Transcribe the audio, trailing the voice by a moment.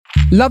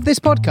Love this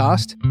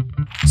podcast?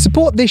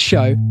 Support this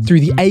show through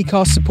the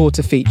Acast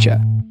supporter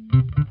feature.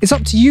 It's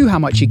up to you how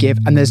much you give,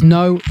 and there's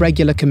no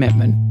regular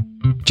commitment.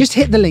 Just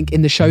hit the link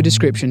in the show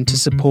description to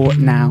support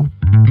now.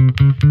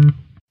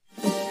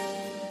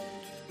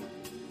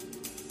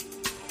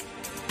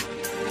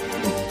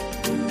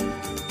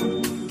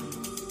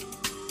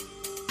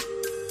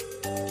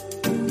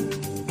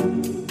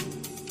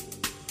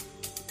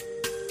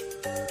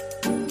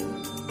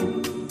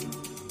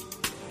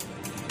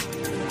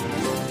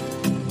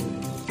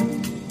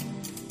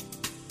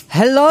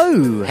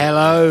 Hello!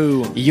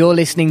 Hello. You're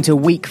listening to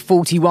week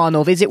 41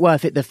 of Is It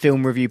Worth It, the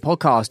film review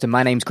podcast, and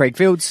my name's Craig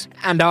Fields.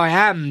 And I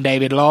am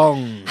David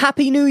Long.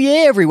 Happy New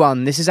Year,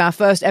 everyone! This is our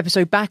first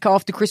episode back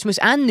after Christmas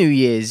and New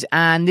Year's,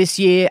 and this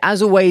year,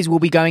 as always, we'll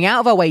be going out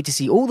of our way to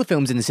see all the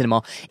films in the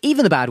cinema,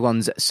 even the bad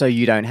ones, so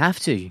you don't have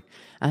to.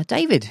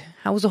 David,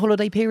 how was the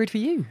holiday period for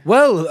you?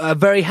 Well, a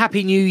very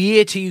happy new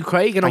year to you,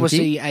 Craig, and Thank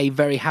obviously a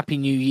very happy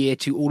new year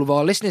to all of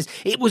our listeners.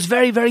 It was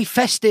very, very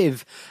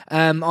festive.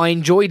 I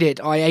enjoyed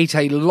it. I ate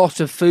a lot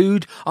of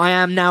food. I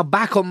am now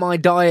back on my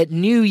diet.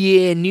 New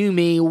year, new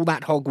me, all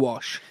that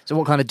hogwash. So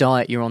what kind of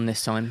diet you're on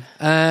this time?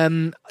 So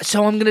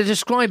I'm going to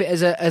describe it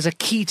as a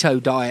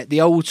keto diet, the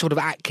old sort of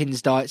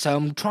Atkins diet. So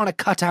I'm trying to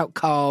cut out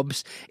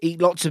carbs,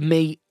 eat lots of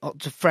meat,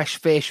 lots of fresh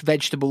fish,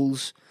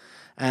 vegetables.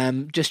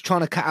 Just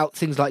trying to cut out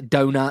things like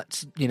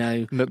donuts,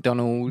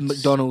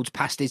 McDonald's,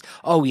 pasties.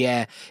 Oh,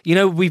 yeah.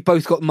 We've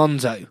both got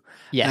Monzo.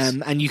 Yes.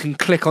 And you can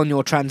click on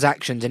your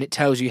transactions and it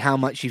tells you how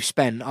much you've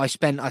spent. I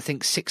spent, I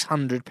think,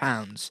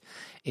 £600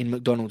 in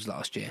McDonald's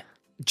last year.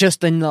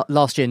 Just in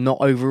last year, not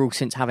overall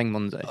since having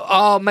Monzo.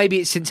 Oh, maybe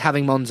it's since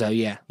having Monzo,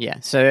 yeah. Yeah,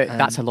 so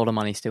that's a lot of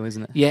money still,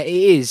 isn't it? Yeah, it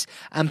is.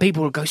 And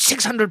people will go,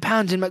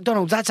 £600 in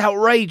McDonald's, that's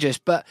outrageous.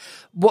 But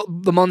what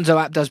the Monzo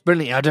app does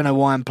brilliantly, I don't know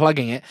why I'm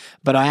plugging it,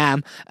 but I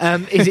am,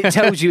 is it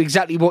tells you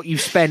exactly what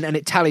you've spent and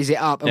it tallies it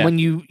up. And when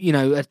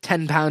a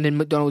 £10 in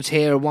McDonald's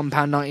here, a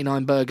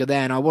 £1.99 burger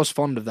there, and I was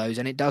fond of those,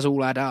 and it does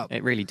all add up.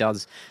 It really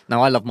does.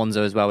 No, I love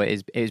Monzo as well.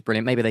 It is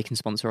brilliant. Maybe they can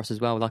sponsor us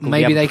as well. Like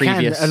Maybe they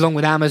can, along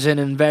with Amazon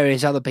and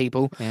various other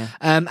people. Yeah.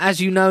 As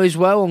you know as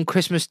well, on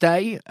Christmas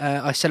Day,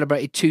 I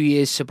celebrated 2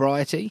 years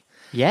sobriety.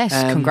 Yes,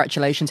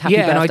 congratulations. Happy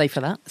birthday for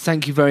that.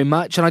 Thank you very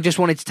much. And I just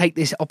wanted to take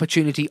this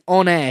opportunity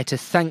on air to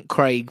thank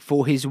Craig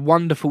for his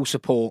wonderful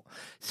support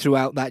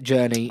throughout that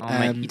journey.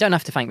 Mate, you don't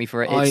have to thank me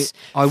for it. It's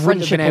I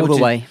wouldn't have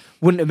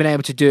been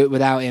able to do it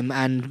without him.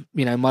 And,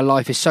 my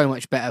life is so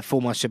much better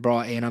for my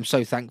sobriety. And I'm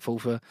so thankful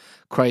for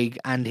Craig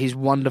and his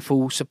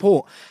wonderful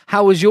support.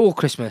 How was your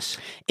Christmas?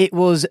 It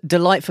was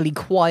delightfully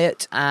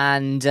quiet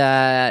and,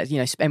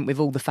 spent with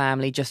all the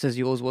family, just as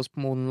yours was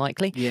more than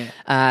likely. Yeah.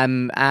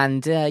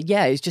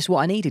 It's just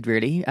what I needed,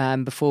 really,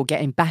 before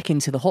getting back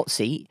into the hot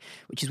seat,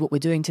 which is what we're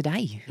doing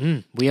today.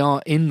 We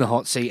are in the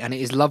hot seat, and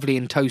it is lovely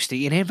and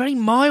toasty in here. Very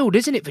mild,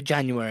 isn't it, for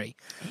January?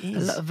 It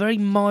is. A very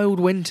mild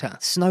winter.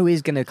 Snow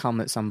is going to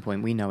come at some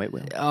point. We know it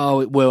will.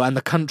 Oh, it will. And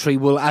the country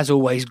will, as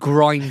always,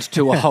 grind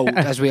to a halt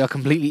as we are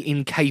completely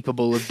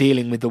incapable of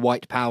dealing with the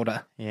white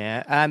powder.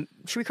 Yeah.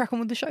 Should we crack on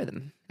with the show,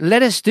 then?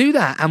 Let us do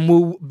that, and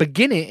we'll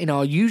begin it in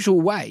our usual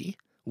way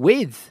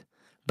with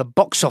the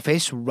box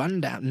office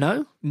rundown.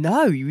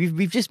 No,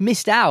 we've just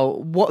missed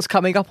out what's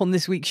coming up on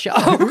this week's show.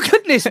 Oh,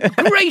 goodness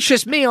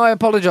gracious me, I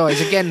apologise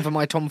again for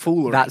my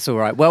tomfoolery. That's all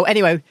right. Well,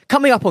 anyway,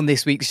 coming up on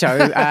this week's show,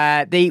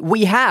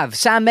 we have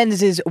Sam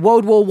Mendes'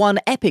 World War I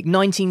epic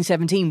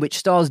 1917, which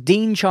stars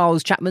Dean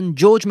Charles Chapman,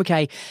 George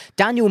McKay,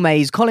 Daniel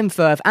Mays, Colin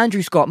Firth,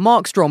 Andrew Scott,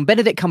 Mark Strong,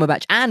 Benedict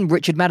Cumberbatch and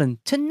Richard Madden,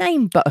 to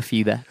name but a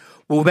few there.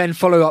 We'll then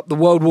follow up the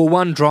World War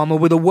I drama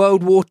with a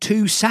World War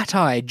II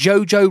satire,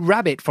 Jojo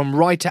Rabbit, from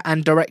writer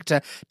and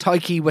director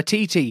Taika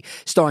Waititi,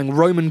 starring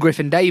Roman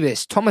Griffin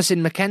Davis,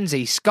 Thomasin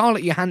McKenzie,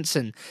 Scarlett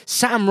Johansson,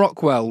 Sam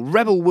Rockwell,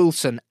 Rebel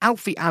Wilson,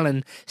 Alfie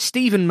Allen,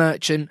 Stephen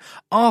Merchant,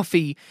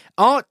 Archie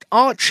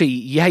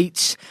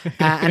Yates,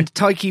 and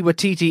Taika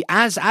Waititi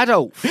as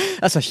Adolf.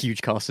 That's a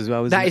huge cast as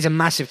well, isn't it? That is a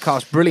massive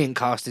cast, brilliant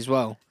cast as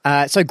well.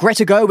 So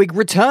Greta Gerwig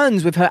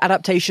returns with her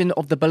adaptation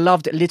of the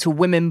beloved Little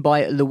Women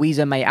by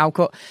Louisa May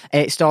Alcott.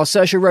 It stars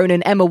Saoirse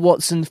Ronan, Emma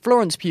Watson,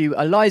 Florence Pugh,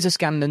 Eliza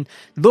Scanlon,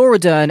 Laura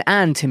Dern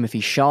and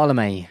Timothée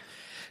Chalamet.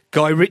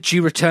 Guy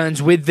Ritchie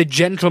returns with The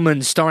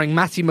Gentleman, starring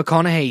Matthew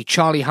McConaughey,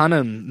 Charlie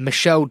Hunnam,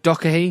 Michelle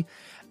Dockery,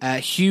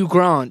 Hugh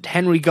Grant,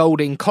 Henry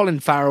Golding, Colin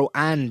Farrell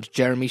and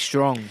Jeremy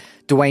Strong.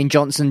 Dwayne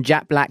Johnson,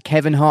 Jack Black,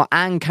 Kevin Hart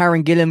and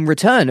Karen Gillan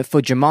return for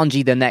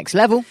Jumanji: The Next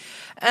Level.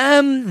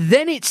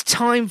 Then it's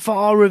time for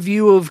our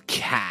review of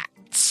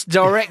Cats,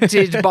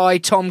 directed by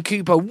Tom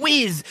Cooper,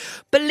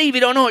 with, believe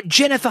it or not,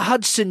 Jennifer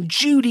Hudson,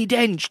 Judi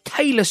Dench,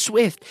 Taylor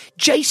Swift,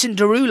 Jason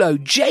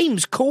Derulo,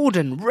 James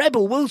Corden,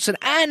 Rebel Wilson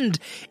and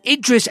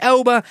Idris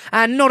Elba,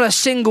 and not a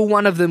single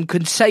one of them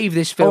could save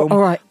this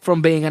film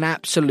from being an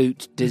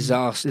absolute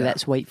disaster.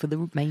 Let's wait for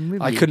the main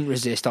review. I couldn't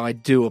resist, I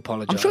do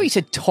apologise. I'm sure you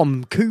said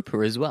Tom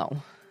Cooper as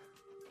well.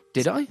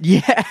 Did I?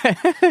 Yeah.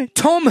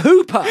 Tom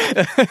Hooper!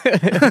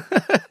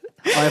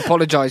 I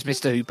apologise,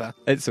 Mr. Hooper.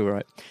 It's all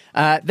right.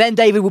 Then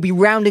David will be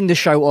rounding the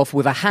show off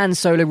with a Han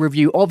Solo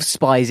review of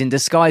Spies in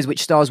Disguise,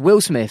 which stars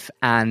Will Smith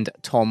and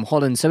Tom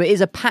Holland. So it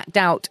is a packed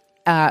out,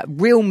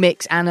 real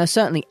mix and a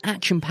certainly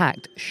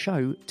action-packed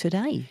show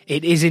today.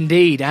 It is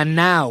indeed. And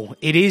now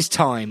it is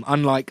time,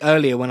 unlike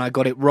earlier when I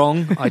got it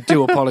wrong. I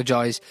do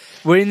apologise.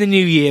 We're in the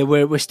new year.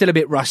 We're still a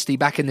bit rusty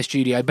back in the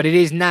studio, but it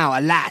is now,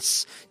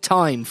 alas,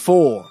 time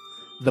for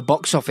the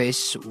box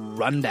office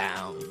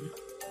rundown.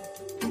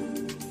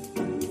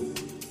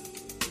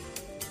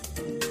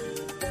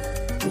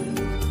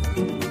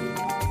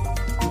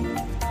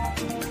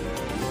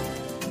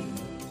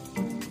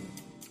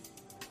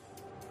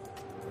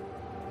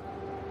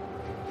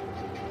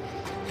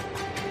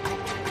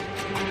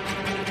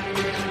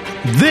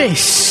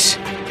 This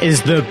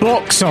is the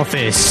box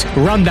office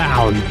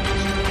rundown.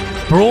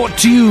 Brought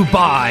to you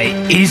by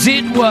Is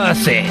It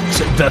Worth It?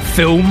 The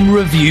Film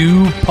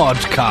Review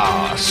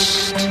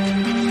Podcast.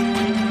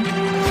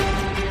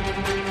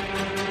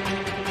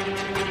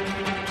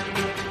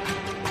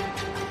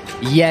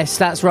 Yes,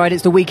 that's right.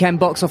 It's the weekend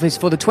box office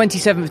for the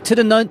 27th to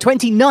the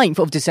 29th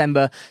of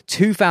December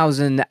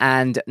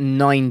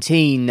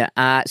 2019.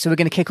 So we're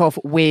going to kick off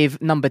with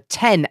number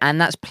 10,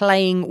 and that's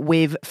Playing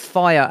with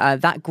Fire.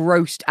 That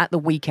grossed at the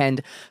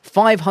weekend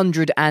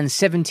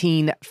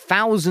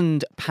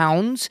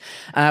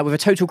 £517,000 with a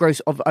total gross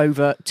of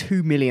over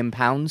 £2 million.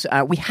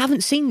 We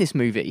haven't seen this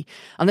movie,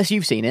 unless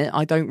you've seen it.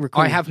 I don't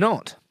recall. I have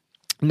not.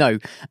 No,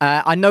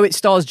 I know it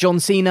stars John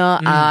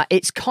Cena.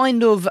 It's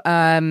kind of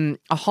a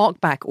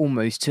hark back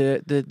almost to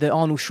the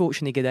Arnold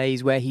Schwarzenegger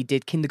days where he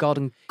did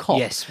Kindergarten Cop.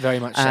 Yes, very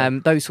much so.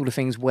 Those sort of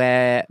things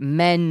where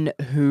men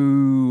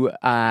who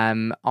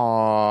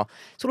are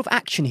sort of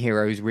action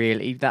heroes,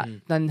 really, that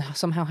then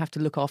somehow have to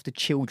look after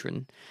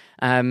children.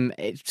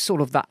 It's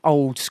sort of that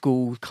old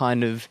school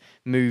kind of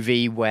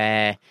movie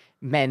where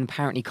men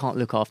apparently can't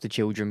look after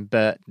children,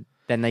 but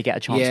then they get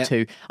a chance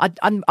to. I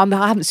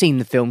haven't seen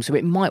the film, so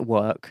it might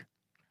work.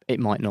 It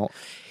might not.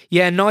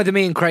 Yeah, neither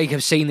me and Craig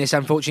have seen this,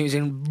 unfortunately.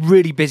 It was in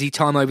really busy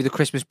time over the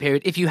Christmas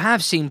period. If you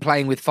have seen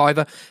Playing with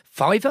Fire?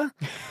 I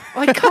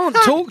can't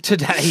talk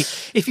today.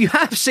 If you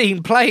have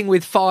seen Playing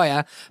with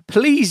Fire,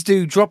 please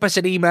do drop us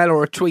an email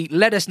or a tweet.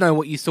 Let us know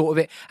what you thought of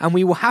it, and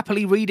we will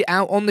happily read it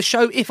out on the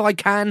show if I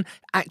can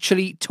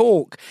actually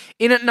talk.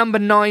 In at number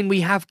 9,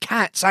 we have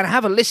Cats, and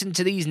have a listen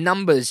to these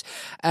numbers.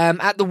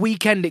 At the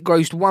weekend, it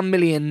grossed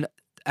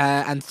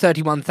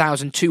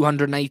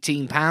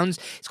 £1,031,218.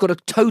 It's got a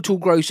total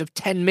gross of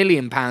 £10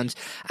 million,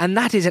 and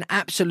that is an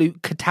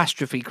absolute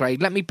catastrophe,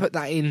 Craig. Let me put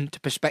that into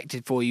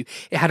perspective for you.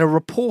 It had a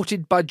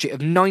reported budget of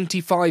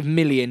 $95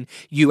 million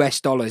US.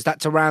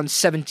 That's around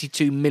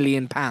 £72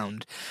 million,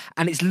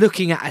 and it's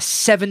looking at a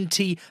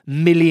 $70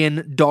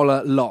 million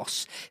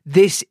loss.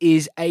 This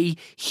is a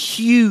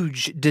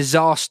huge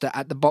disaster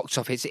at the box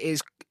office.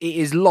 It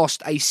is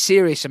lost a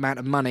serious amount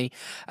of money.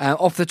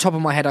 Off the top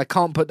of my head, I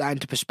can't put that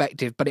into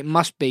perspective, but it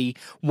must be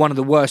one of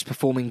the worst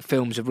performing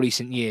films of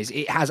recent years.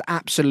 It has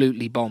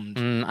absolutely bombed.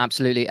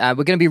 Absolutely.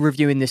 We're going to be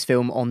reviewing this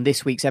film on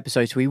this week's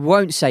episode, so we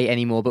won't say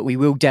any more, but we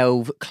will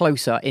delve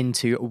closer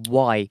into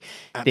why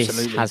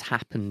this has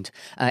happened.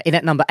 In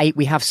at number 8,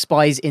 we have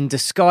Spies in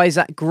Disguise.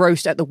 That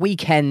grossed at the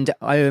weekend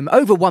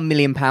over £1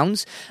 million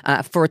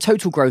for a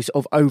total gross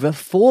of over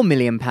 £4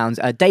 million.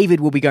 David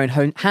will be going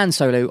Han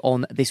Solo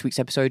on this week's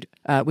episode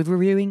with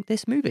reviewing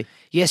this movie.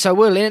 Yes, I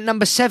will. In at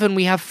number 7,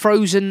 we have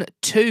Frozen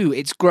 2.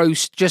 It's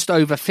grossed just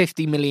over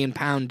 £50 million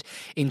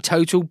in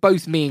total.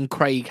 Both me and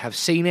Craig have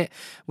seen it.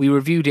 We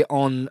reviewed it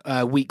on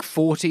week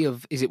 40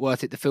 of Is It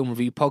Worth It? The Film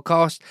Review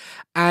Podcast.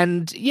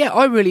 And yeah,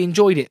 I really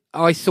enjoyed it.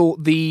 I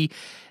thought the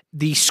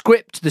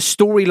script, the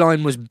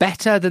storyline was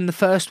better than the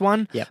first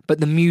one, but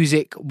the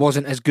music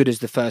wasn't as good as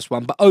the first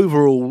one. But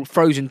overall,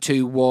 Frozen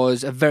 2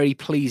 was a very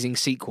pleasing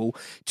sequel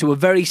to a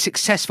very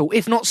successful,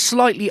 if not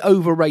slightly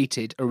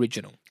overrated,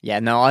 original. Yeah,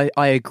 no,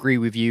 I agree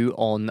with you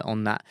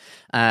on that.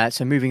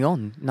 So moving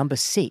on, number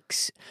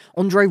 6,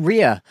 Andre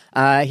Rieu.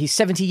 His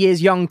 70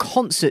 Years Young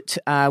concert,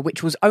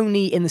 which was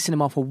only in the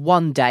cinema for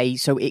one day,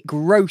 so it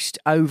grossed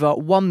over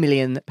 £1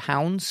 million.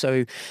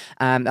 So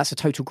that's a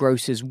total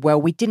gross as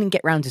well. We didn't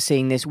get round to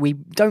seeing this. We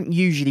don't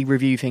usually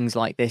review things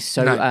like this,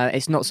 so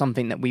it's not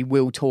something that we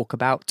will talk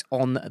about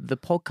on the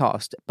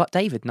podcast. But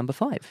David, number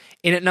 5.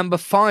 In at number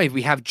 5,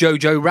 we have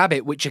Jojo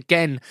Rabbit, which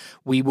again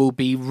we will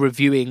be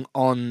reviewing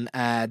on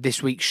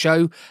this week's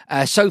show.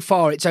 So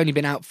far, it's only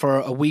been out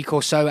for a week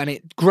or so, and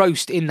it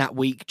grossed in that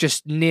week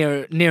just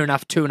near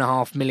enough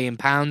 £2.5 million.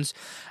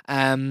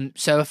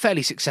 So a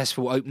fairly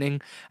successful opening,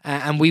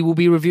 and we will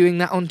be reviewing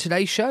that on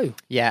today's show.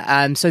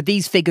 Yeah, so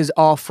these figures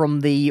are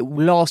from the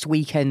last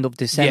weekend of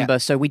December,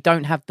 so we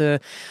don't have the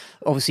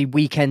obviously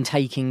weekend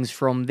takings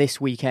from this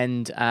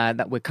weekend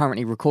that we're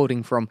currently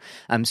recording from.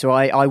 So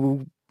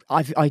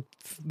I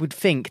would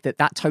think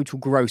that total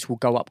gross will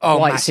go up Oh,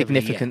 quite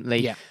massively, significantly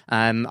yeah.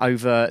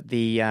 over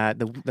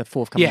the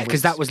forthcoming Yeah, because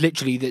weeks. that was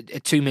literally the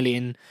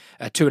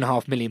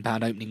 £2.5 million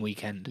opening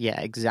weekend.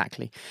 Yeah,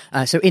 exactly.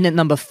 So in at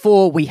number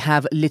 4, we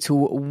have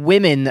Little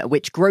Women,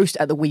 which grossed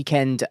at the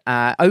weekend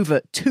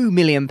over £2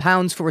 million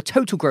for a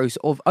total gross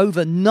of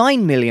over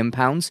 £9 million.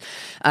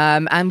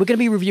 And we're going to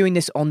be reviewing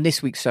this on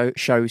this week's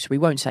show, so we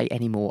won't say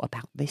any more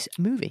about this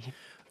movie.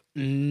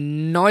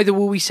 Neither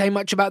will we say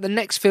much about the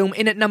next film.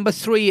 In at number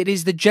 3, it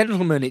is The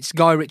Gentleman. It's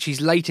Guy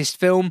Ritchie's latest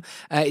film.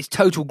 Its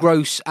total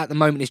gross at the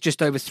moment is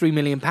just over £3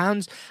 million.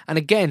 And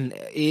again,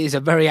 it is a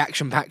very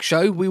action-packed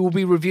show. We will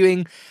be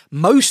reviewing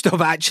most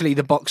of, actually,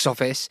 the box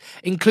office,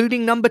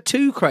 including number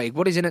 2, Craig.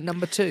 What is in at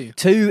number 2?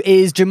 2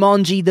 is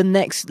Jumanji: The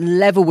Next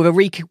Level, with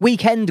a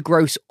weekend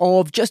gross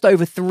of just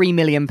over £3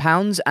 million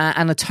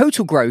and a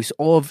total gross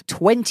of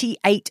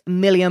 £28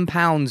 million,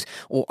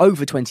 or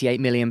over £28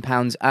 million.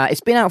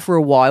 It's been out for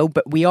a while,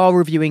 but we are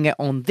reviewing it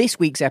on this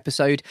week's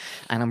episode,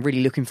 and I'm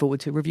really looking forward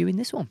to reviewing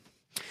this one.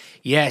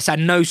 Yes,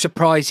 and no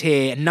surprise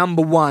here.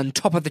 Number 1,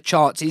 top of the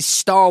charts, is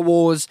Star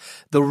Wars: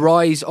 The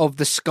Rise of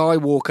the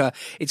Skywalker.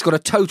 It's got a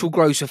total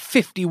gross of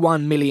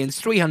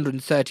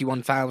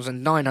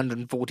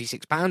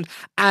 £51,331,946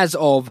 as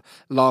of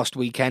last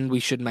weekend. We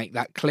should make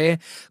that clear.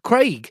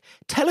 Craig,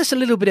 tell us a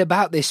little bit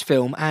about this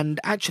film and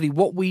actually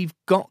what we've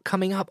got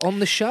coming up on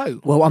the show.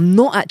 Well, I'm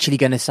not actually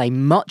going to say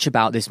much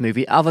about this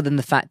movie other than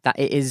the fact that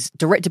it is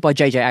directed by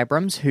J.J.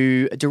 Abrams,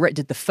 who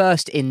directed the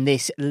first in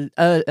this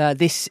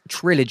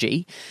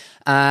trilogy.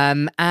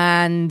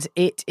 And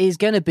it is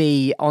going to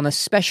be on a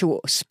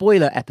special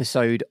spoiler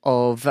episode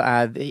of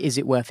Is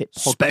It Worth It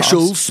podcast.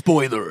 Special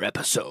spoiler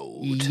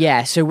episode.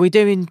 Yeah, so we're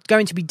going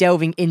to be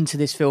delving into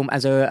this film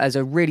as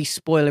a really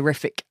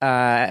spoilerific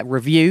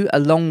review,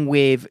 along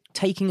with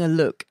taking a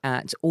look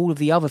at all of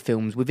the other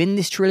films within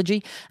this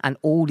trilogy and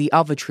all the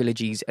other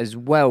trilogies as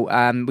well.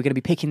 We're going to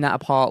be picking that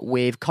apart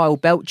with Kyle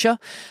Belcher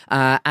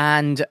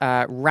and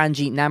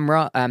Ranjit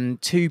Namra,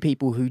 two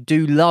people who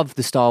do love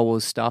the Star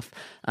Wars stuff,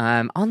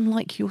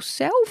 unlike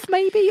yourself,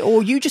 maybe,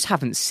 or you just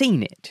haven't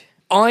seen it.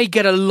 I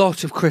get a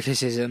lot of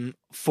criticism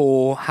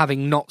for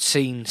having not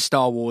seen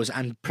Star Wars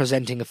and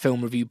presenting a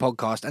film review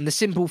podcast. And the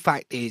simple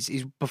fact is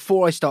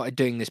before I started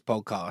doing this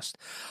podcast,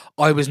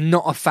 I was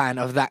not a fan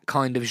of that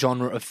kind of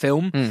genre of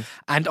film.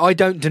 And I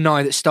don't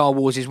deny that Star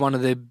Wars is one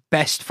of the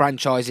best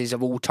franchises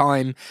of all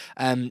time.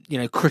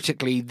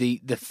 Critically,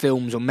 the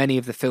films, or many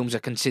of the films, are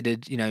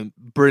considered,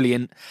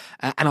 brilliant.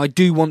 And I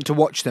do want to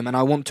watch them, and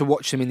I want to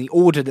watch them in the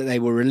order that they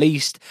were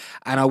released,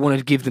 and I want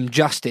to give them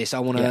justice. I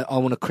want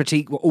to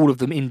critique all of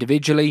them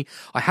individually.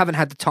 I haven't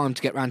had the time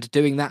to get around to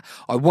doing that.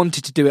 I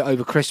wanted to do it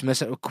over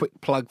Christmas. A quick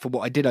plug for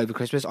what I did over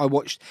Christmas. I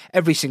watched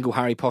every single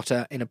Harry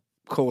Potter in a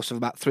course of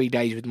about 3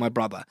 days with my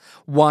brother.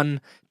 1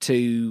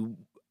 to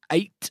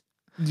 8.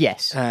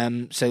 Yes.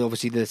 So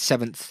obviously the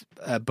 7th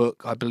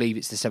book, I believe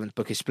it's the 7th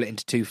book, is split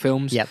into 2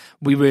 films. Yep.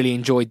 We really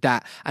enjoyed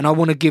that. And I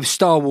want to give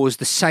Star Wars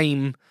the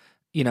same,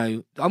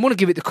 I want to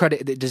give it the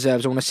credit that it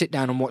deserves. I want to sit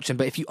down and watch them.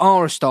 But if you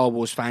are a Star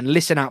Wars fan,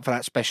 listen out for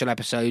that special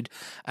episode.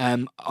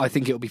 I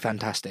think it'll be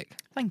fantastic.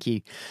 Thank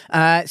you.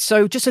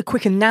 So just a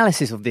quick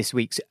analysis of this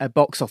week's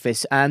box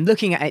office.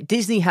 Looking at it,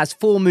 Disney has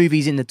 4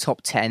 movies in the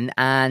top 10,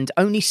 and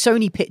only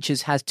Sony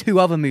Pictures has 2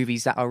 other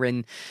movies that are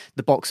in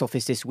the box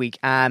office this week,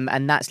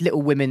 and that's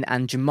Little Women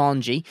and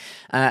Jumanji.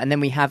 And then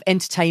we have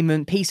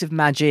Entertainment, Piece of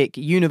Magic,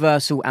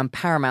 Universal and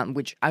Paramount,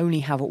 which only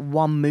have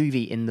 1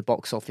 movie in the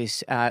box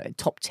office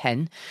top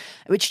 10,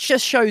 which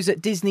just shows that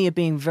Disney are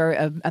being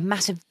a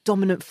massive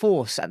dominant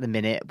force at the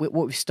minute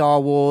with Star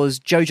Wars,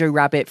 Jojo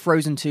Rabbit,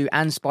 Frozen 2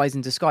 and Spies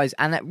in Disguise.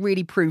 And that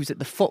really proves that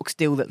the Fox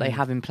deal that they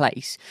have in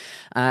place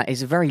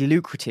is very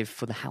lucrative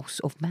for the House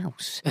of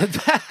Mouse.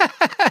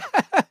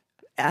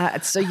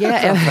 So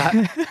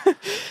yeah,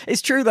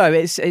 it's true though.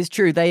 It's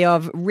true. They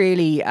are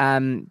really,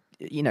 raking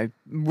in the money.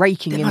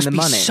 There must be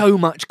so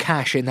much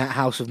cash in that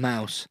House of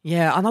Mouse.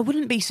 Yeah, and I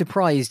wouldn't be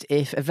surprised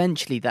if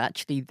eventually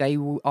they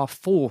are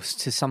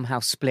forced to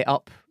somehow split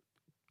up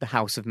the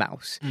House of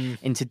Mouse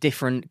into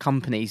different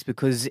companies,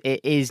 because it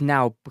is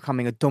now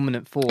becoming a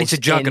dominant force. It's a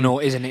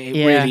juggernaut, isn't it?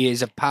 It really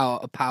is a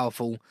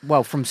powerful.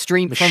 Well, from a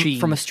streaming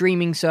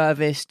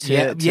service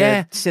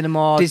to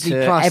cinema, Disney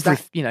to Plus,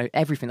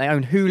 everything. They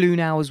own Hulu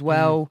now as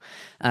well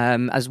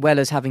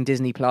as having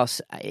Disney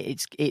Plus.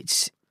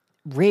 It's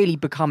really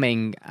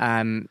becoming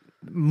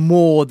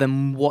more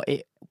than what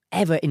it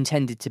ever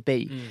intended to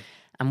be.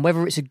 And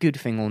whether it's a good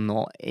thing or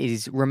not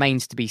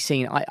remains to be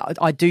seen.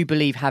 I do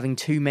believe having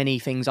too many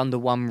things under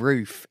one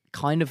roof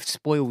kind of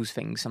spoils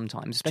things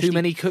sometimes. Especially, too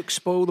many cooks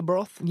spoil the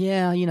broth?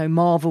 Yeah,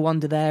 Marvel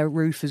under their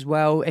roof as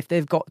well. If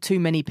they've got too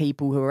many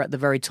people who are at the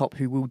very top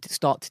who will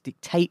start to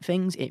dictate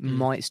things, it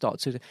might start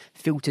to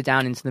filter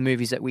down into the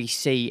movies that we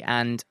see.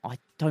 And I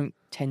don't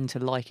tend to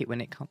like it when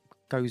it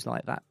goes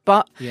like that,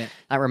 but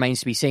that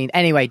remains to be seen.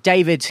 Anyway,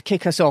 David,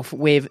 kick us off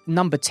with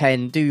number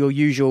 10. Do your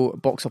usual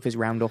box office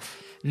round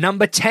off.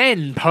 Number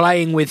 10,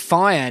 Playing with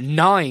Fire.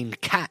 9,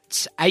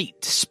 Cats.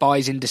 8,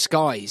 Spies in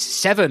Disguise.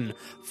 7,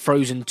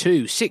 Frozen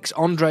 2. 6,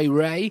 Andre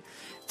Ray.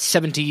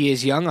 70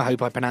 Years Young, I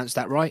hope I pronounced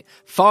that right.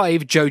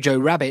 5,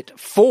 Jojo Rabbit.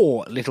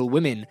 4, Little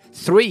Women.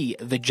 3,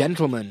 The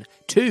Gentleman.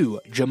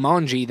 2,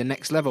 Jumanji, The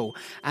Next Level.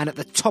 And at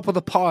the top of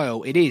the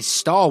pile, it is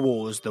Star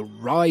Wars, The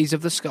Rise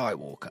of the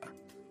Skywalker.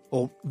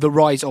 Or The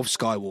Rise of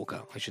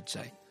Skywalker, I should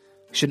say.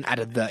 Shouldn't add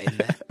a "the" in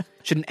there.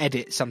 Shouldn't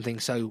edit something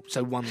so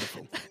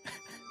wonderful.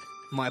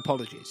 My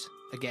apologies,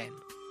 again.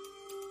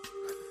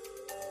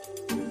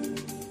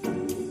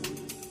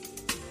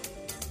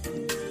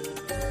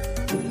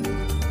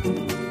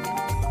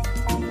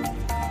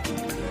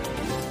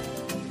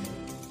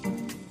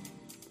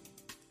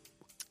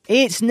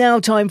 It's now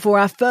time for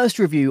our first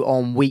review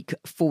on week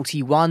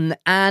 41,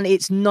 and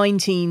it's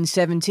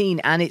 1917,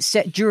 and it's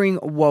set during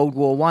World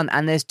War One.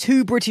 And there's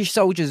 2 British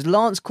soldiers,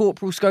 Lance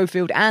Corporal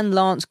Schofield and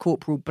Lance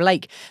Corporal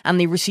Blake, and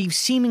they receive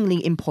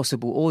seemingly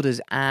impossible orders.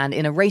 And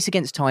in a race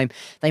against time,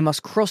 they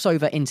must cross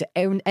over into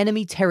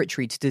enemy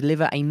territory to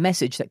deliver a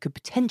message that could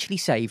potentially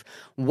save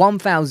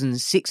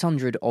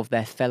 1,600 of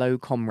their fellow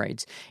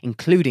comrades,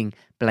 including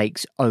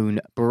Blake's own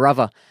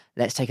brother.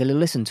 Let's take a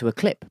little listen to a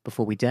clip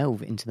before we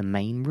delve into the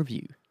main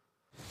review.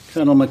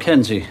 Colonel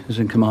Mackenzie is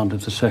in command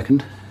of the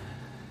 2nd.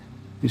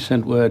 He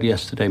sent word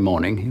yesterday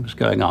morning he was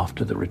going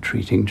after the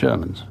retreating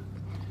Germans.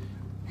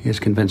 He is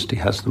convinced he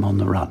has them on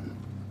the run.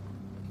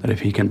 That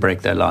if he can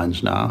break their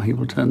lines now, he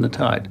will turn the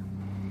tide.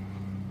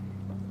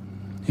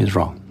 He is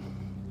wrong.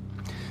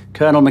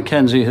 Colonel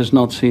Mackenzie has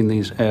not seen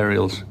these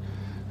aerials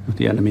of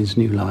the enemy's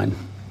new line.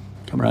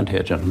 Come around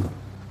here, gentlemen.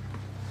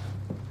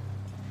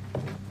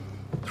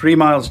 3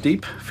 miles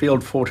deep,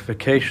 field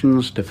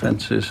fortifications,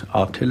 defences,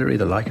 artillery,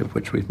 the like of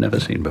which we've never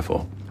seen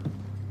before.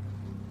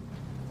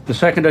 The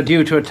 2nd are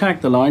due to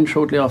attack the line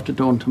shortly after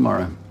dawn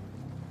tomorrow.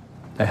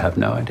 They have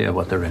no idea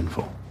what they're in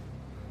for.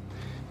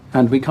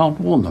 And we can't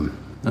warn them.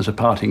 As a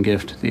parting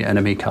gift, the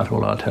enemy cut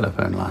all our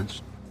telephone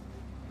lines.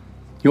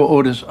 Your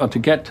orders are to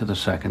get to the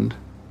 2nd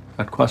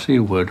at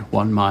Quasiu Wood,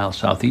 1 mile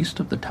southeast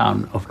of the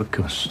town of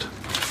Locust.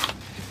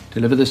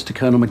 Deliver this to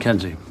Colonel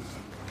Mackenzie.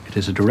 It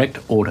is a direct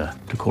order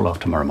to call off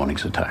tomorrow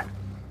morning's attack.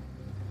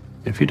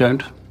 If you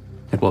don't,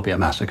 it will be a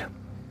massacre.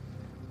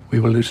 We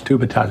will lose 2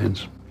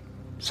 battalions,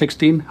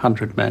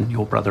 1,600 men,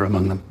 your brother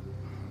among them.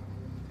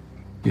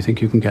 You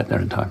think you can get there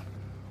in time?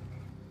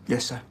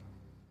 Yes, sir.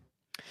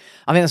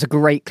 I think that's a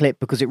great clip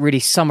because it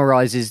really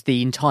summarises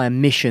the entire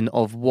mission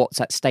of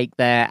what's at stake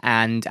there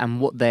and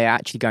what they're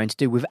actually going to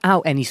do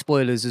without any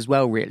spoilers as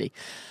well, really.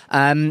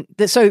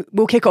 So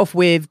we'll kick off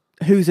with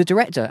who's the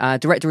director.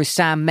 Director is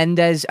Sam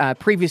Mendes.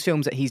 Previous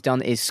films that he's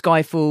done is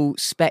Skyfall,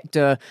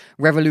 Spectre,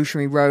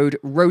 Revolutionary Road,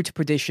 Road to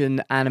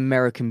Perdition, and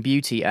American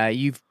Beauty.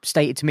 You've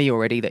stated to me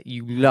already that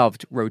you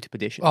loved Road to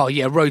Perdition. Oh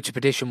yeah, Road to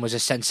Perdition was a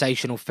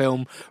sensational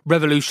film.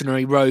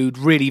 Revolutionary Road,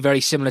 really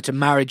very similar to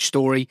Marriage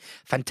Story.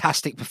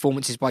 Fantastic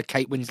performances by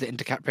Kate Winslet and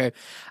DiCaprio.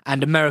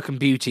 And American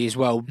Beauty as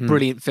well.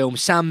 Brilliant film.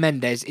 Sam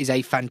Mendes is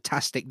a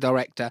fantastic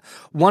director.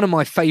 One of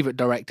my favourite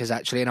directors,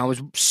 actually, and I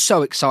was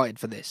so excited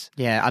for this.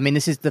 Yeah, I mean,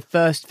 this is the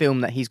first film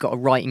that he's got a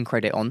writing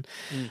credit on,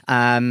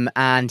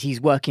 and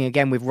he's working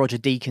again with Roger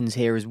Deakins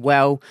here as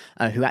well,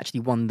 who actually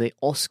won the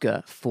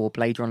Oscar for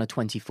Blade Runner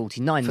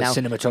 2049 for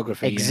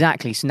cinematography.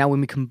 Exactly. So now when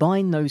we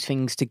combine those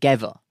things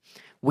together,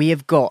 we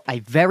have got a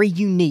very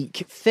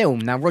unique film.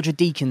 Now, Roger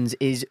Deakins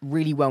is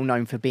really well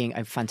known for being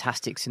a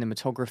fantastic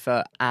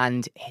cinematographer,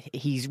 and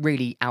he's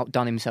really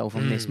outdone himself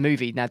on this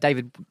movie. Now,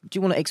 David, do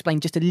you want to explain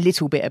just a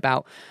little bit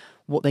about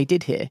what they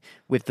did here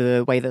with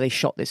the way that they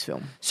shot this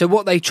film? So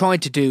what they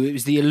tried to do, it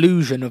was the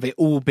illusion of it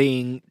all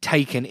being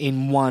taken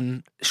in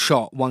one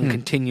shot, one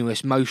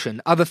continuous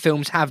motion. Other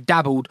films have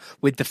dabbled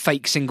with the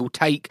fake single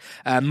take,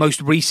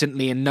 most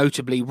recently and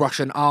notably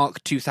Russian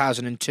Ark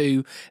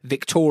 2002,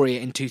 Victoria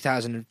in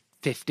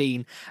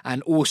 2015,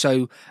 and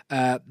also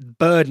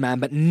Birdman,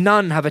 but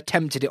none have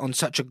attempted it on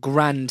such a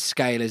grand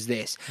scale as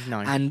this. No.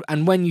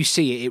 And when you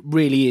see it, it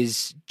really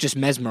is just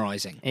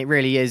mesmerising. It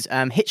really is.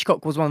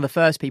 Hitchcock was one of the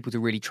first people to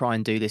really try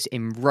and do this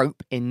in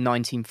Rope in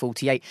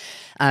 1948.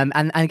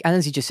 And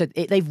as you just said,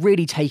 they've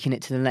really taken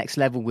it to the next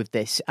level with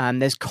this.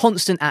 There's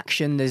constant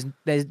action. There's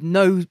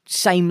no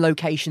same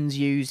locations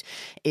used.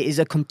 It is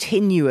a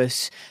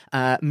continuous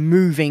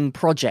moving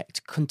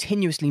project,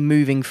 continuously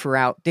moving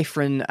throughout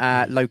different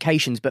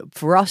locations. But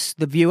for us,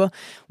 the viewer,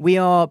 we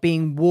are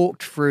being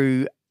walked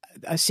through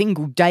a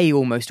single day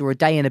almost, or a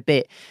day and a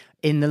bit,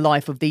 in the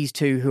life of these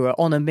two who are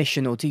on a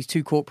mission, or these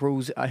 2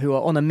 corporals who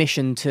are on a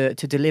mission to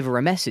deliver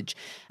a message.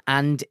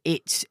 And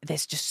it's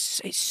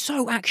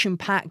so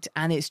action-packed,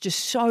 and it's just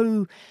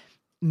so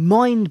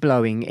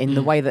mind-blowing in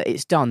the way that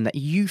it's done, that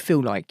you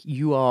feel like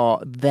you are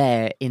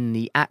there in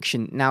the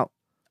action. Now,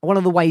 one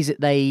of the ways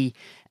that they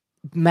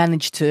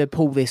managed to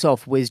pull this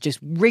off was just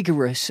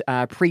rigorous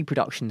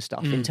pre-production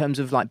stuff in terms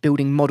of like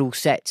building model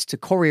sets to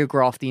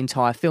choreograph the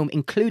entire film,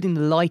 including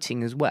the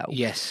lighting as well.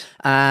 Yes.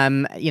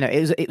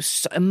 It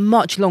was a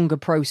much longer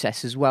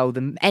process as well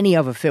than any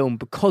other film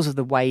because of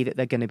the way that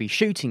they're going to be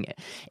shooting it.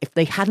 If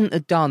they hadn't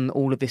have done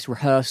all of this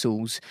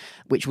rehearsals,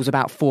 which was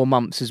about 4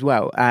 months as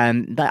well,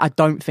 I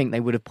don't think they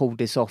would have pulled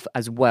this off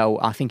as well.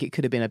 I think it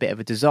could have been a bit of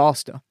a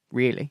disaster,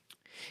 really.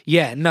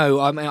 Yeah, no,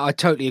 I mean, I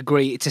totally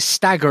agree. It's a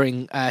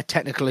staggering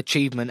technical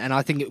achievement, and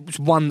I think it was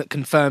one that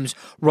confirms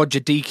Roger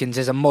Deakins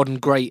as a modern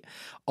great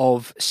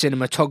of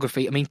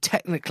cinematography. I mean,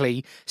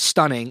 technically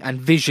stunning and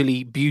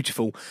visually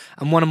beautiful.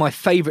 And one of my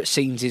favourite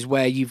scenes is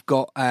where you've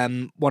got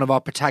one of our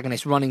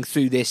protagonists running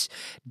through this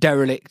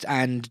derelict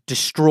and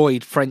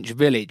destroyed French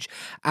village,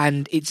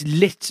 and it's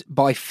lit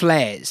by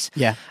flares.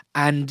 Yeah.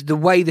 And the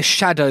way the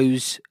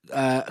shadows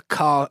are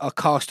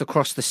cast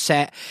across the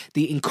set,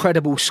 the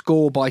incredible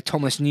score by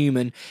Thomas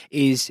Newman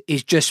is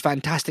just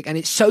fantastic, and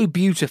it's so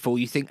beautiful.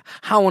 You think,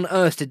 how on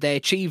earth did they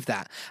achieve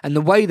that? And the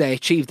way they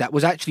achieved that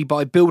was actually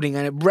by building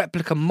a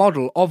replica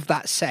model of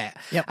that set.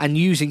 Yep. And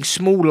using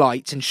small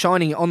lights and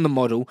shining it on the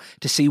model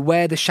to see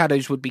where the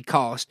shadows would be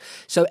cast.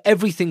 So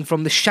everything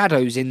from the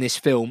shadows in this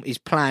film is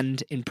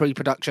planned in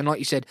pre-production. Like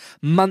you said,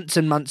 months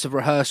and months of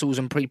rehearsals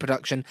and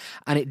pre-production,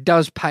 and it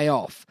does pay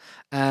off.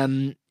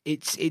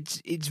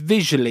 It's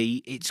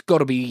visually, it's got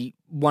to be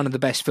one of the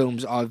best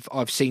films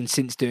I've seen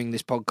since doing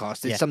this podcast.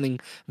 There's something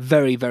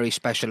very, very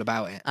special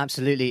about it.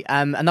 Absolutely.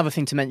 Another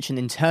thing to mention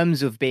in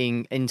terms of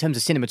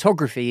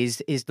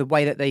cinematography is the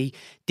way that they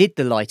did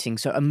the lighting.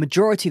 So a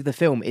majority of the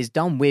film is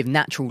done with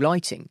natural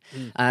lighting.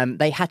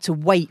 They had to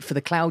wait for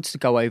the clouds to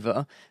go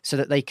over so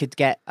that they could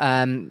get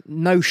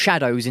no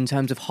shadows in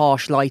terms of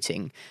harsh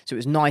lighting. So it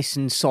was nice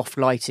and soft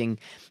lighting.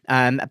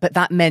 But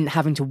that meant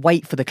having to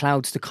wait for the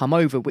clouds to come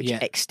over, which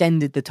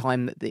extended the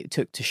time that it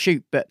took to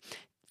shoot. But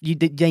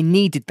they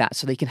needed that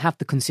so they can have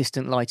the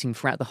consistent lighting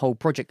throughout the whole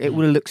project. It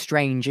would have looked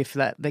strange if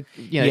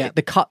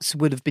the cuts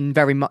would have been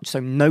very much so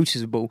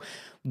noticeable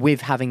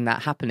with having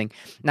that happening.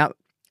 Now,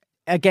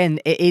 again,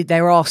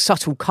 there are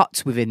subtle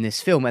cuts within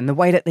this film, and the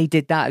way that they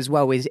did that as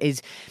well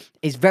is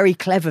very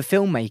clever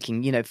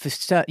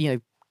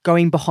filmmaking.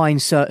 Going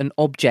behind certain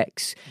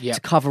objects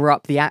to cover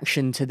up the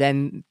action, to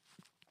then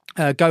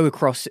go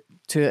across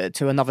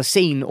to another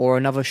scene or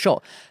another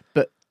shot.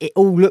 It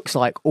all looks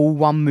like all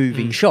one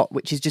moving shot,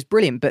 which is just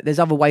brilliant. But there's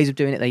other ways of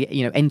doing it. They,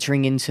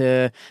 entering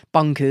into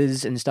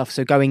bunkers and stuff.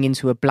 So going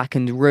into a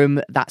blackened room,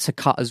 that's a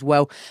cut as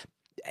well.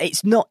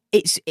 It's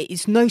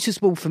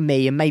noticeable for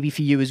me, and maybe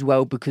for you as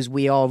well, because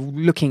we are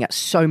looking at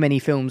so many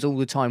films all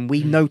the time.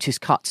 We notice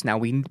cuts now.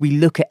 We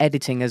look at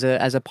editing as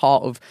a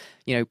part of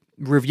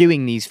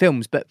reviewing these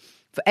films. But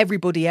for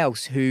everybody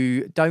else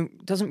who don't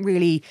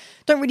really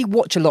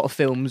watch a lot of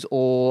films,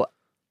 or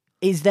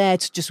is there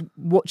to just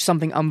watch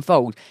something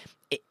unfold,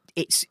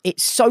 it's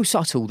so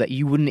subtle that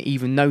you wouldn't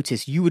even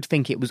notice. You would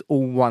think it was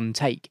all one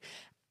take.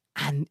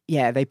 And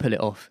they pull it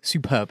off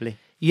superbly.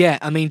 Yeah,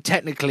 I mean,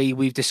 technically,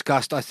 we've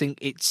discussed, I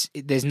think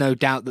there's no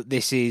doubt that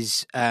this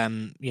is, a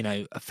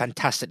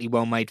fantastically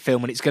well-made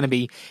film, and it's going to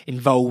be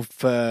involved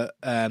for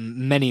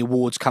many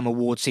awards come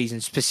award season,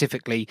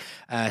 specifically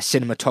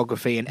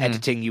cinematography and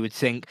editing, you would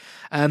think.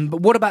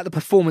 But what about the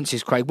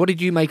performances, Craig? What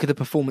did you make of the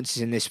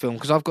performances in this film?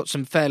 Because I've got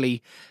some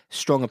fairly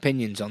strong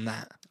opinions on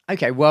that.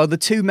 Okay, well, the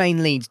two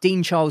main leads,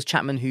 Dean Charles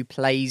Chapman, who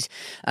plays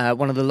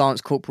one of the Lance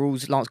Corporal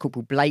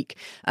Blake,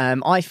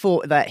 I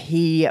thought that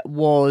he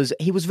was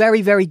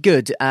very, very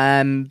good,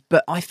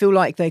 but I feel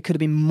like there could have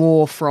been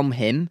more from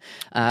him.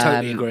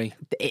 Totally agree.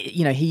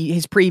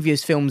 His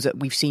previous films that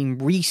we've seen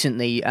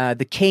recently,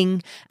 The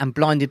King and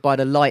Blinded by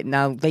the Light,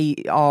 now they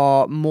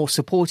are more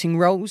supporting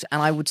roles,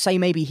 and I would say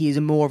maybe he is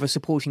more of a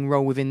supporting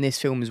role within this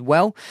film as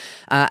well.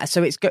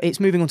 So it's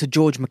moving on to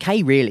George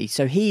McKay, really.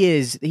 So he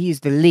is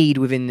the lead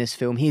within this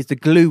film. He is the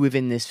glue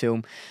within this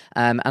film,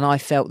 and I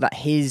felt that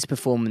his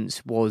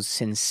performance was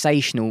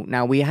sensational.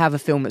 Now, we have a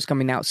film that's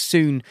coming out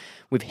soon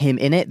with him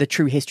in it, The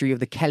True History of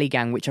the Kelly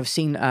Gang, which I've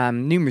seen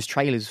numerous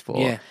trailers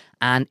for,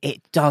 and it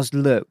does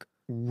look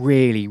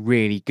really,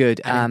 really good.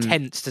 And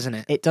intense, doesn't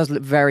it? It does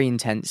look very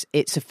intense.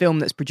 It's a film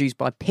that's produced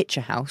by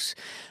Picture House,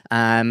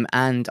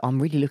 and I'm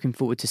really looking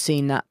forward to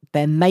seeing that.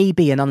 There may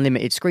be an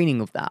unlimited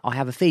screening of that. I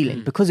have a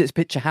feeling, because it's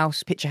Picture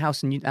House and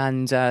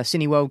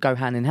Cineworld go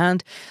hand in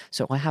hand.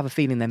 So I have a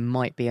feeling there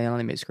might be an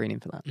unlimited screening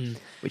for that,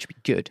 which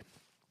would be good.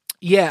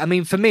 Yeah, I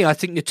mean, for me, I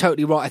think you're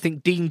totally right. I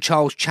think Dean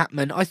Charles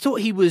Chapman, I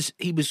thought he was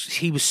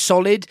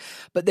solid,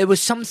 but there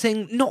was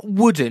something not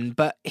wooden,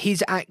 but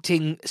his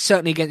acting,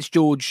 certainly against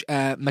George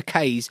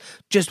McKay's,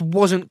 just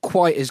wasn't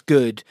quite as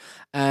good.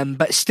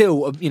 But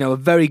still, a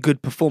very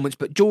good performance.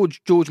 But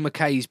George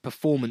McKay's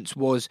performance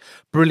was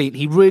brilliant.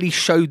 He really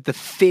showed the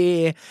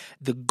fear,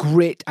 the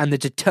grit, and the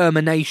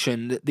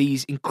determination that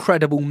these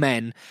incredible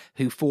men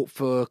who fought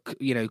for,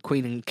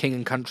 Queen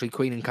and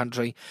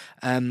Country,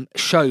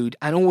 showed,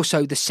 and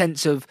also the sense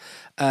of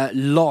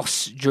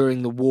loss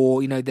during the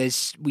war.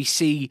 There's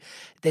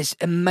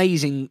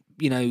amazing,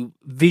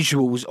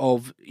 visuals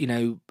of,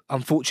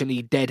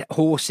 unfortunately dead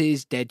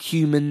horses, dead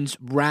humans,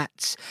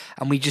 rats,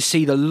 and we just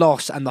see the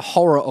loss and the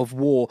horror of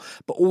war,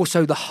 but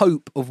also the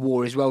hope of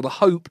war as well, the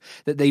hope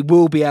that they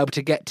will be able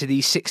to get to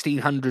these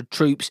 1,600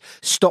 troops,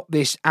 stop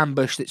this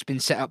ambush that's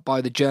been set up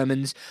by the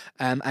Germans,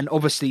 and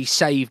obviously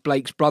save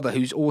Blake's brother,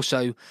 who's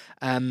also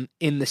in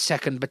the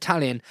 2nd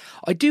Battalion.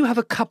 I do have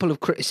a couple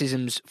of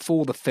criticisms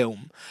for the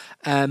film.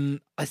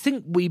 I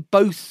think we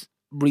both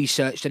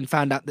researched and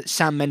found out that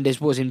Sam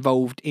Mendes was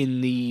involved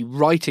in the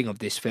writing of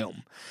this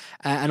film.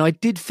 And I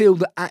did feel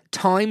that at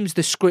times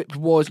the script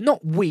was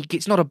not weak.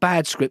 It's not a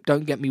bad script,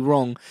 don't get me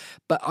wrong.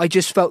 But I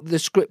just felt that the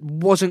script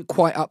wasn't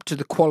quite up to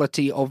the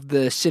quality of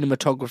the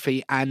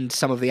cinematography and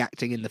some of the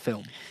acting in the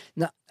film.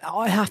 Now,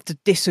 I have to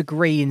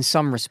disagree in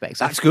some respects.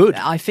 That's good.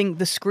 I think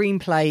the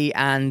screenplay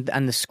and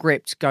the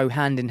script go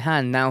hand in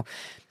hand. Now,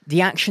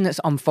 the action that's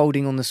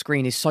unfolding on the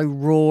screen is so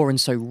raw and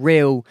so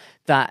real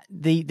that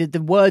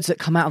the words that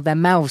come out of their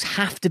mouths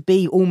have to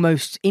be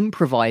almost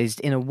improvised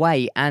in a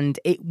way, and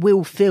it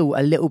will feel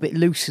a little bit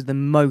looser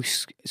than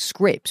most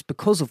scripts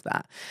because of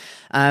that.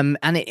 And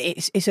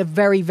it's a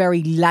very,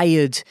 very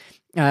layered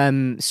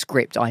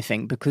script, I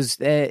think, because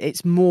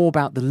it's more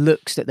about the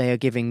looks that they are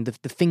giving, the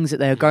things that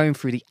they are going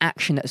through, the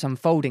action that's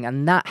unfolding,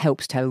 and that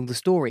helps tell the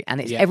story.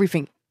 And it's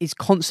everything is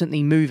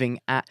constantly moving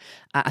at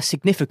a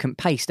significant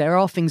pace. There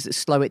are things that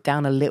slow it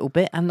down a little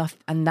bit, and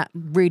that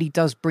really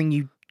does bring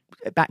you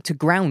back to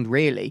ground,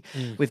 really,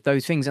 with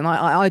those things. And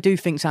I do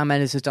think Sam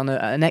Mendes has done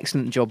an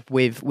excellent job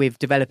with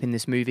developing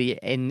this movie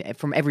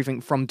from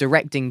everything from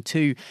directing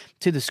to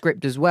the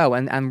script as well,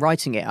 and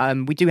writing it.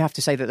 We do have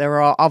to say that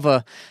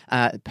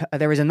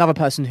there is another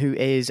person who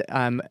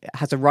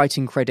has a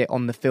writing credit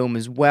on the film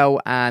as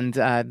well, and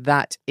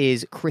that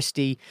is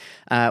Christy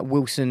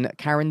Wilson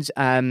Cairns.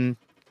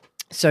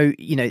 So,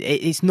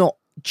 it's not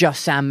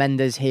just Sam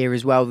Mendes here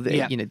as well.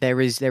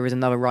 There is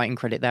another writing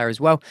credit there as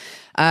well.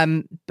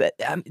 But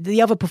the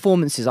other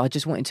performances, I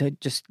just wanted to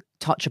just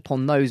touch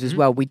upon those as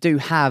well. We do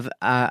have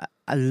a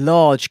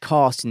large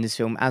cast in this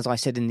film, as I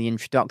said in the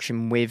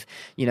introduction, with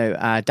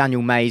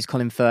Daniel Mays,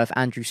 Colin Firth,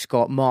 Andrew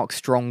Scott, Mark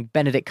Strong,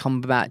 Benedict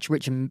Cumberbatch,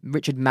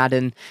 Richard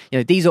Madden.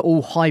 These are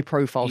all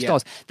high-profile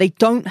stars. They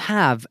don't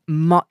have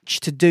much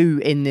to do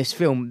in this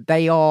film.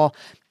 They are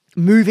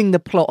moving the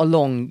plot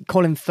along.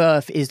 Colin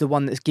Firth is the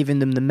one that's giving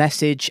them the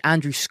message.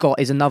 Andrew Scott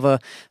is another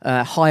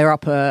higher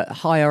up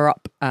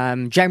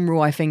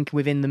general, I think,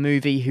 within the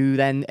movie, who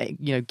then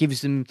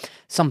gives them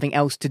something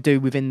else to do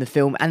within the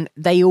film, and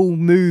they all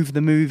move the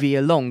movie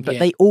along. But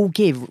they all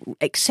give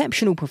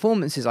exceptional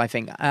performances, I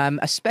think.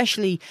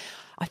 Especially,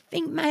 I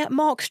think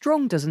Mark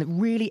Strong does a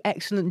really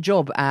excellent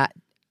job at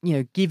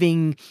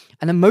giving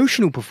an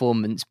emotional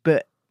performance,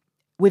 but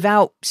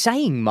without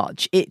saying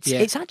much.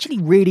 It's actually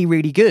really,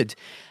 really good.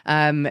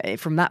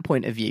 From that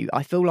point of view,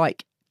 I feel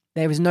like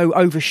there is no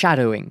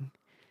overshadowing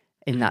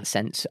in that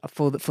sense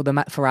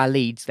for our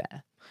leads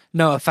there.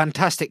 No, a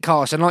fantastic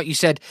cast, and like you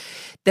said,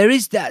 there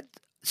is that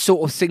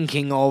sort of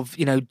thinking of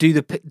do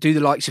the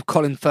likes of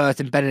Colin Firth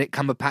and Benedict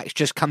Cumberbatch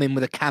just come in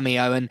with a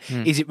cameo, and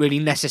is it really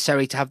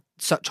necessary to have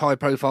such high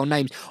profile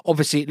names?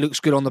 Obviously it looks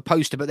good on the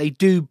poster, but they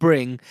do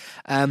bring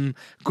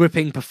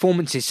gripping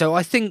performances. So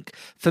I think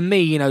for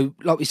me,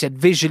 like we said,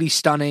 visually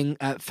stunning,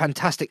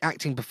 fantastic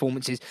acting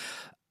performances.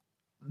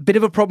 Bit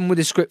of a problem with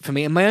the script for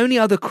me, and my only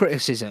other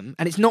criticism,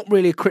 and it's not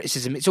really a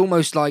criticism, it's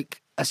almost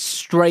like a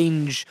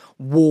strange,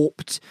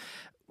 warped,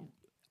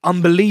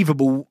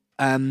 unbelievable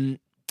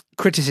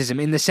criticism,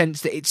 in the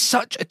sense that it's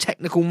such a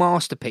technical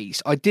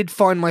masterpiece. I did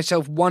find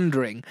myself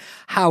wondering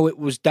how it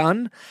was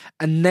done,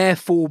 and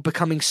therefore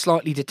becoming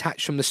slightly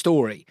detached from the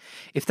story,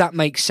 if that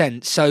makes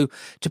sense. So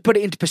to put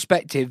it into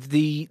perspective,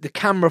 the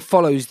camera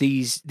follows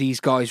these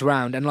guys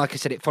around, and like I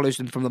said, it follows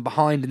them from the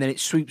behind, and then it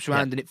sweeps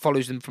around and it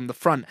follows them from the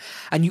front,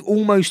 and you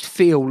almost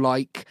feel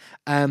like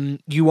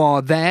you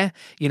are there.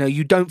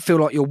 You don't feel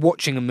like you're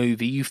watching a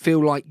movie, you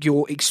feel like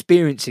you're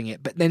experiencing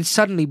it. But then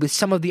suddenly, with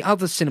some of the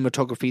other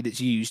cinematography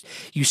that's used,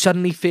 you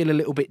suddenly feel a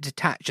little bit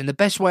detached. And the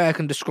best way I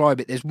can describe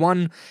it, there's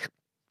one...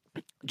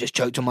 Just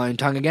choked on my own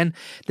tongue again.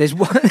 There's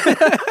one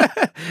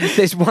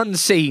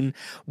scene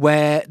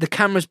where the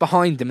camera's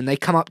behind them and they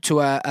come up to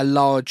a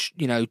large,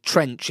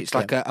 trench. It's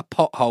like a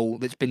pothole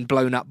that's been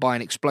blown up by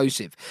an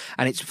explosive,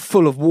 and it's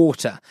full of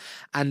water,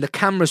 and the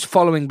camera's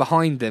following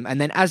behind them. And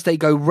then as they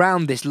go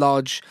round this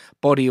large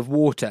body of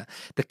water,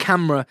 the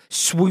camera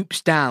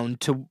swoops down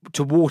to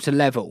water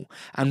level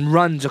and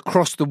runs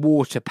across the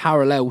water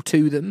parallel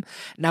to them.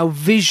 Now,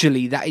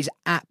 visually, that is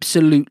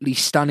absolutely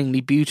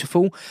stunningly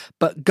beautiful,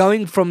 but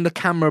going from the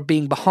camera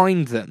being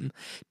behind them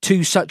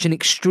to such an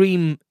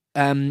extreme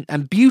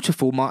and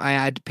beautiful, might I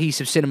add, piece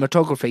of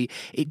cinematography,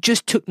 it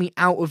just took me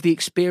out of the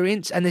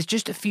experience. And there's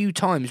just a few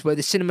times where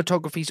the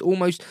cinematography is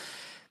almost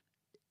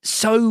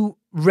so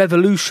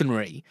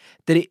revolutionary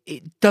that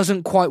it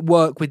doesn't quite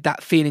work with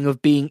that feeling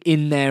of being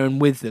in there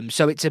and with them.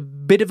 So it's a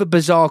bit of a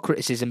bizarre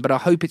criticism, but I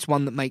hope it's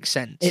one that makes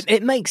sense.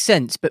 It makes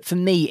sense, but for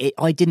me,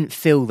 I didn't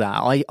feel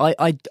that.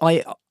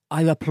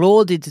 I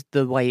applauded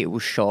the way it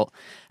was shot,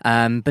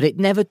 but it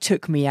never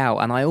took me out,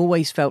 and I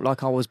always felt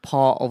like I was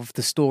part of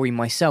the story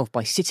myself.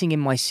 By sitting in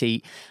my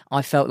seat,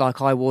 I felt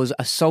like I was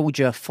a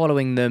soldier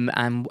following them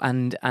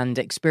and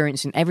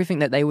experiencing everything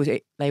that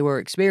they were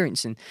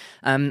experiencing.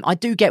 I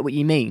do get what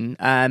you mean,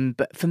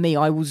 but for me,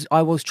 I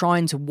was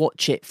trying to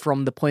watch it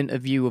from the point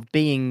of view of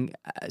being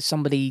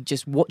somebody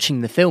just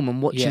watching the film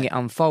and watching it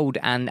unfold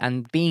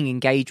and being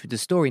engaged with the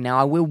story. Now,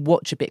 I will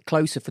watch a bit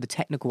closer for the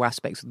technical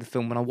aspects of the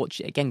film when I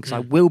watch it again, because I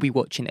will be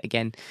watching it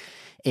again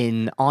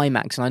in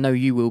IMAX, and I know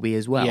you will be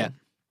as well. Yeah.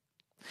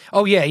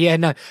 Oh, yeah,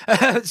 no.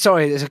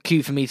 Sorry, there's a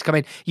cue for me to come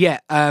in. Yeah,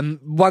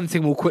 one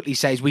thing we'll quickly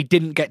say is we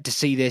didn't get to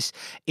see this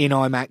in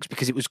IMAX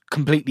because it was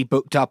completely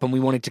booked up and we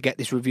wanted to get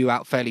this review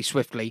out fairly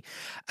swiftly.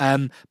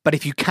 But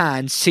if you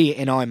can, see it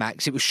in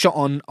IMAX. It was shot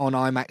on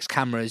IMAX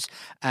cameras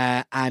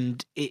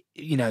and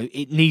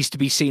it needs to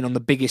be seen on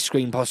the biggest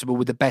screen possible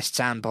with the best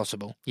sound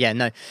possible. Yeah,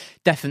 no,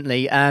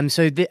 definitely.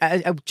 So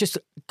just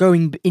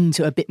going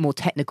into a bit more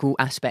technical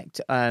aspect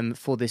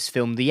for this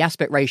film, the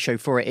aspect ratio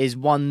for it is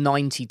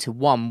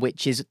 1:90:1,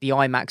 which is the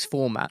IMAX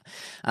format,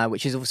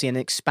 which is obviously an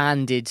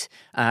expanded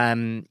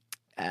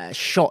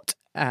shot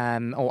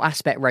or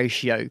aspect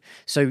ratio.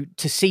 So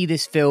to see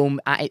this film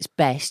at its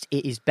best,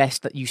 it is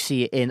best that you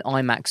see it in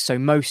IMAX. So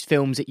most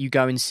films that you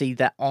go and see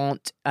that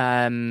aren't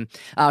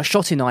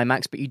shot in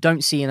IMAX, but you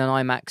don't see in an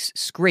IMAX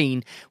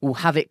screen, will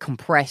have it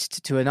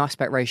compressed to an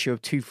aspect ratio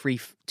of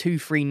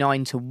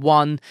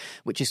 239:1,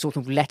 which is sort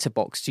of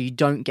letterbox. So you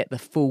don't get the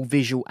full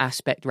visual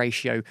aspect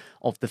ratio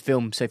of the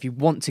film. So if you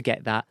want to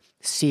get that,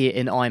 see it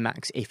in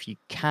IMAX if you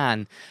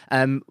can.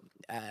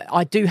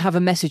 I do have a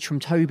message from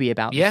Toby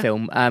about the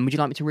film. Would you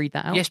like me to read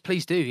that out? Yes,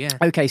 please do, yeah.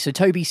 Okay, so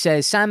Toby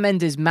says, Sam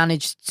Mendes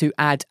managed to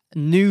add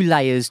new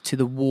layers to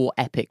the war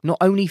epic, not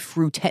only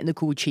through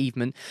technical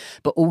achievement,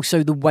 but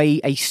also the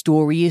way a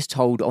story is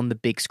told on the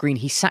big screen.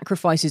 He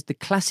sacrifices the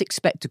classic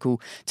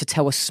spectacle to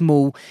tell a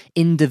small,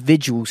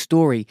 individual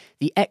story.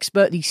 The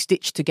expertly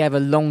stitched together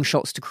long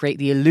shots to create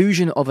the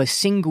illusion of a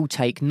single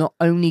take not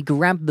only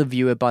grab the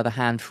viewer by the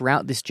hand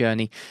throughout this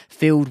journey,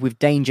 filled with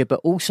danger,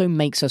 but also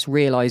makes us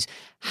realise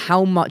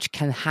how much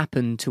can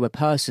happen to a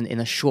person in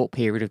a short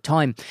period of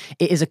time.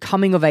 It is a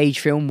coming-of-age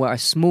film where a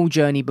small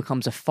journey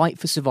becomes a fight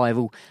for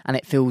survival, and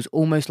it feels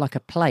almost like a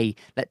play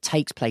that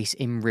takes place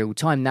in real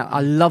time. Now, I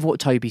love what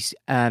Toby's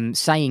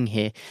saying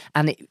here,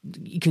 and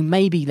you can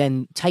maybe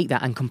then take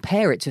that and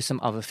compare it to some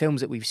other films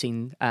that we've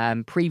seen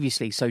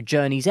previously. So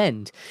Journey's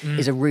End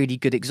is a really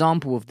good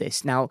example of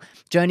this. Now,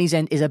 Journey's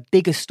End is a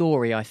bigger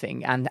story, I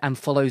think, and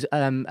follows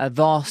a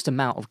vast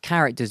amount of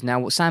characters. Now,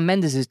 what Sam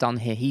Mendes has done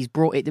here, he's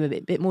brought it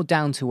a bit more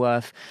down to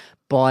earth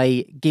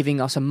by giving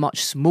us a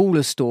much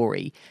smaller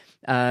story,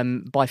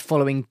 by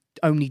following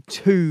only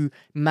two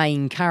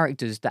main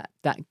characters that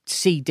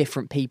see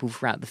different people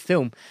throughout the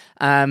film.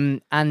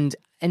 And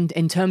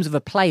in terms of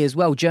a play as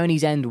well,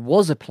 Journey's End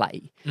was a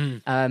play,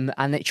 and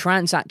it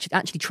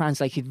actually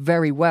translated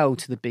very well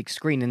to the big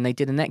screen, and they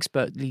did an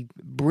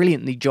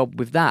brilliantly job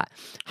with that.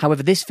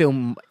 However, this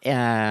film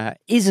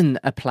isn't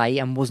a play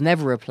and was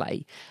never a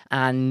play,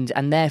 and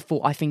therefore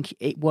I think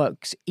it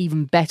works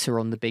even better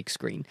on the big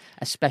screen,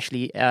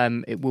 especially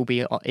it will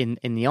be in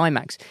the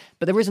IMAX.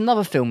 But there is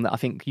another film that I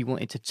think you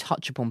wanted to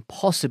touch upon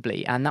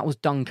possibly, and that was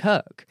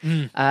Dunkirk.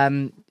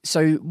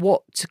 So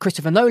what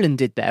Christopher Nolan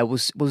did there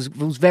was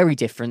very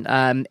different.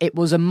 It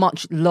was a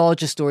much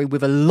larger story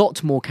with a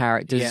lot more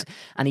characters,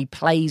 and he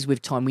plays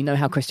with time. We know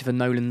how Christopher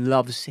Nolan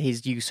loves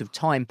his use of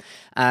time,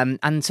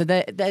 and so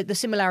the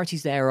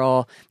similarities there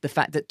are the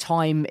fact that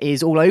time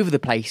is all over the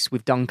place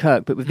with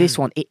Dunkirk, but with this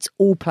one, it's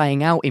all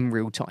playing out in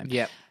real time.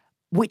 Yeah.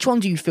 Which one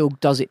do you feel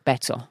does it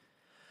better?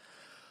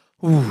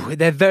 Ooh,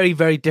 they're very,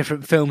 very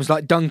different films.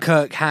 Like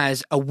Dunkirk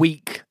has a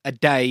week, a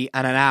day,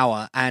 and an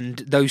hour, and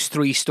those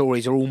three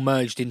stories are all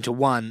merged into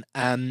one.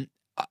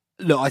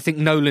 Look, I think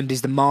Nolan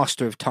is the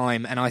master of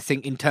time, and I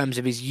think in terms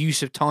of his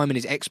use of time and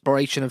his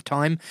exploration of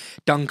time,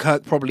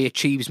 Dunkirk probably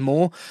achieves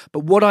more.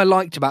 But what I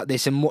liked about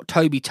this and what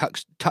Toby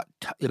touched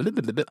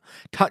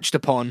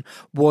upon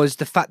was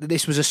the fact that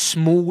this was a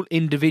small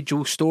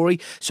individual story.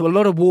 So a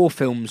lot of war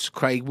films,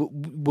 Craig,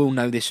 will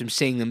know this from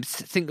seeing them.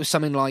 Think of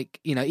something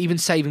like, even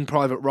Saving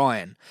Private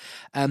Ryan.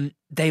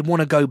 They want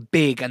to go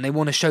big, and they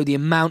want to show the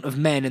amount of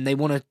men, and they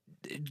want to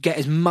get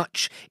as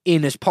much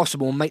in as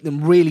possible and make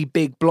them really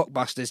big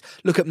blockbusters.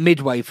 Look at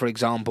Midway, for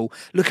example.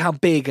 Look how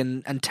big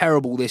and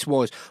terrible this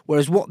was.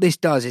 Whereas what this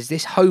does is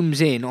this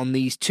homes in on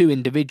these two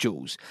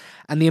individuals.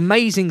 And the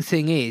amazing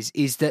thing is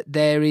that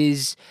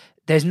there's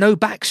no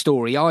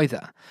backstory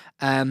either.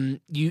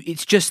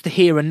 It's just the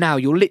here and now.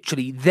 You're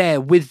literally there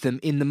with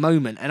them in the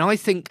moment. And I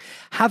think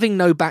having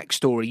no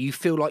backstory, you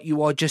feel like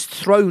you are just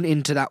thrown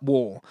into that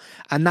war.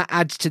 And that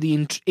adds to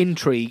the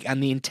intrigue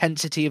and the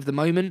intensity of the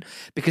moment.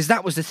 Because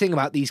that was the thing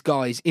about these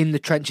guys in the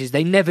trenches.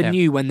 They never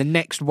knew when the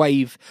next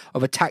wave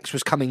of attacks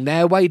was coming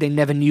their way. They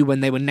never knew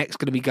when they were next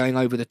going to be going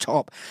over the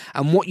top.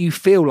 And what you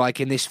feel like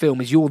in this film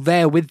is you're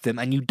there with them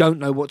and you don't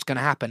know what's going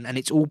to happen. And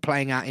it's all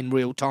playing out in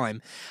real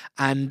time.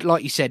 And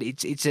like you said,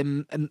 it's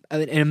an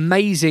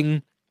amazing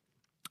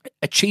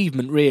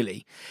achievement,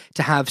 really,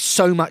 to have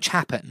so much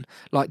happen,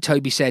 like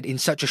Toby said, in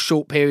such a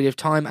short period of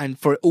time, and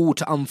for it all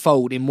to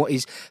unfold in what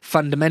is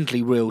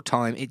fundamentally real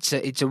time. It's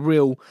a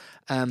real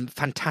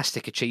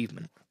fantastic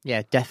achievement.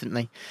 Yeah,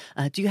 definitely.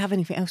 Do you have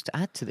anything else to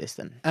add to this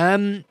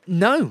then?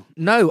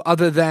 No,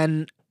 other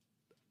than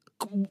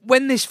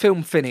when this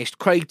film finished,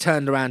 Craig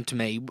turned around to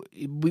me.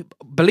 We,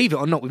 believe it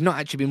or not, we've not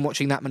actually been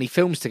watching that many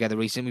films together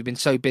recently. We've been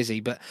so busy.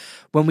 But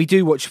when we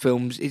do watch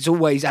films, it's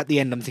always at the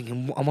end I'm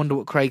thinking, I wonder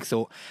what Craig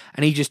thought.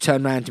 And he just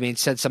turned around to me and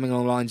said something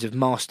along the lines of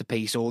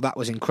masterpiece or that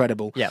was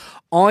incredible. Yeah,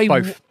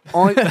 both.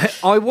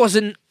 I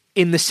wasn't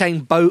in the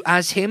same boat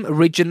as him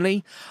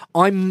originally.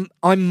 I'm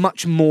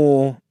much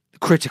more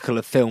critical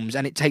of films,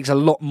 and it takes a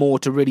lot more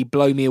to really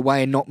blow me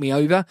away and knock me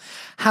over.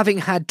 Having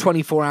had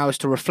 24 hours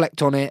to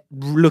reflect on it,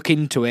 look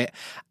into it,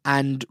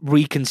 and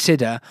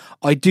reconsider,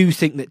 I do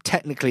think that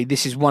technically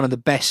this is one of the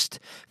best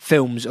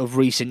films of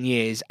recent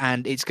years,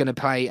 and it's going to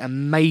play a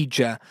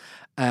major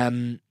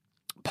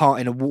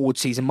part in award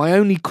season. My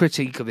only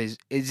critique of it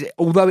is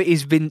although it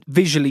is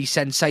visually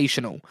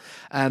sensational,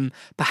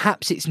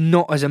 perhaps it's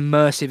not as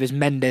immersive as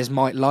Mendes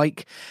might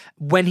like.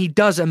 When he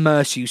does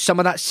immerse you, some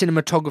of that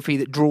cinematography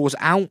that draws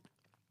out,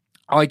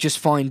 I just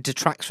find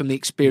detracts from the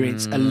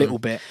experience a little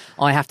bit.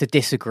 I have to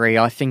disagree.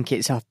 I think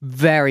it's a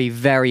very,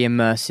 very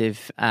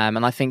immersive,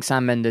 and I think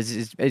Sam Mendes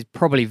is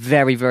probably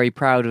very, very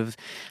proud of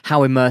how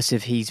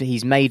immersive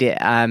he's made it.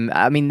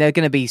 I mean, there are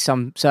going to be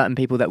some certain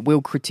people that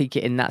will critique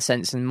it in that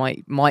sense and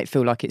might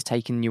feel like it's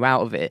taken you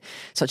out of it,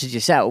 such as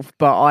yourself.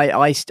 But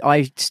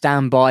I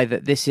stand by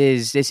that. This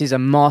is a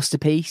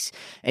masterpiece.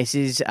 This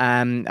is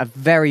a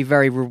very,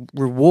 very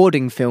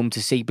rewarding film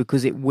to see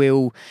because it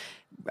will.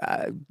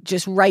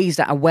 Just raise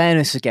that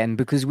awareness again,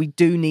 because we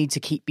do need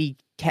to be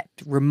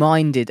kept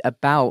reminded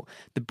about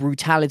the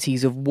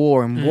brutalities of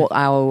war and what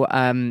our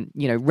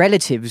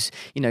relatives,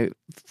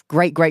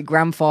 great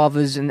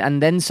grandfathers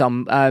and then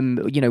some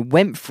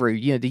went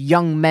through. The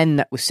young men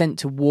that were sent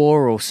to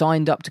war or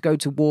signed up to go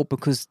to war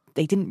because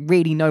they didn't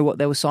really know what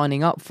they were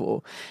signing up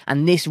for,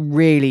 and this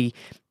really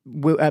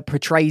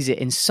portrays it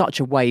in such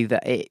a way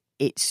that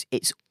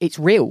it's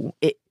real.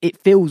 It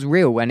feels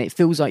real, and it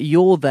feels like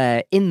you're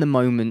there in the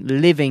moment,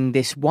 living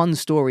this one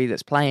story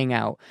that's playing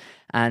out,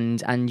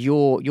 and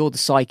you're the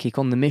psychic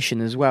on the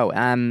mission as well.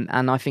 And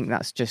I think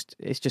it's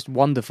just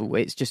wonderful.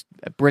 It's just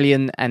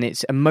brilliant, and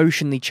it's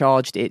emotionally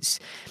charged. It's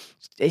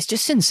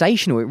just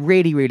sensational. It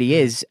really, really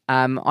is.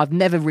 I've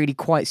never really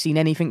quite seen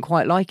anything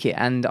quite like it,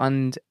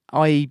 and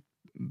I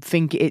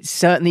think it's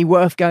certainly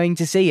worth going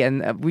to see.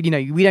 And we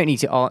don't need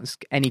to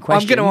ask any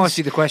questions. I'm going to ask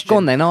you the question. Go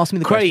on then, ask me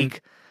the question.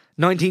 Craig,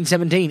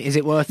 1917, is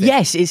it worth it?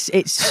 Yes,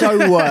 it's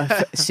so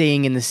worth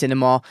seeing in the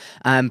cinema.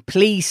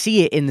 Please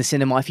see it in the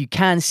cinema. If you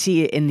can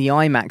see it in the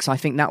IMAX, I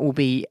think that will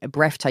be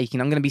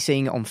breathtaking. I'm going to be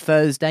seeing it on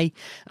Thursday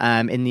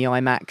in the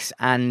IMAX,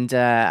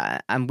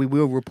 and we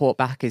will report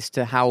back as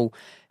to how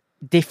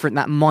different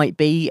that might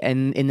be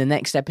in the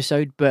next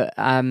episode. But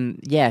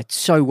it's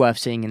so worth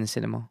seeing in the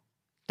cinema.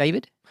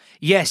 David?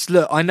 Yes,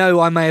 look, I know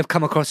I may have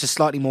come across as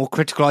slightly more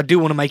critical. I do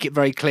want to make it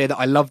very clear that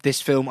I love this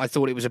film. I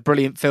thought it was a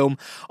brilliant film.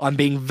 I'm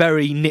being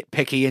very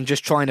nitpicky and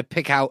just trying to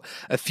pick out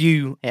a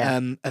few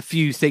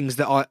things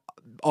that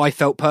I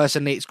felt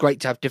personally. It's great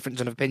to have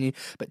difference of opinion,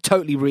 but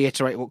totally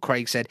reiterate what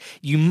Craig said.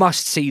 You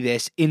must see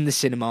this in the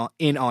cinema,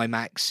 in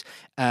IMAX.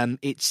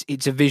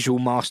 It's a visual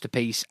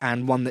masterpiece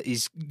and one that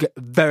is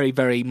very,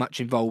 very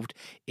much involved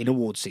in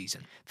awards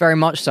season. Very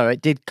much so.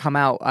 It did come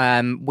out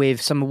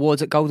with some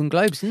awards at Golden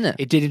Globes, didn't it?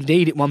 It did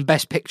indeed. It won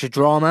Best Picture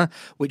Drama,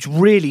 which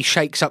really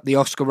shakes up the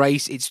Oscar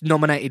race. It's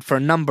nominated for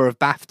a number of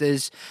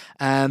BAFTAs.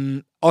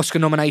 Oscar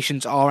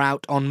nominations are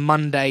out on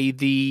Monday,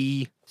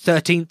 the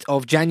 13th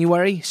of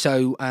January,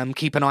 so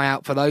keep an eye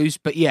out for those.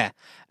 But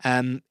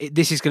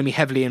this is going to be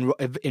heavily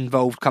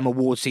involved come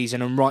award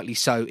season, and rightly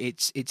so.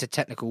 It's a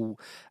technical,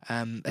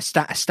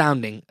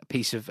 astounding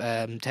piece of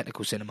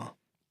technical cinema.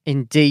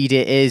 Indeed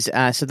it is.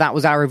 So that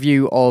was our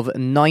review of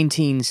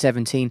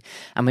 1917,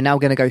 and we're now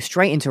going to go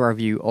straight into our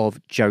review of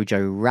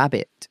Jojo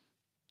Rabbit.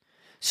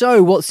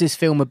 So, what's this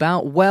film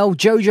about? Well,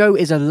 Jojo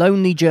is a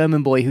lonely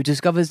German boy who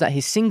discovers that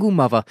his single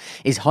mother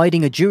is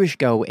hiding a Jewish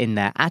girl in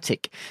their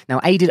attic. Now,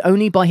 aided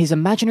only by his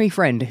imaginary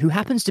friend, who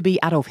happens to be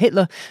Adolf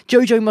Hitler,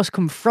 Jojo must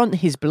confront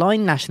his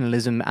blind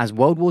nationalism as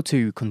World War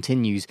II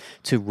continues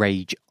to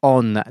rage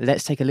on.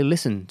 Let's take a little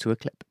listen to a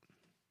clip.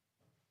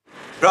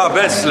 Frau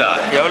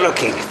Betzler, you're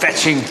looking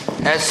fetching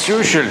as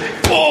usual.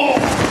 Oh!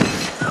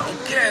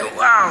 Okay,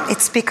 wow.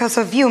 It's because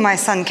of you my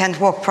son can't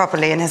walk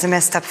properly and has a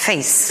messed up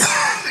face.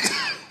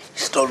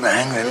 Stole the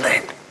hand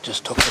grenade.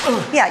 Just took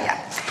it.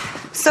 Yeah.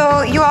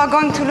 So you are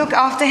going to look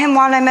after him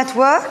while I'm at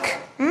work?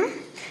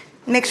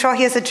 Make sure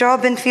he has a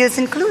job and feels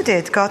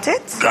included. Got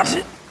it? Got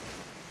it.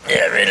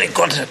 Yeah, really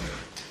got it.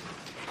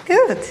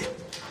 Good.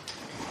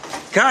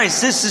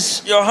 Guys, this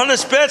is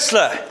Johannes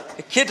Betzler.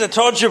 The kid I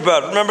told you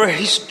about. Remember,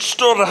 he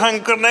stole a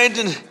hand grenade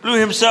and blew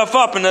himself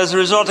up, and as a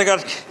result I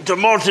got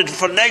demoted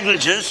for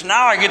negligence.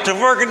 Now I get to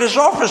work in this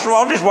office with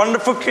all these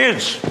wonderful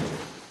kids.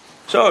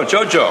 So,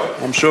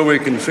 Jojo, I'm sure we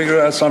can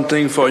figure out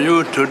something for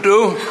you to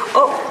do.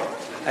 Oh.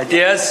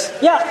 Ideas?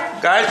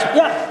 Yeah. Guys?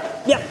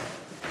 Yeah.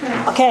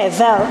 Okay,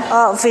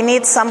 well, we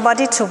need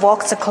somebody to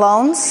walk the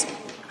clones.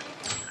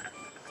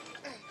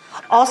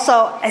 Also,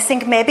 I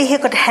think maybe he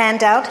could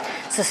hand out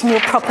this new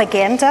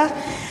propaganda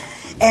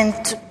and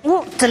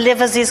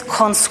deliver these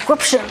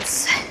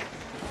conscriptions.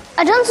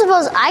 I don't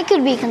suppose I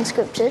could be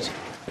conscripted.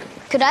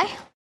 Could I?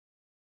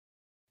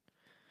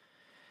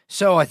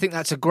 So I think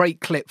that's a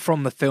great clip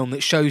from the film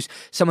that shows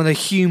some of the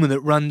humour that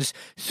runs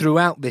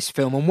throughout this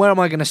film. And where am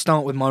I going to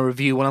start with my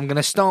review? Well, I'm going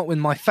to start with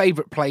my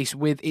favourite place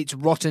with its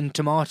Rotten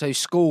Tomato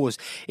scores.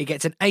 It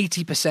gets an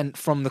 80%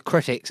 from the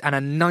critics and a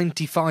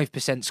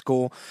 95%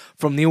 score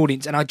from the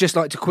audience. And I'd just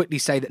like to quickly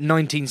say that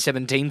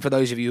 1917, for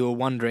those of you who are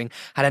wondering,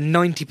 had a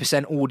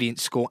 90%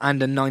 audience score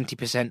and a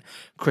 90%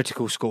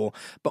 critical score.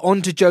 But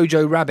on to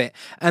Jojo Rabbit.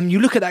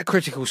 You look at that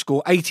critical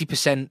score,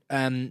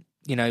 80%...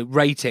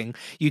 rating,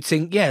 you'd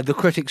think, yeah, the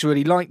critics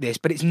really like this,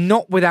 but it's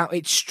not without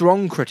its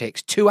strong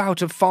critics. 2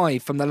 out of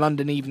 5 from the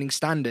London Evening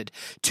Standard,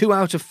 2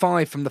 out of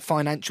 5 from the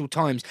Financial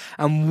Times,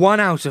 and 1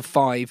 out of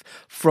 5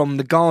 from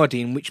The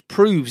Guardian, which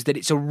proves that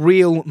it's a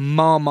real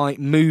Marmite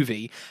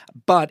movie,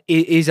 but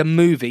it is a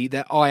movie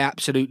that I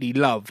absolutely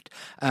loved.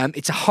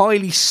 It's a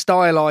highly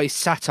stylised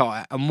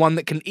satire, and one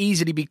that can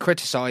easily be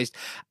criticised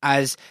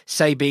as,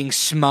 say, being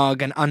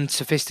smug and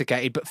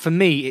unsophisticated, but for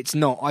me, it's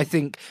not. I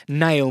think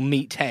nail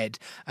meet head.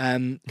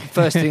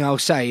 First thing I'll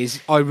say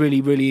is I really,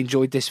 really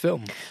enjoyed this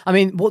film. I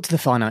mean, what do the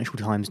Financial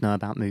Times know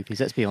about movies?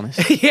 Let's be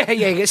honest.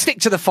 Yeah.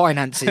 Stick to the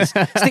finances.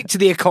 Stick to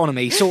the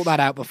economy. Sort that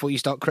out before you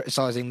start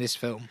criticising this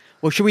film.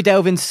 Well, should we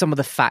delve into some of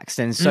the facts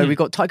then? So we've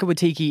got Taika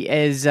Waititi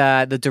as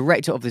the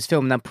director of this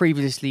film, now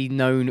previously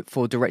known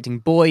for directing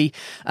Boy,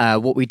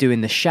 What We Do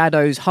in the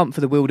Shadows, Hunt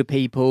for the Wilder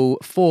People,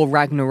 Thor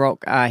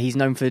Ragnarok. He's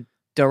known for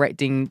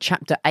directing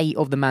Chapter 8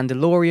 of The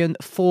Mandalorian,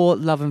 Thor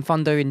Love and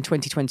Thunder in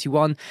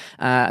 2021,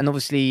 and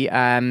obviously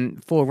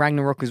Thor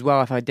Ragnarok as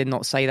well, if I did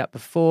not say that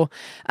before.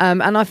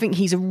 And I think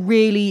he's a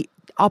really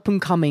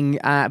up-and-coming,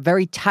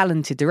 very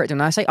talented director.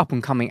 And I say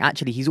up-and-coming,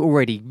 actually, he's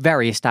already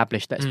very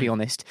established, let's be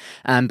honest.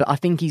 But I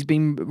think he's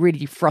been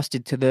really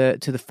thrusted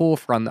to the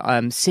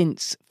forefront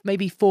since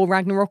maybe Thor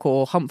Ragnarok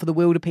or Hunt for the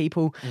Wilder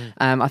People.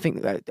 I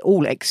think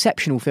all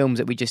exceptional films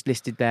that we just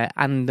listed there,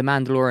 and The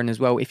Mandalorian as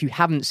well. If you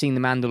haven't seen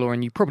The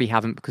Mandalorian, you probably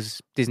haven't, because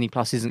Disney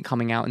Plus isn't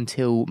coming out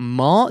until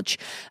March.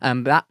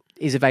 But that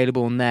is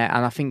available on there.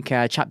 And I think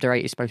Chapter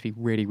 8 is supposed to be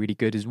really, really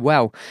good as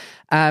well.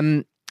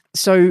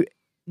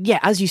 Yeah,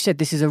 as you said,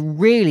 this is a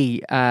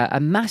really a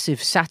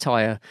massive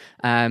satire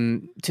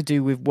to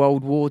do with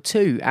World War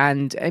II.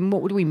 And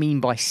what do we mean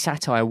by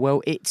satire?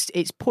 Well,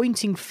 it's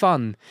pointing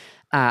fun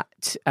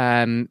at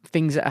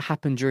things that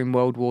happened during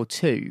World War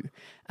II,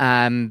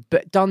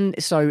 but done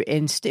so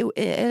in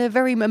a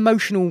very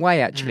emotional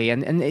way, actually.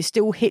 And it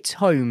still hits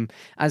home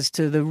as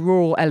to the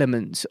raw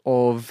elements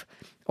of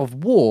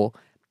war,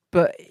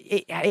 but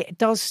it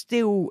does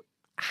still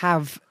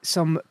have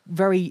some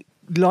very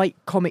light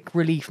comic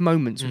relief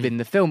moments within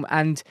the film,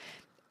 and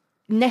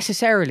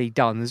necessarily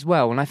done as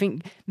well. And I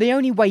think the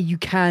only way you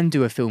can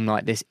do a film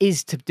like this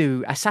is to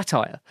do a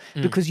satire,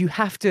 because you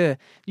have to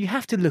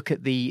look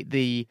at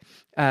the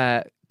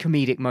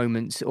comedic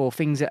moments or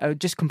things that are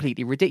just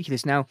completely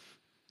ridiculous. Now,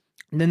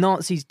 the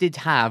Nazis did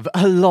have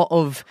a lot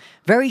of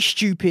very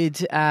stupid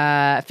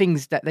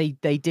things that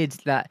they did,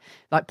 that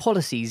like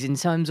policies in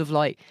terms of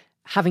like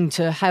having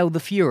to hail the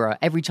Führer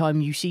every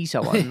time you see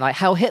someone, like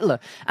hail Hitler.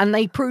 And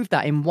they proved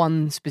that in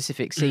one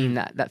specific scene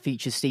that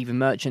features Stephen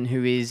Merchant,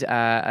 who is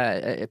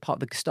a part of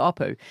the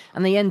Gestapo.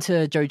 And they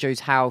enter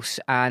Jojo's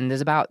house, and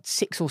there's about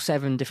 6 or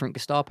 7 different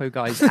Gestapo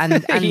guys.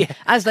 And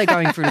as they're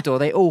going through the door,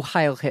 they all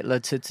hail Hitler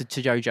to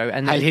Jojo.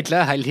 And Heil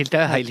Hitler, Heil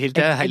Hitler, Heil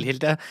Hitler, Heil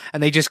Hitler.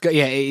 And they just go, it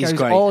is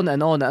great. On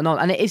and on and on.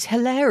 And it is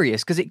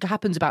hilarious, because it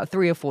happens about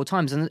 3 or 4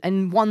 times. And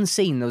in one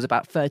scene, there was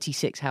about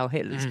 36 Heil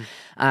Hitlers.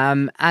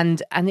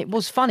 And it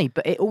was funny,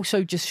 but it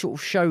also just sort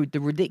of showed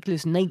the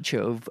ridiculous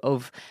nature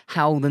of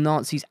how the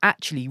Nazis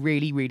actually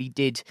really, really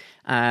did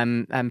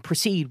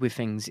proceed with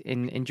things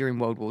during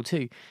World War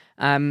II.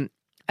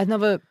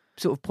 Another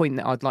sort of point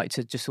that I'd like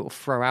to just sort of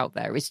throw out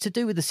there is to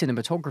do with the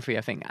cinematography,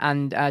 I think.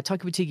 And Taika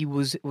Waititi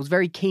was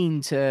very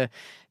keen to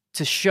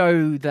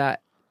show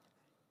that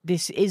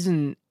this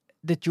isn't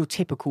your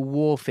typical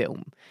war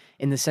film,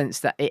 in the sense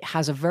that it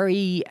has a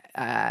very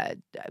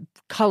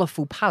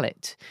colourful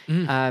palette.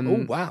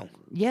 Oh wow!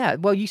 Yeah,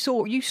 well, you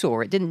saw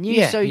it, didn't you?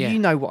 Yeah, so you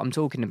know what I'm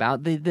talking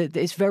about.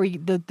 It's very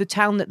the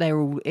town that they're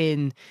all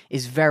in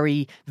is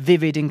very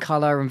vivid in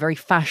colour and very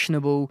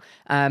fashionable.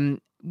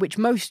 Which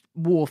most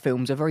war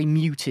films are very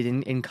muted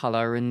in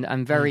colour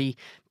and very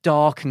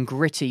dark and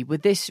gritty.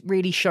 But this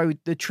really showed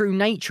the true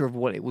nature of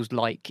what it was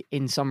like,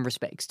 in some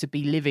respects, to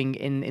be living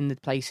in the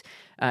place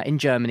in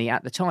Germany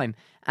at the time.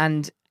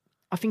 And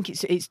I think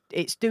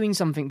it's doing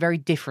something very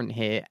different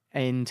here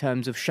in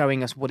terms of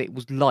showing us what it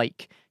was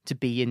like to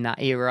be in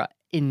that era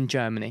in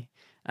Germany.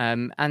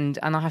 And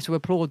I have to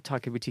applaud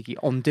Taika Waititi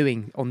on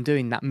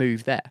doing that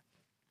move there.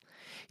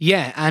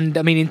 Yeah, and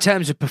I mean, in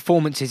terms of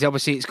performances,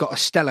 obviously it's got a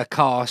stellar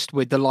cast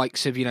with the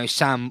likes of,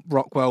 Sam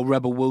Rockwell,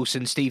 Rebel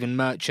Wilson, Stephen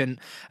Merchant,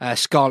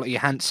 Scarlett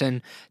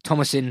Johansson,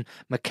 Thomasin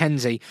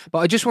McKenzie. But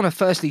I just want to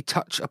firstly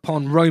touch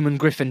upon Roman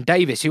Griffin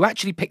Davis, who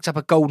actually picked up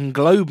a Golden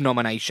Globe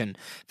nomination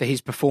for his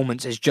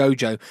performance as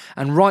Jojo,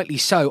 and rightly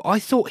so. I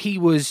thought he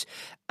was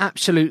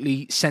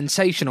absolutely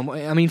sensational.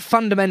 I mean,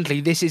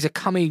 fundamentally, this is a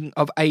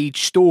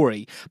coming-of-age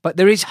story, but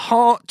there is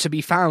heart to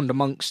be found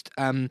amongst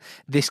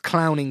this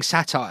clowning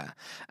satire.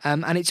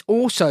 And it's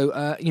also,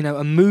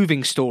 a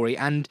moving story,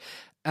 and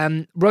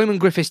Roman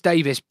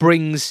Griffiths-Davies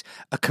brings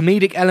a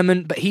comedic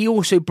element, but he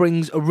also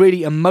brings a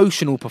really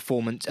emotional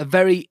performance, a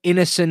very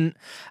innocent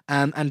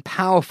and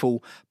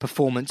powerful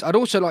performance. I'd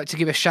also like to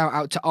give a shout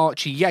out to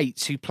Archie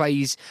Yates, who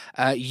plays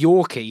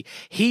Yorkie.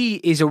 He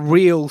is a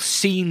real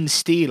scene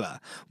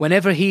stealer.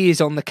 Whenever he is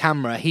on the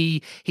camera,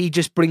 he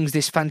just brings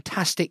this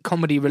fantastic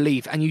comedy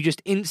relief, and you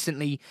just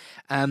instantly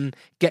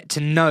get to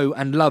know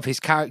and love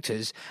his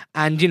characters.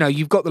 And,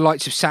 you've got the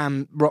likes of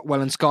Sam Rockwell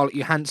and Scarlett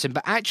Johansson,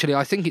 but actually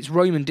I think it's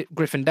Roman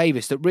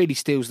Griffin-Davies that really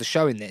steals the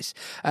show in this.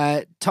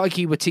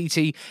 Taika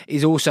Waititi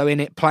is also in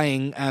it,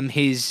 playing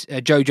his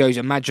Jojo's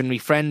imaginary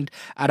friend,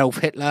 Adolf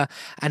Hitler,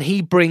 and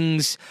he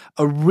brings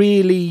a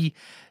really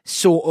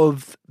sort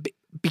of,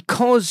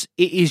 because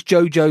it is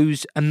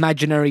Jojo's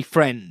imaginary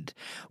friend,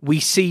 we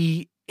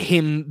see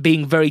him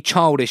being very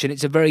childish, and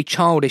it's a very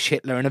childish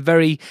Hitler and a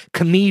very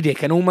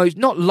comedic and almost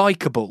not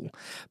likable,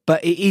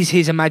 but it is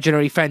his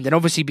imaginary friend. And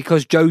obviously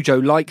because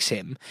Jojo likes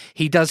him,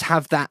 he does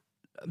have that,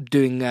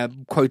 doing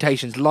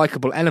quotations,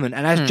 likable element.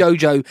 And as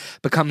Jojo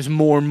becomes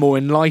more and more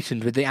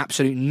enlightened with the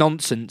absolute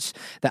nonsense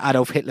that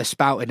Adolf Hitler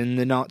spouted and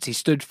the Nazis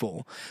stood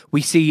for,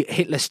 we see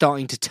Hitler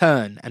starting to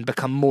turn and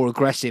become more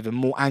aggressive and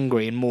more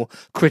angry and more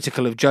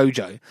critical of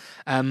Jojo.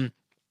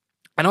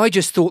 And I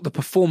just thought the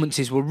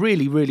performances were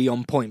really, really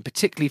on point,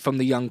 particularly from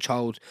the young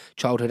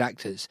childhood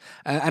actors.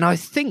 And I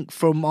think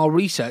from our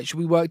research,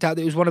 we worked out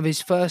that it was one of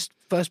his first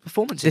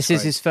performances. This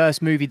is his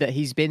first movie that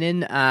he's been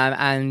in,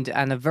 and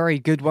a very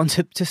good one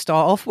to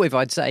start off with,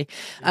 I'd say.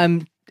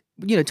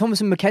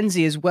 Thomasin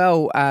McKenzie as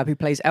well, who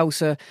plays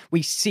Elsa.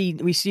 We've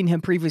seen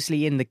him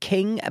previously in The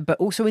King, but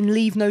also in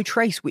Leave No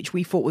Trace, which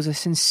we thought was a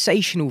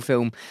sensational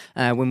film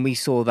when we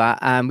saw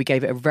that. We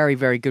gave it a very,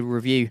 very good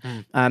review.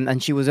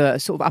 And she was a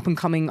sort of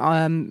up-and-coming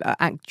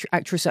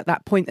actress at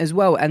that point as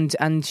well.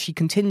 And she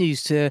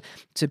continues to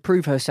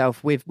prove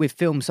herself with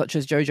films such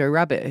as Jojo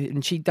Rabbit.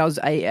 And she does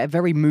a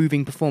very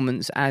moving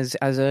performance as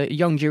a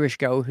young Jewish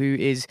girl who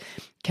is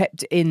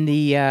kept in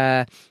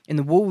the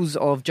walls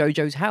of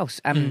Jojo's house.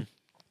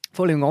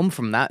 Following on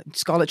from that,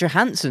 Scarlett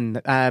Johansson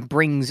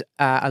brings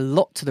a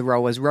lot to the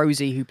role as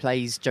Rosie, who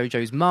plays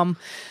Jojo's mum.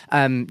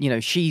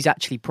 She's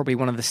actually probably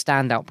one of the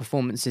standout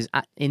performances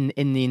in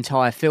the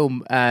entire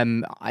film.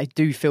 I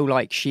do feel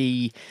like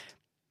she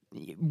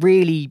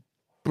really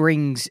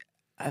brings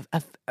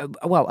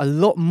a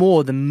lot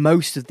more than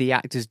most of the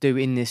actors do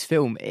in this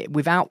film.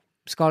 Without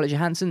Scarlett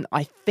Johansson,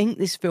 I think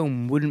this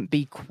film wouldn't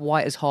be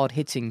quite as hard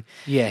hitting.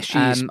 Yeah,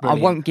 she's I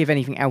won't give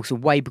anything else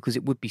away because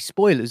it would be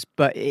spoilers,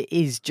 but it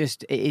is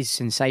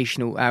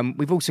sensational.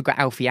 We've also got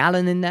Alfie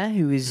Allen in there,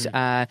 who is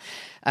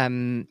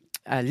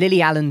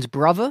Lily Allen's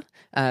brother.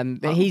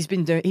 He's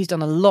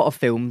done a lot of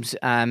films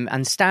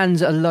and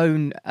stands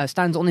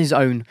on his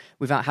own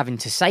without having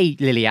to say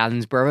Lily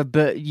Allen's brother.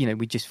 But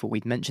we just thought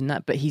we'd mention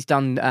that. But he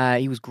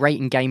was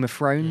great in Game of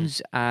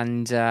Thrones,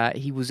 and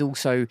he was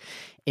also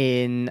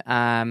in.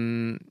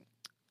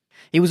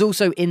 He was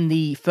also in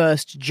the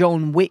first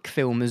John Wick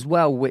film as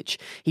well, which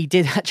he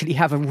did actually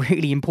have a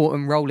really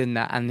important role in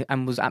that,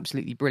 and was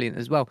absolutely brilliant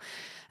as well.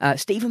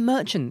 Stephen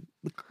Merchant,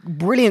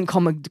 brilliant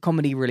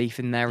comedy relief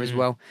in there as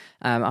well.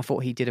 I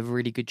thought he did a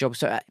really good job.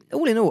 So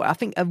all in all, I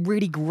think a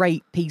really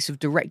great piece of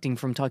directing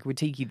from Taika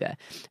Waititi there,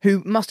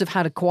 who must have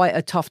had quite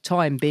a tough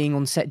time being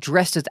on set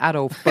dressed as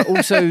Adolf, but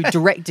also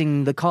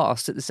directing the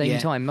cast at the same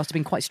time. Must have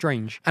been quite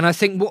strange. And I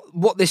think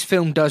what this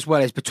film does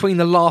well is, between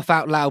the laugh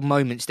out loud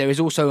moments, there is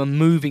also a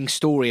moving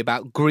story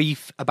about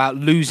grief, about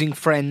losing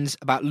friends,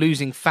 about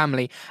losing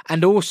family,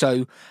 and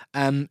also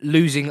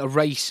losing a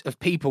race of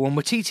people. And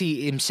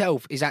Waititi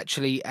himself is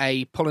actually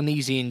a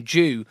Polynesian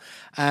Jew,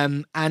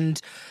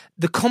 and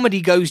the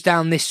comedy goes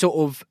down this sort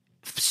of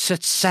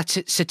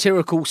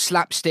satirical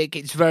slapstick.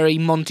 It's very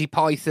Monty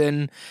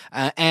Python,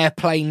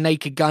 Airplane,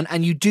 Naked Gun,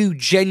 and you do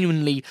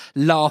genuinely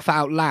laugh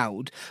out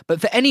loud.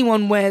 But for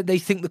anyone where they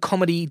think the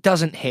comedy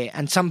doesn't hit,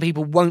 and some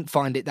people won't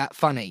find it that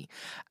funny,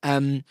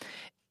 and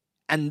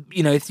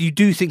if you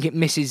do think it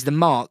misses the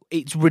mark,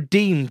 it's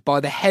redeemed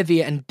by the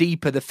heavier and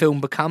deeper the film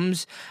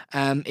becomes.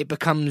 It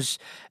becomes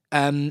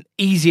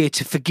easier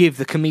to forgive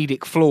the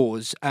comedic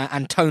flaws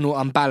and tonal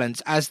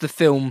unbalance as the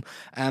film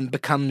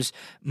becomes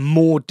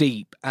more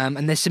deep.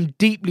 And there's some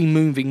deeply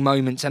moving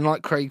moments. And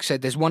like Craig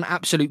said, there's one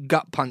absolute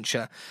gut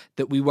puncher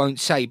that we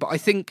won't say. But I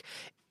think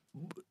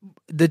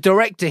the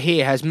director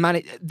here has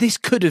managed. This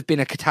could have been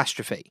a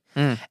catastrophe.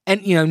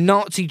 And,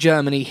 Nazi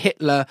Germany,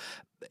 Hitler.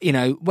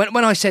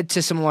 When I said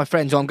to some of my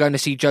friends, I'm going to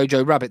see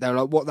Jojo Rabbit, they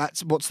were like,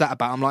 what's that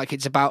about? I'm like,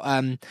 it's about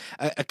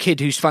a kid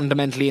who's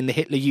fundamentally in the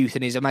Hitler Youth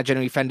and his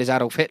imaginary friend is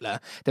Adolf Hitler.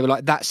 They were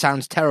like, that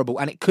sounds terrible.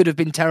 And it could have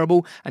been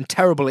terrible, and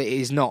terrible it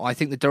is not. I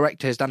think the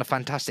director has done a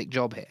fantastic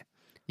job here.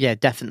 Yeah,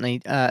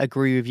 definitely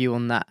agree with you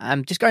on that.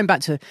 Just going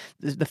back to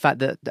the fact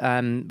that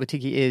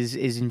Witecki is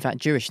in fact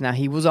Jewish. Now,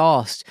 he was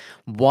asked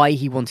why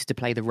he wanted to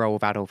play the role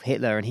of Adolf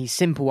Hitler, and his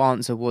simple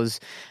answer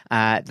was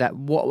that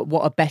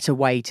what a better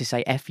way to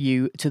say F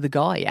you to the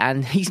guy,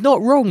 and he's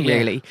not wrong,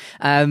 really.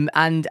 And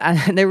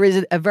there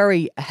is a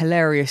very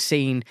hilarious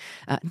scene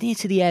near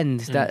to the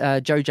end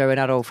that Jojo and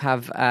Adolf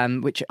have,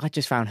 which I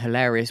just found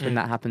hilarious when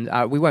that happened.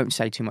 We won't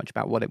say too much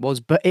about what it was,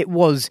 but it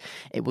was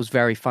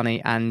very funny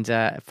and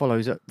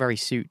follows up very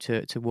suit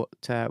to what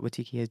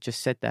Witecki has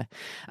just said there.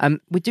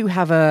 We do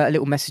have a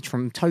little message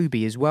from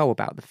Toby as well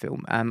about the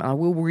film. I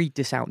will read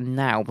this out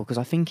now because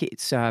I think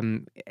it's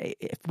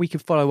if we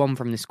could follow on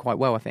from this quite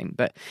well, I think.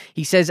 But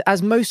he says,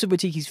 as most of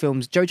Witecki's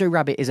films, Jojo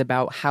Rabbit is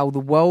about how the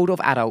world of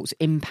adults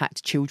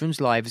impact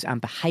children's lives and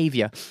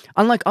behaviour.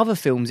 Unlike other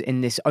films in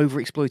this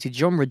overexploited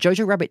genre,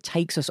 Jojo Rabbit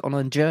takes us on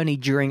a journey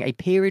during a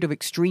period of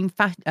extreme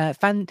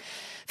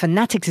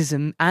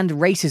fanaticism and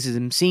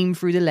racism seen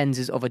through the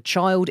lenses of a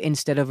child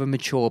instead of a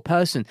mature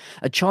person.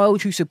 A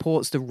child who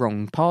supports the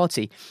wrong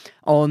party.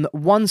 On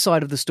one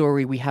side of the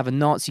story, we have a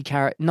Nazi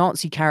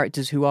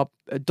characters who are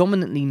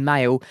dominantly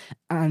male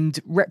and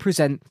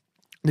represent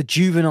the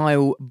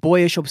juvenile,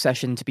 boyish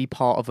obsession to be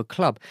part of a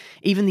club.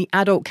 Even the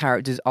adult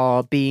characters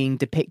are being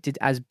depicted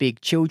as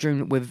big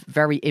children with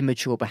very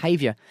immature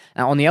behaviour.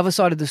 Now, on the other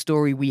side of the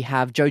story, we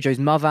have Jojo's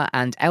mother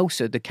and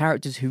Elsa, the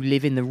characters who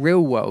live in the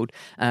real world,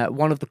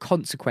 one of the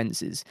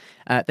consequences.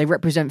 They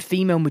represent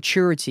female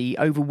maturity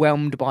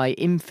overwhelmed by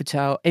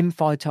infantile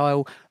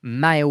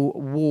male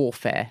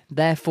warfare.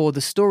 Therefore,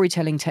 the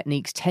storytelling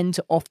techniques tend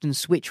to often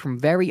switch from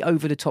very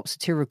over-the-top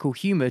satirical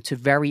humour to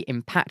very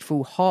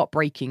impactful,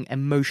 heartbreaking,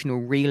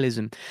 emotional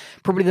realism.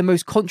 Probably the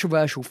most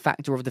controversial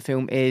factor of the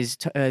film is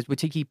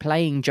Witecki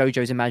playing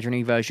Jojo's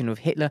imaginary version of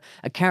Hitler,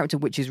 a character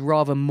which is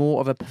rather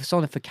more of a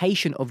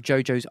personification of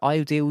Jojo's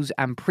ideals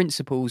and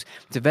principles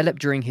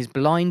developed during his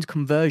blind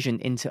conversion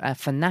into a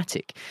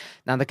fanatic.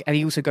 Now, and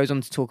he also goes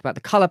on to talk about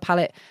the colour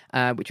palette,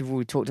 which we've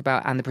already talked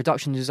about, and the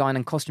production design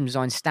and costume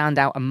design stand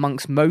out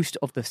amongst most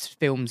of the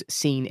films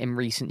seen in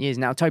recent years.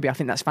 Now, Toby, I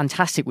think that's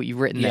fantastic what you've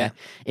written there.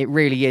 It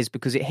really is,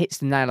 because it hits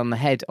the nail on the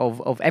head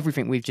of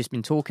everything we've just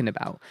been talking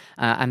about.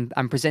 And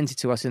presented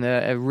to us in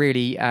a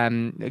really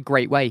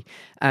great way.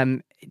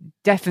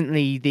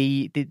 Definitely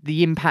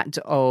the impact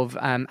of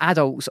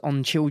adults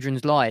on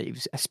children's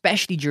lives,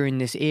 especially during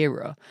this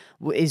era,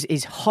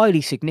 is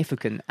highly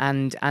significant.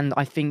 And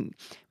I think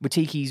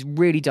Witecki's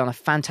really done a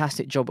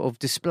fantastic job of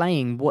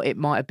displaying what it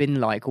might have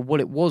been like, or what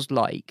it was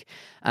like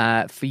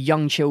for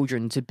young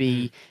children to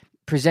be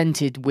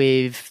presented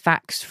with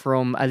facts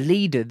from a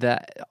leader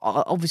that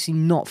are obviously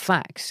not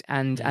facts,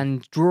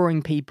 and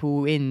drawing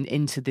people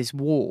into this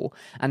war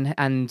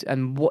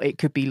and what it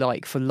could be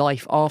like for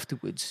life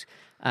afterwards.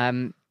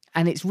 And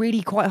it's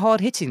really quite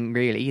hard hitting,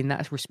 really, in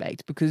that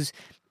respect, because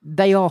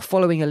they are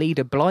following a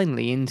leader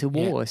blindly into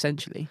war,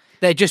 essentially.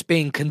 They're just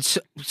being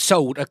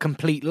sold a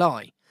complete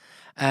lie.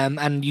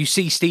 And you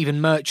see Stephen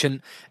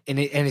Merchant in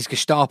his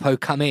Gestapo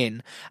come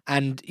in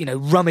and,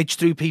 rummage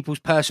through people's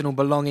personal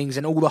belongings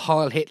and all the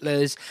Heil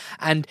Hitlers.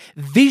 And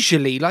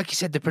visually, like you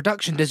said, the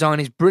production design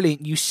is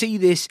brilliant. You see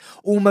this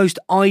almost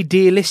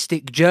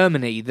idealistic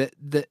Germany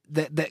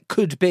that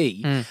could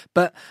be,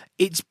 but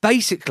it's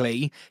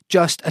basically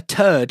just a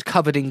turd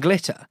covered in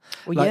glitter.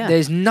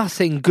 There's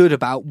nothing good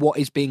about what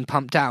is being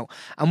pumped out.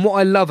 And what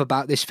I love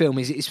about this film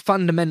is it's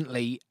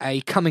fundamentally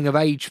a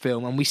coming-of-age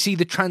film, and we see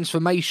the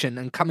transformation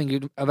and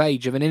coming of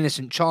age of an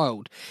innocent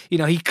child.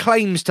 He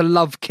claims to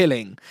love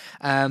killing,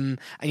 and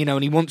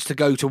he wants to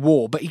go to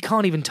war, but he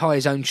can't even tie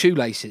his own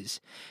shoelaces.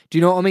 Do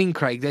you know what I mean,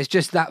 Craig? There's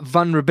just that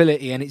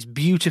vulnerability, and it's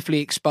beautifully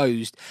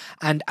exposed.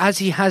 And as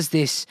he has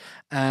this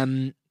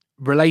Jojo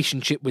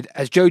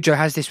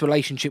has this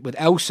relationship with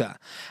Elsa,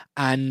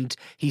 and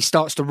he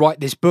starts to write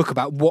this book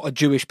about what are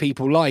Jewish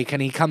people like,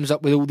 and he comes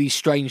up with all these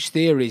strange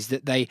theories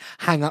that they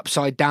hang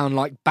upside down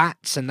like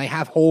bats and they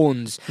have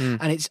horns,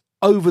 and it's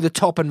over the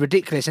top and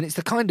ridiculous, and it's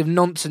the kind of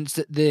nonsense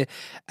that the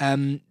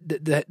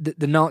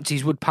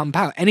Nazis would pump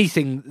out.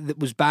 Anything that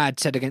was bad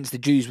said against the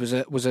Jews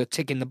was a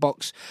tick in the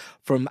box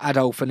from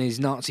Adolf and his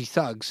Nazi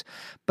thugs.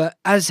 But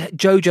as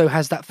Jojo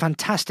has that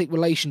fantastic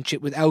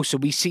relationship with Elsa,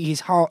 we see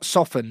his heart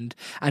softened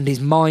and his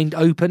mind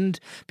opened,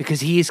 because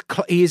he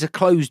is a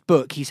closed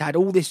book. He's had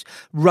all this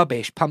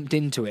rubbish pumped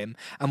into him,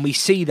 and we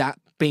see that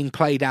being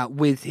played out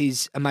with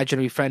his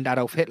imaginary friend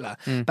Adolf Hitler.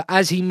 But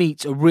as he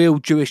meets a real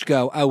Jewish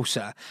girl,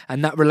 Elsa,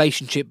 and that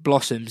relationship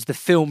blossoms, the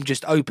film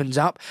just opens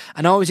up.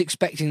 And I was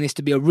expecting this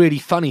to be a really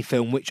funny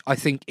film, which I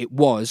think it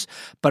was,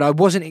 but I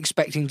wasn't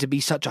expecting to be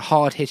such a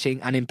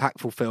hard-hitting and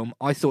impactful film.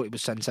 I thought it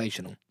was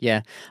sensational.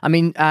 Yeah, I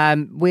mean,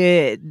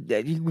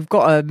 we've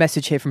got a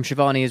message here from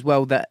Shivani as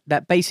well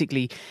that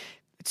basically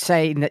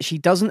saying that she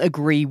doesn't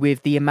agree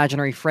with the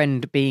imaginary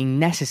friend being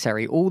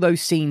necessary. All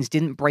those scenes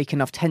didn't break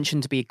enough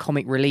tension to be a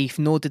comic relief,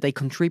 nor did they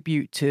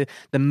contribute to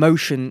the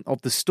motion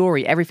of the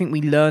story. Everything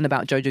we learn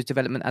about Jojo's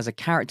development as a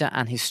character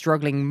and his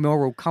struggling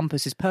moral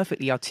compass is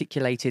perfectly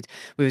articulated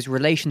with his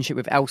relationship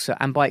with Elsa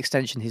and, by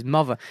extension, his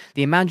mother.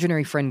 The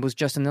imaginary friend was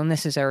just an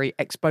unnecessary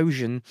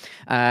exposition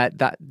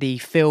that the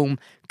film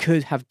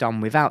could have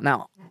done without.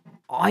 Now,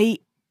 I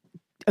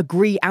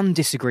agree and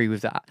disagree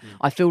with that.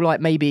 I feel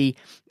like maybe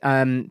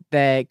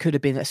there could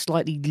have been a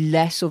slightly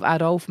less of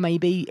Adolf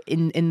maybe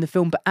in the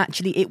film, but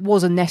actually it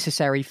was a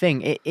necessary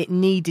thing. It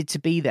needed to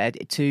be there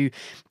to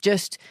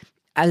just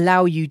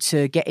allow you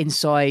to get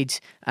inside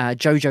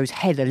Jojo's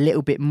head a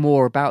little bit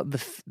more about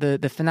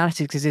the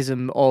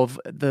fanaticism of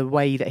the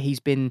way that he's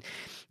been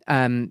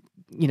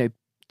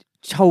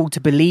told to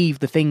believe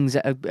the things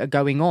that are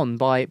going on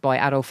by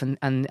Adolf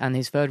and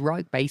his Third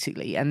Reich,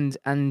 basically. And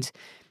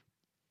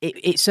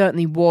it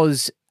certainly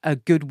was a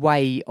good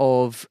way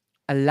of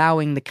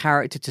allowing the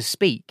character to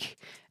speak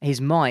his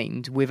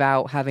mind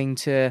without having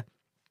to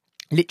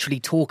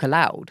literally talk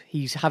aloud.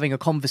 He's having a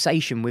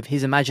conversation with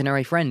his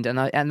imaginary friend. And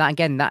that,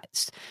 again,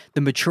 that's the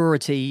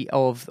maturity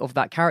of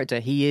that character.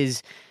 He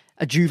is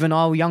a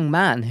juvenile young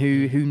man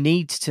who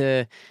needs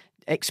to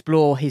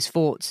explore his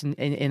thoughts in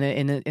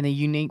a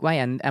unique way.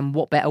 And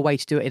what better way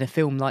to do it in a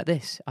film like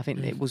this? I think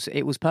it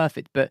was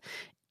perfect. But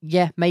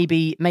yeah,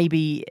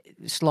 maybe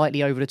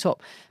slightly over the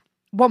top.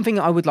 One thing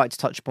that I would like to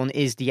touch upon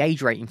is the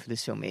age rating for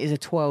this film. It is a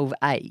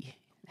 12A.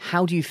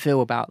 How do you feel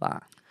about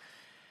that?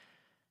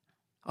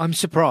 I'm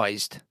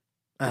surprised.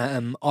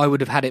 I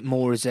would have had it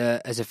more as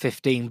a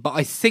 15, but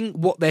I think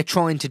what they're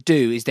trying to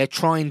do is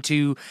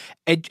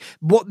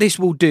what this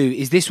will do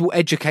is this will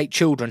educate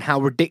children how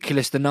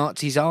ridiculous the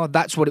Nazis are.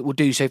 That's what it will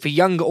do. So for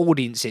younger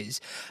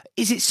audiences,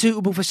 is it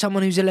suitable for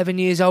someone who's 11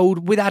 years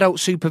old with adult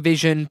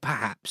supervision?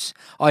 Perhaps.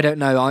 I don't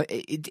know.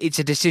 It's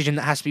a decision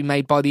that has to be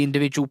made by the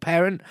individual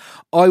parent.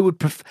 I would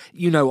prefer,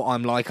 you know what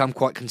I'm like, I'm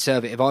quite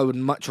conservative. I would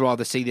much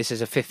rather see this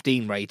as a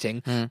 15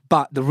 rating,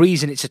 but the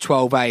reason it's a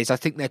 12A is I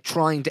think they're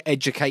trying to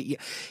educate,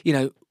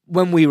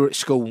 when we were at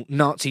school,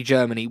 Nazi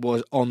Germany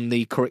was on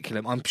the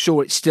curriculum. I'm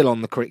sure it's still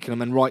on the curriculum,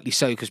 and rightly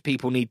so, because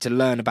people need to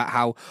learn about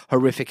how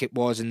horrific it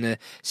was and the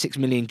 6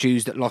 million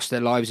Jews that lost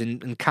their lives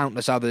and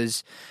countless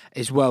others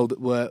as well that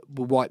were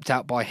wiped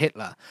out by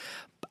Hitler.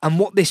 And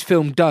what this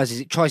film does is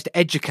it tries to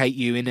educate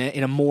you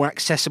in a more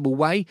accessible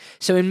way.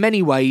 So in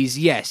many ways,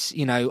 yes,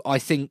 I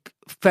think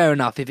fair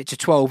enough if it's a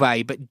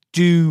 12A, but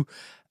do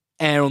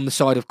err on the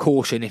side of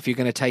caution if you're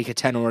going to take a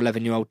 10 or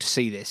 11-year-old to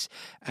see this,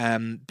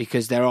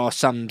 because there are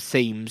some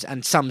themes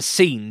and some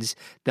scenes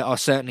that are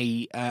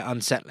certainly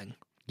unsettling.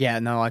 Yeah,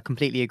 no, I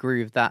completely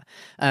agree with that.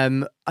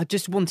 I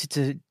just wanted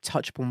to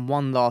touch upon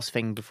one last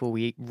thing before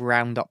we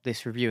round up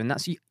this review, and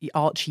that's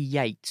Archie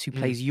Yates, who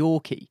plays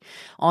Yorkie.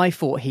 I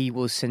thought he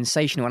was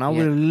sensational, and I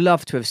would have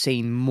loved to have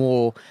seen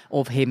more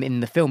of him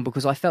in the film,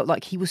 because I felt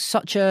like he was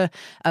such a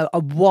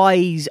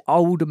wise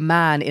old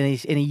man in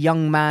a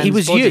young man's body. He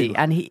was you.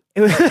 And he...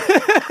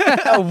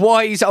 a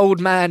wise old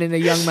man in a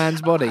young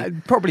man's body.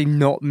 Probably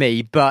not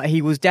me, but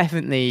he was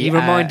definitely... He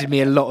reminded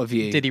me a lot of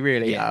you. Did he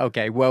really? Yeah.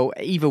 Okay, well,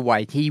 either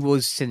way, he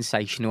was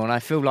sensational, and I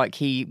feel like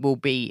he will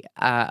be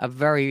a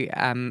very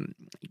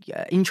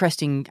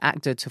interesting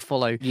actor to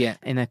follow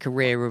in a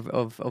career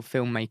of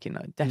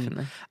filmmaking,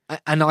 definitely.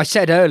 And I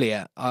said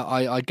earlier,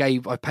 I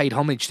paid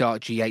homage to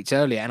Archie Yates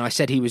earlier, and I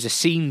said he was a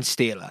scene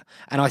stealer,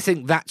 and I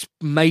think that's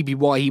maybe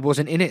why he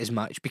wasn't in it as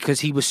much,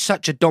 because he was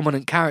such a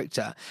dominant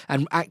character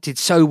and acted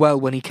so well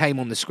when he came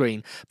on the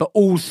screen. But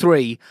all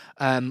three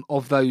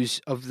of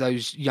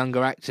those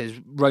younger actors,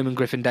 Roman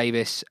Griffin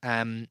Davis,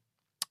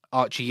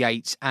 Archie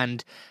Yates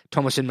and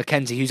Thomasin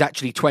McKenzie, who's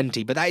actually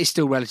 20, but that is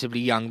still relatively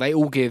young. They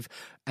all give,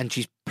 and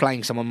she's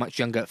playing someone much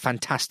younger,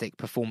 fantastic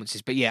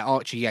performances. But yeah,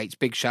 Archie Yates,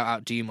 big shout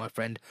out to you, my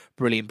friend.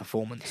 Brilliant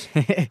performance.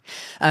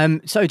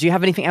 So do you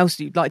have anything else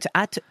you'd like to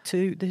add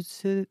to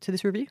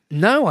this review?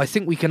 No, I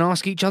think we can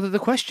ask each other the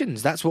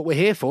questions. That's what we're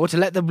here for, to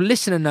let the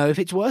listener know if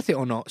it's worth it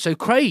or not. So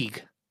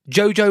Craig,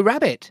 Jojo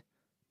Rabbit,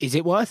 is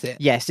it worth it?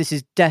 Yes, this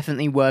is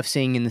definitely worth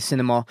seeing in the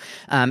cinema.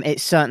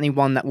 It's certainly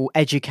one that will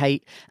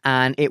educate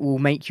and it will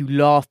make you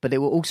laugh, but it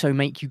will also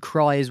make you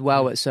cry as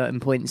well at certain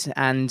points.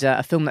 And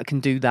a film that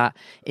can do that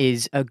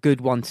is a good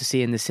one to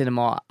see in the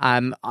cinema.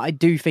 I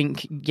do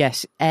think,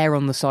 yes, err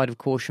on the side of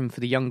caution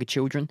for the younger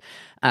children,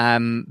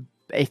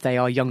 if they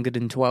are younger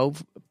than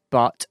 12.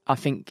 But I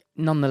think,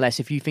 nonetheless,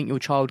 if you think your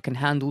child can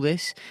handle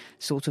this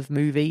sort of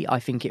movie, I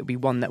think it'll be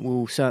one that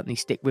will certainly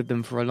stick with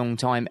them for a long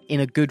time, in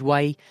a good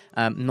way,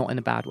 not in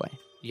a bad way.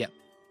 Yeah.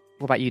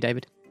 What about you,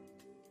 David?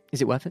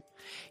 Is it worth it?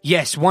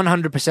 Yes,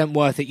 100%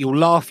 worth it. You'll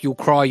laugh, you'll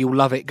cry, you'll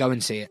love it. Go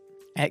and see it.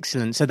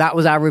 Excellent. So that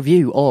was our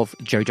review of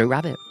Jojo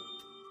Rabbit.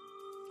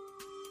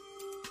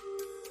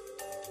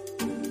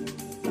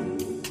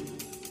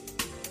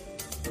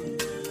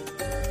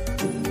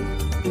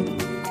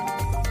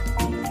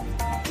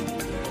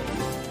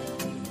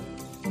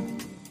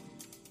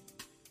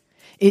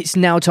 It's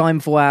now time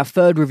for our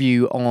third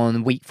review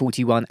on week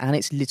 41, and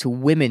it's Little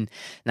Women.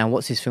 Now,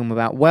 what's this film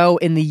about? Well,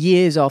 in the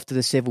years after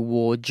the Civil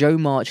War, Jo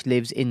March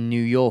lives in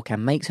New York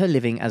and makes her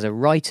living as a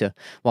writer,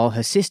 while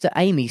her sister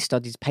Amy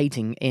studies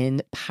painting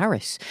in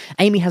Paris.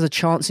 Amy has a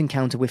chance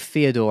encounter with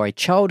Theodore, a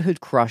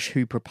childhood crush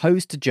who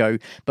proposed to Jo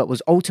but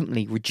was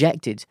ultimately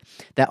rejected.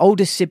 Their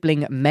oldest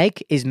sibling,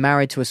 Meg, is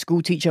married to a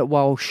schoolteacher,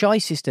 while shy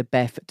sister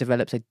Beth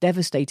develops a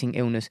devastating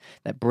illness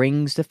that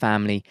brings the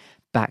family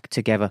back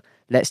together.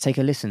 Let's take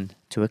a listen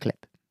to a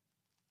clip.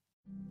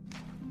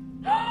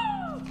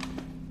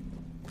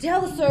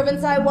 Tell the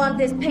servants I want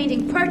this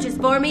painting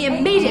purchased for me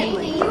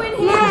immediately.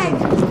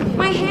 Meg,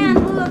 my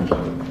hand,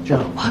 look. Jo.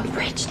 What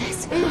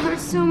richness. It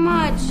hurts so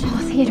much.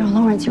 Oh, Theodore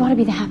Lawrence, you ought to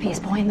be the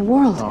happiest boy in the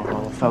world. Oh,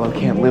 well, a fellow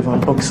can't live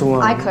on books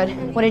alone. I could.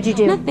 What did you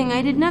do? Nothing.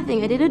 I did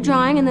nothing. I did a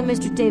drawing and then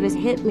Mr. Davis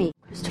hit me.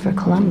 Christopher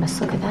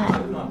Columbus, look at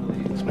that.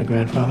 It's my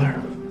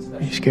grandfather.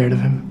 Are you scared of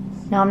him?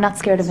 No, I'm not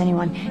scared of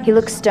anyone. He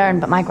looks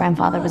stern, but my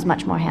grandfather was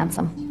much more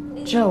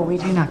handsome. Jo, we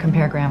do not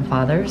compare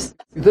grandfathers.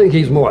 You think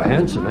he's more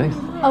handsome, eh?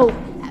 Oh,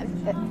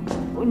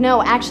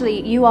 no,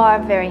 actually, you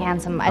are very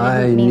handsome.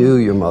 I knew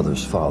your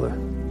mother's father.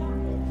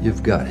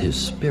 You've got his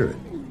spirit.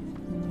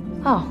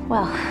 Oh,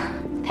 well,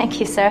 thank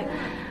you, sir.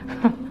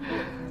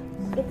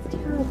 It's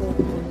terrible.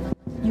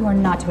 You are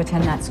not to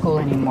attend that school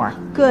anymore.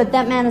 Good,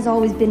 that man has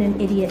always been an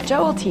idiot.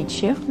 Jo will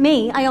teach you.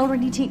 Me? I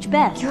already teach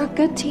Beth. You're a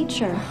good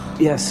teacher.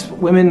 Yes,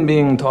 women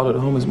being taught at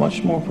home is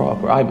much more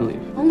proper, I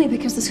believe. Only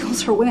because the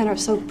schools for women are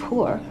so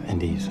poor.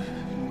 And he's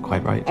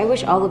quite right. I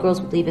wish all the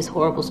girls would leave his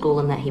horrible school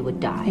and that he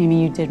would die.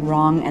 Amy, you did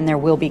wrong, and there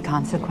will be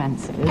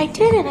consequences. I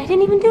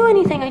didn't even do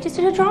anything. I just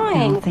did a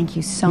drawing. Oh, thank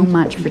you so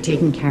much for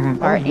taking care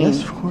of our Amy.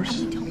 Yes, of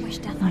course.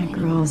 My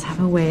girls have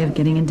a way of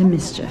getting into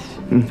mischief.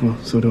 Well,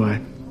 so do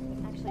I.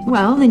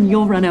 Well, then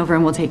you'll run over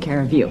and we'll take care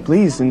of you.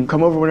 Please, and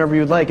come over whenever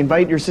you'd like.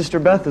 Invite your sister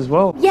Beth as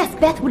well. Yes,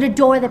 Beth would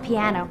adore the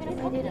piano.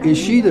 Is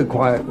she the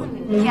quiet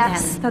one?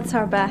 Yes, that's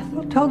our Beth.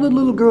 Tell the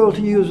little girl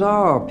to use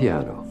our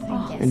piano.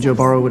 And Jo,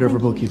 borrow whatever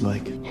book you'd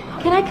like.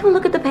 Can I come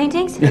look at the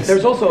paintings? Yes.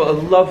 There's also a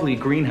lovely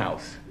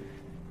greenhouse.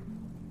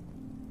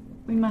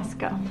 We must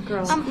go.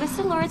 Girls.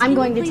 Mr. Lawrence, I'm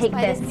going to take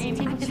this.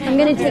 I'm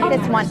going to take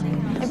this one,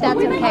 if that's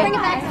okay. Bring it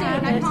back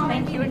soon. I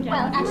promise.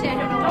 Well, actually, I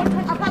don't know.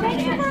 I'll probably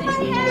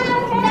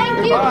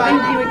Thank you.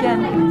 Thank you again.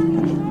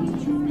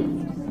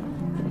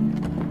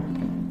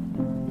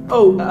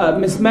 Oh,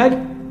 Miss Meg,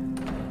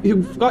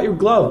 you forgot your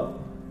glove.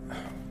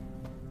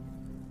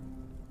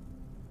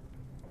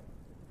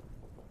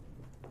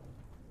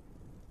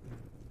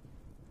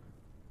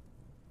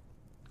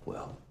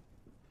 Well,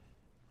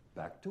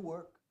 back to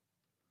work.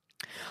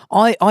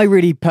 I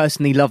really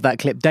personally love that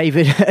clip,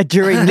 David.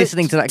 During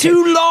listening to that clip,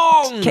 too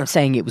long. Kept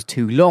saying it was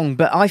too long,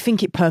 but I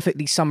think it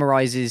perfectly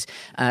summarises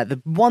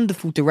the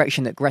wonderful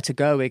direction that Greta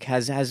Gerwig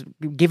has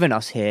given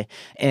us here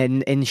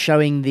in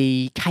showing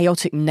the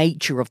chaotic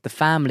nature of the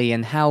family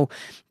and how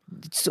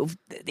sort of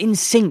in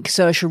sync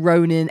Saoirse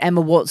Ronan, Emma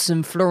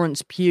Watson,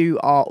 Florence Pugh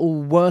are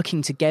all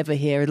working together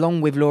here, along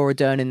with Laura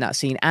Dern in that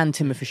scene and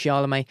Timothée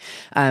Chalamet.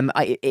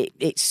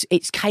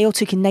 It's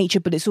chaotic in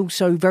nature, but it's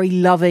also very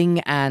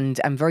loving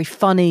and very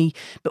funny,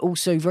 but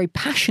also very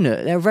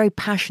passionate. They're a very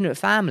passionate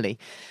family,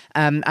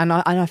 and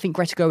I think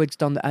Greta Gerwig's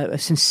done a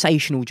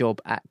sensational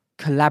job at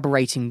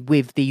collaborating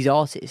with these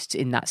artists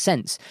in that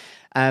sense.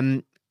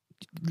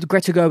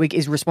 Greta Gerwig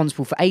is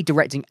responsible for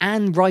directing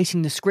and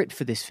writing the script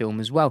for this film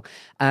as well.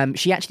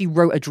 She actually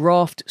wrote a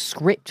draft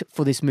script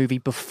for this movie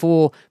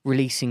before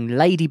releasing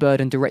Lady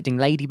Bird and directing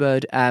Lady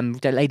Bird,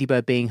 Lady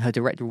Bird being her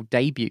directorial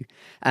debut.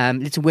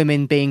 Little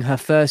Women being her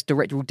first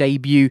directorial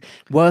debut,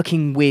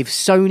 working with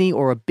Sony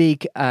or a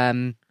big...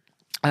 what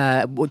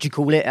do you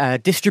call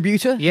it?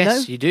 Distributor?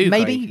 Yes, no? you do.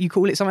 Maybe Craig. you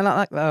call it something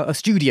like that. A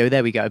studio.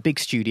 There we go. A big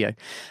studio.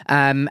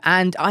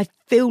 And I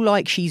feel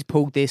like she's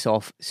pulled this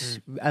off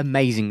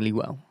amazingly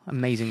well.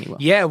 Amazingly well.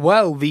 Yeah,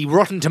 well, the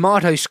Rotten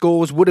Tomato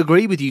scores would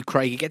agree with you,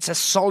 Craig. It gets a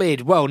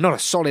solid, well, not a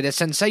solid, a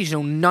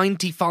sensational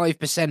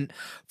 95%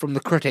 from the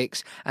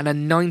critics and a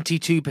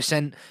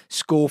 92%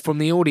 score from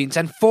the audience.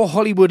 And for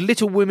Hollywood,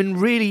 Little Women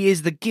really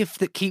is the gift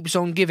that keeps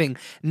on giving.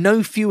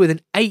 No fewer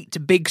than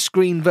 8 big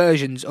screen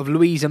versions of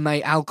Louisa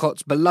May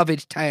Alcott's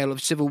beloved tale of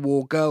Civil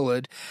War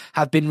girlhood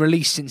have been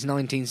released since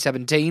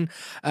 1917.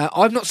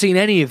 I've not seen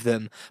any of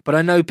them, but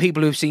I know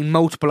people who've seen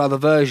multiple other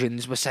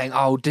versions were saying,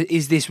 oh,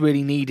 is this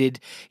really needed?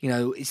 You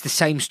know, it's the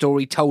same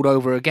story told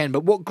over again.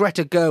 But what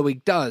Greta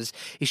Gerwig does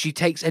is she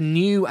takes a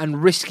new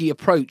and risky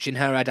approach in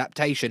her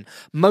adaptation,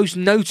 most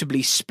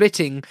notably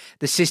splitting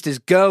the sisters'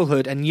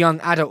 girlhood and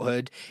young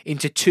adulthood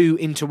into 2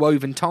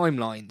 interwoven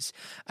timelines.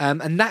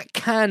 And that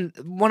can,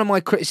 one of my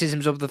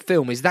criticisms of the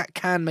film is that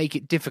can make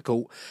it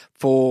difficult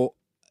for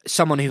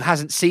someone who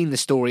hasn't seen the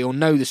story or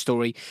know the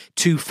story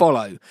to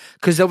follow,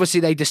 because obviously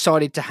they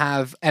decided to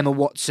have Emma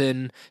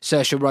Watson,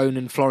 Saoirse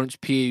Ronan, Florence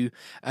Pugh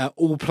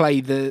all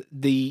play the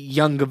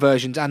younger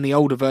versions and the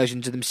older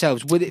versions of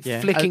themselves, with it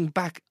flicking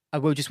back I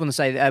will just want to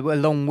say that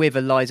along with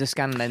Eliza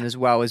Scanlon as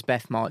well as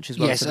Beth March as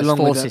well. Yes, so there's along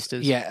 4 with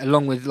sisters.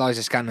 along with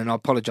Eliza Scanlon. I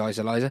apologise,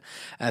 Eliza,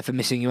 for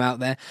missing you out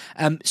there.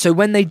 So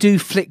when they do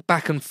flick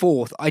back and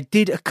forth, I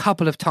did a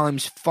couple of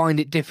times find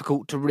it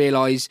difficult to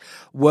realise,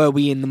 were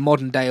we in the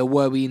modern day or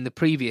were we in the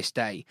previous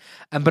day?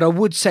 But I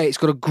would say it's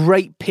got a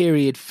great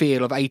period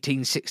feel of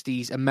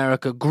 1860s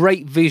America,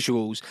 great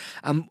visuals.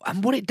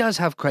 And what it does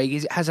have, Craig,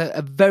 is it has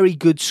a very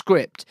good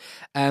script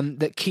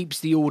that keeps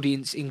the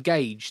audience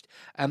engaged.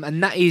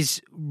 And that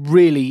is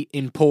really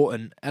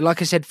important. And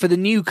like I said, for the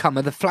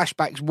newcomer, the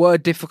flashbacks were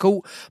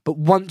difficult, but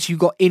once you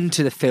got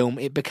into the film,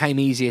 it became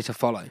easier to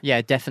follow.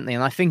 Yeah, definitely.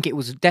 And I think it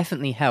was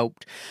definitely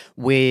helped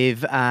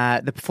with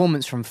the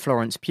performance from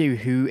Florence Pugh,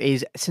 who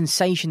is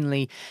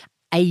sensationally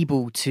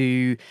able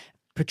to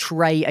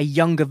portray a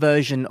younger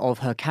version of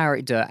her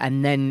character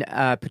and then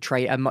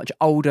portray a much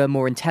older,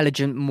 more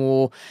intelligent,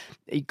 more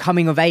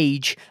coming of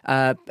age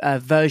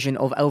version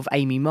of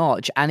Amy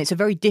March. And it's a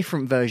very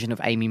different version of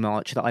Amy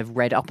March that I've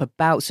read up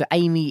about. So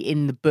Amy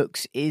in the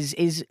books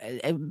is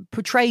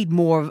portrayed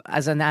more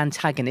as an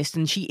antagonist,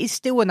 and she is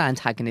still an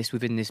antagonist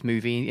within this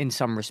movie in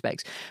some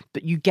respects,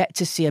 but you get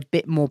to see a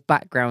bit more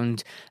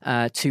background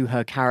to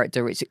her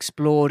character. It's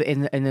explored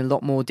in a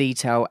lot more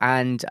detail,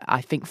 and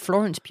I think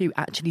Florence Pugh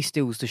actually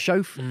steals the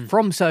show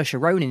from Saoirse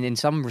Ronan in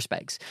some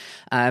respects.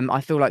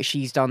 I feel like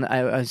she's done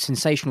a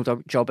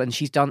sensational job, and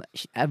she's done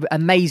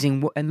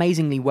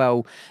amazingly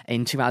well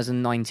in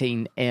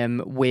 2019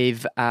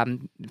 with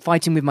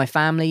Fighting With My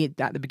Family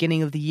at the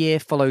beginning of the year,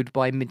 followed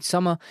by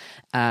Midsummer,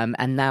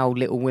 and now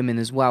Little Women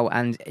as well,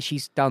 and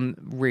she's done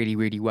really,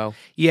 really well.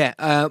 Yeah,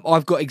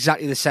 I've got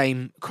exactly the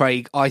same,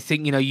 Craig. I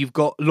think, you've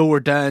got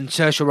Laura Dern,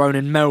 Saoirse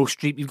Ronan, Meryl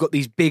Streep, you've got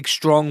these big,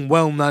 strong,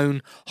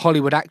 well-known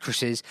Hollywood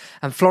actresses,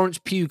 and Florence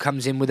Pugh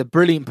comes in with a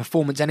brilliant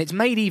performance, and it's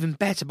made even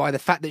better by the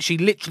fact that she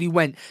literally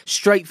went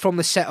straight from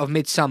the set of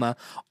Midsummer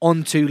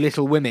onto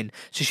Little Women.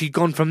 So she'd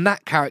gone from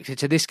that character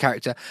to this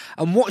character,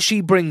 and what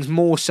she brings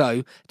more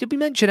so... Did we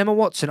mention Emma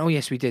Watson? Oh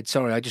yes, we did.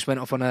 Sorry, I just went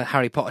off on a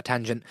Harry Potter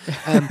tangent.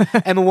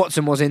 Emma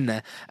Watson was in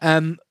there.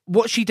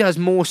 What she does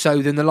more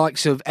so than the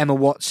likes of Emma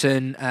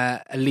Watson,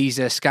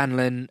 Eliza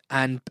Scanlon,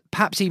 and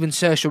perhaps even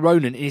Saoirse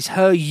Ronan is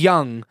her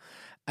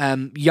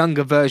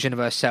younger version of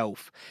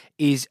herself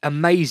is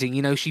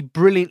amazing. She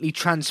brilliantly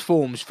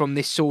transforms from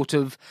this sort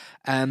of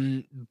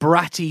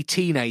bratty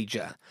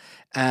teenager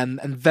and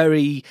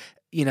very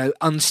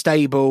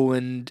unstable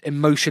and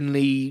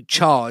emotionally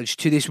charged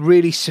to this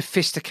really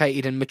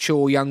sophisticated and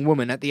mature young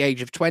woman at the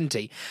age of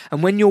 20.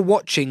 And when you're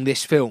watching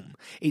this film,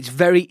 it's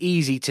very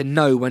easy to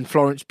know when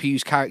Florence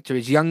Pugh's character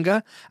is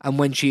younger and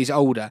when she is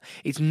older.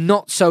 It's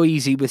not so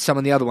easy with some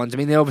of the other ones. I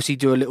mean, they obviously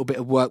do a little bit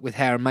of work with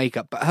hair and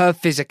makeup, but her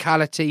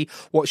physicality,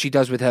 what she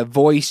does with her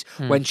voice,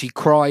 when she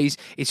cries,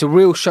 it's a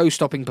real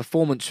show-stopping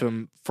performance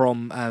from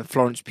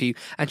Florence Pugh,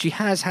 and she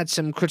has had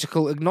some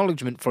critical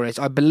acknowledgement for it.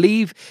 I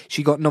believe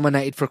she got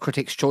nominated for a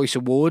Critics' Choice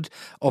Award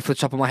off the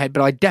top of my head,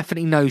 but I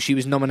definitely know she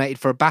was nominated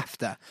for a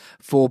BAFTA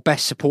for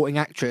Best Supporting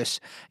Actress,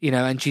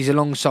 and she's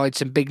alongside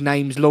some big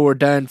names: Laura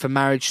Dern for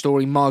Marriage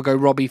Story, Margot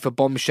Robbie for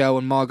Bombshell,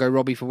 and Margot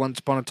Robbie for Once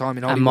Upon a Time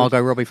in Hollywood. And Margot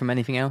Robbie from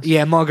anything else?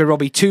 Yeah, Margot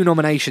Robbie, 2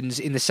 nominations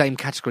in the same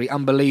category,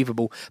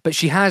 unbelievable. But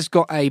she has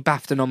got a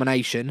BAFTA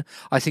nomination.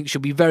 I think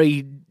she'll be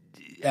very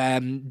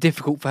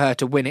difficult for her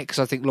to win it, because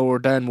I think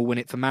Laura Dern will win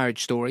it for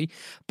Marriage Story.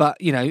 But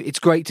it's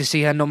great to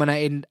see her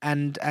nominated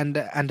and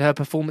her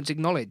performance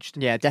acknowledged.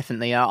 Yeah,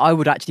 definitely. I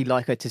would actually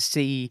like her to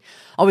see.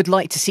 I would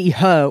like to see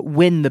her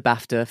win the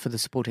BAFTA for the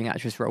supporting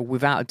actress role,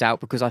 without a doubt,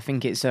 because I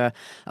think it's a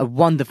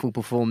wonderful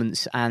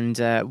performance and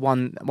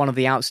one of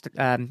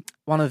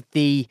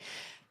the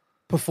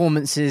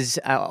performances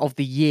of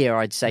the year,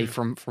 I'd say,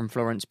 from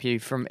Florence Pugh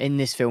in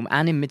this film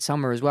and in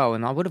Midsummer as well.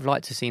 And I would have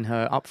liked to have seen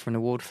her up for an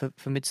award for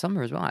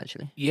Midsummer as well,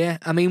 actually. Yeah,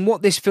 I mean,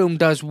 what this film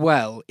does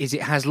well is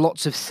it has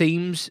lots of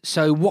themes.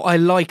 So what I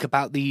like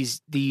about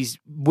these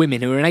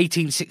women who are in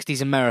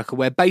 1860s America,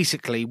 where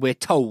basically we're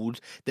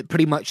told that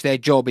pretty much their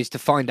job is to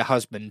find a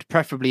husband,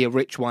 preferably a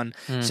rich one,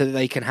 so that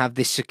they can have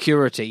this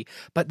security.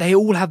 But they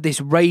all have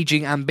this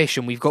raging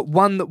ambition. We've got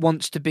one that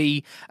wants to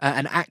be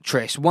an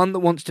actress, one that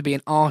wants to be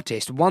an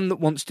artist, one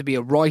that wants to be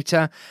a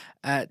writer,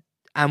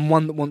 and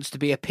one that wants to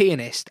be a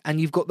pianist.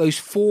 And you've got those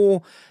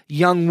 4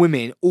 young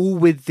women, all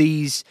with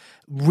these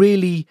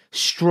really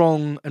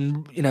strong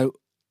and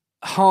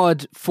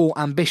hard fought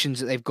ambitions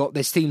that they've got.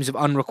 There's themes of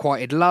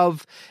unrequited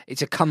love.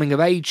 It's a coming of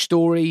age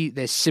story.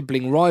 There's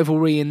sibling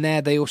rivalry in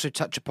there. They also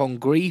touch upon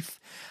grief.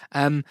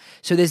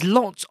 So there's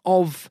lots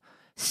of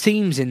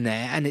themes in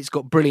there, and it's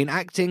got brilliant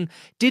acting.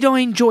 Did I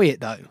enjoy it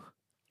though?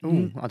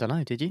 Ooh, I don't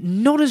know. Did you?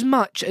 Not as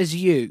much as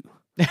you.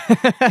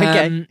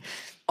 Okay.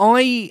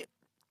 I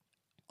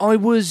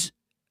was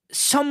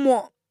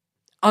somewhat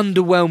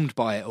underwhelmed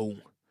by it all.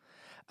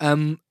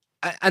 And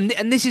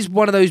this is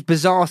one of those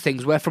bizarre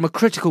things where, from a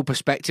critical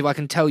perspective, I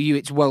can tell you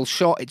it's well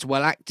shot, it's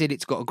well acted,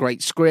 it's got a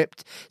great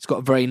script, it's got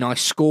a very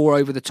nice score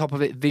over the top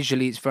of it.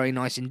 Visually, it's very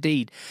nice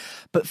indeed.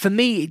 But for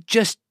me,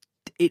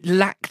 it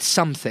lacked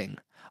something.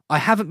 I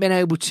haven't been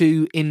able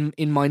to,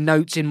 in my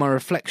notes, in my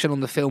reflection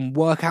on the film,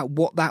 work out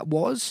what that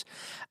was.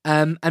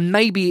 And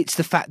maybe it's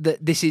the fact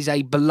that this is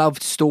a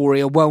beloved story,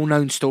 a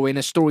well-known story, and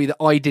a story that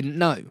I didn't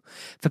know.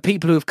 For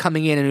people who have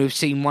coming in and who have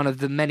seen one of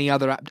the many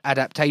other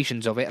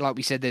adaptations of it, like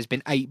we said, there's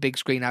been 8 big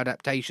screen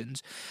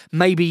adaptations.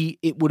 Maybe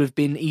it would have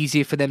been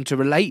easier for them to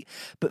relate.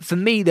 But for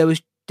me, there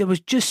was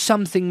just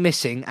something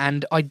missing,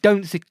 and I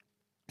don't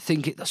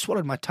think I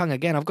swallowed my tongue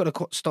again. I've got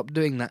to stop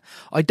doing that.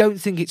 I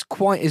don't think it's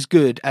quite as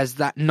good as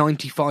that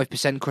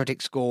 95%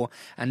 critic score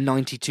and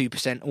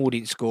 92%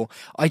 audience score.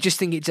 I just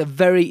think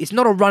it's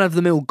not a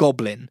run-of-the-mill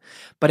Goblin,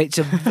 but it's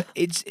do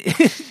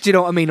you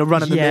know what I mean? A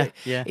run-of-the-mill.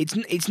 Yeah.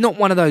 It's not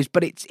one of those,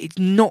 but it's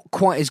not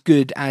quite as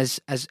good as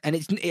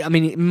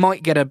it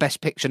might get a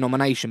Best Picture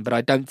nomination, but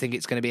I don't think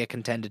it's going to be a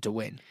contender to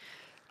win.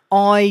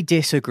 I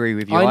disagree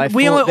with you.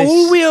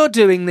 All we are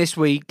doing this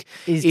week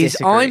is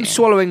disagreeing. I'm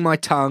swallowing my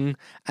tongue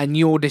and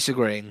you're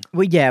disagreeing.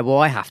 Well,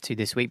 I have to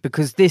this week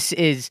because this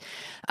is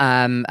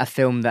a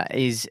film that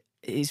is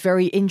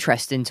very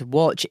interesting to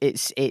watch.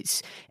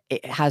 It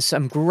has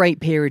some great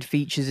period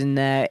features in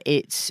there.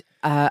 It's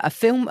a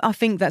film I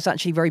think that's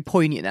actually very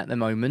poignant at the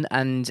moment,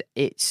 and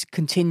it's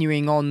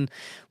continuing on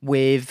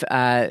with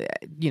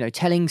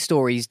telling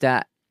stories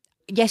that.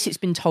 Yes, it's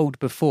been told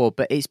before,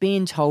 but it's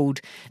being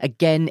told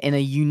again in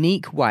a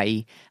unique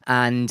way,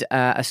 and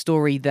a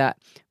story that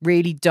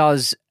really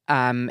does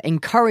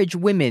encourage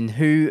women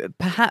who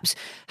perhaps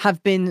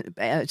have been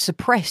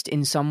suppressed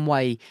in some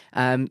way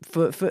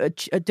for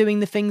doing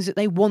the things that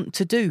they want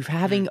to do, for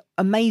having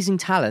amazing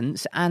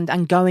talents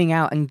and going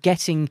out and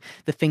getting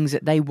the things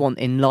that they want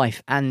in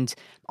life. And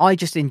I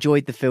just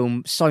enjoyed the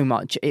film so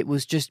much. It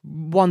was just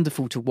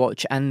wonderful to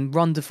watch and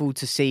wonderful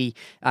to see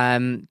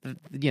the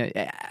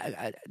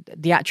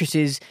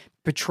actresses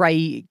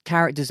portray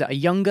characters that are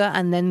younger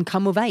and then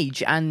come of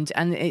age, and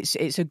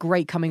it's a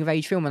great coming of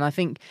age film. And I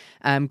think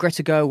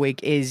Greta Gerwig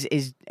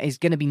is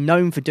going to be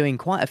known for doing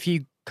quite a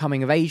few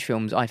coming of age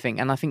films, I think,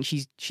 and I think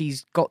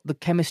she's got the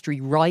chemistry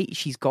right.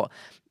 She's got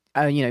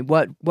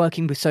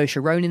working with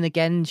Saoirse Ronan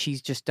again.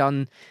 She's just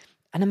done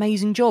an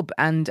amazing job,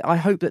 and I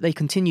hope that they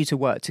continue to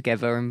work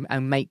together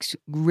and make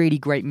really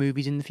great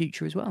movies in the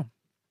future as well.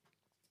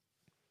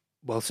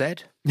 Well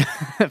said.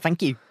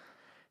 Thank you.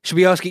 Should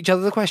we ask each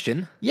other the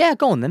question? Yeah,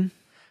 go on then.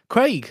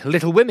 Craig,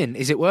 Little Women,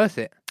 is it worth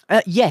it?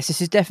 Yes,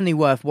 this is definitely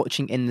worth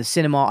watching in the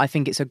cinema. I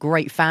think it's a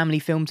great family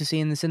film to see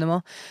in the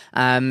cinema.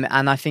 And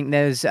I think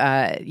there's,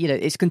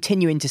 it's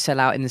continuing to sell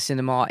out in the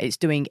cinema. It's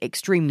doing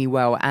extremely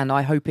well, and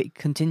I hope it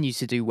continues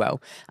to do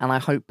well. And I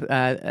hope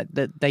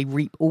that they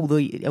reap all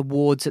the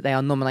awards that they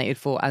are nominated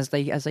for as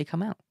they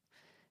come out.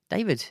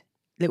 David,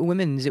 Little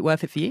Women, is it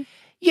worth it for you?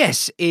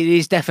 Yes, it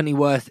is definitely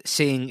worth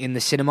seeing in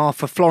the cinema.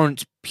 For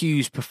Florence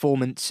Pugh's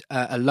performance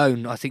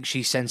alone, I think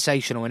she's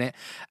sensational in it.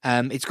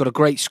 It's got a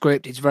great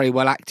script. It's very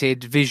well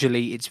acted.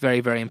 Visually, it's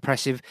very, very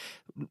impressive.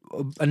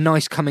 A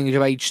nice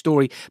coming-of-age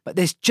story. But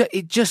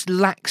it just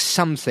lacks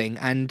something.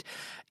 And,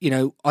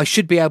 I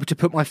should be able to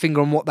put my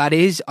finger on what that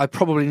is. I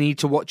probably need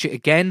to watch it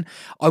again.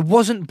 I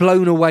wasn't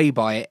blown away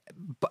by it.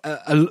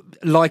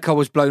 Like I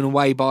was blown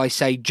away by,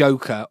 say,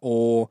 Joker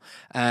or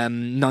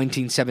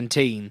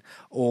 1917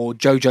 or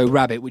Jojo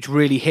Rabbit, which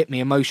really hit me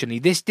emotionally.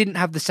 This didn't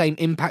have the same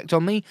impact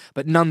on me,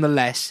 but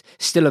nonetheless,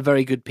 still a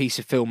very good piece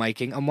of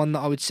filmmaking, and one that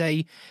I would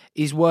say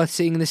is worth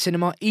seeing in the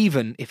cinema,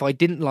 even if I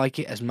didn't like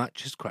it as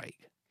much as Craig.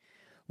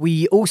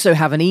 We also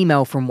have an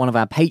email from one of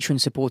our patron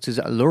supporters,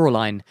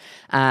 Laureline,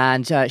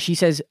 and she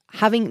says,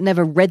 having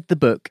never read the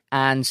book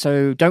and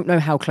so don't know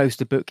how close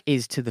the book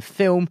is to the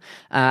film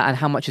and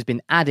how much has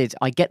been added,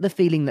 I get the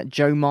feeling that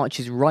Jo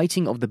March's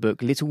writing of the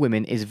book Little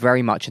Women is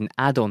very much an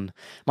add-on.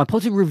 My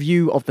positive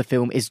review of the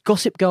film is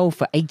Gossip Girl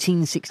for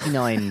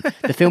 1869.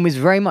 The film is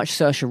very much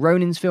Saoirse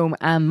Ronan's film,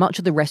 and much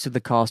of the rest of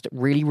the cast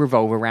really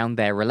revolve around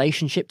their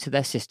relationship to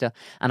their sister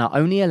and are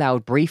only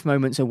allowed brief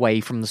moments away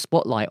from the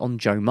spotlight on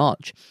Jo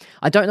March.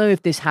 I don't know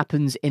if this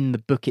happens in the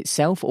book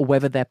itself or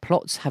whether their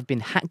plots have been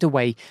hacked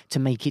away to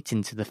make it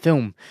into the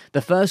film.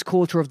 The first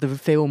quarter of the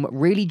film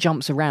really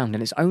jumps around,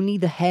 and it's only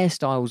the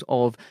hairstyles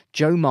of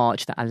Jo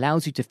March that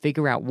allows you to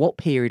figure out what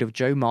period of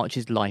Jo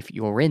March's life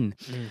you're in.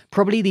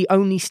 Probably the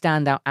only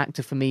standout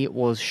actor for me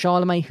was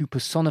Charlemagne, who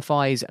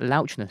personifies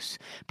louchness.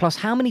 Plus,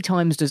 how many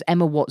times does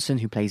Emma Watson,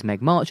 who plays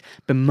Meg March,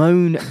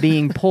 bemoan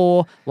being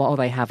poor while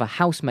they have a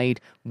housemaid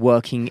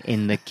working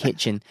in the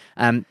kitchen?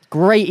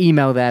 Great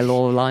email there,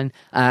 Laureline.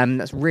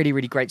 That's really,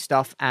 really great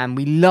stuff, and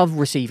we love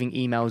receiving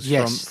emails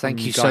from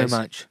thank you guys. so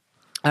much.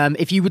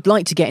 If you would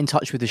like to get in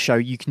touch with the show,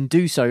 you can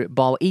do so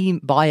via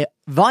email.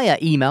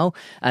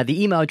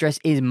 The email address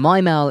is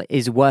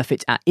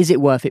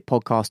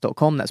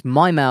mymail@isitworthitpodcast.com. That's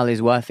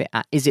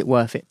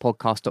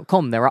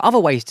mymail@isitworthitpodcast.com. There are other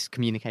ways to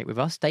communicate with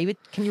us. David,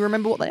 can you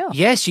remember what they are?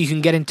 Yes, you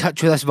can get in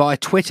touch with us via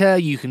Twitter.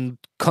 You can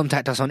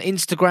contact us on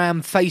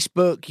Instagram,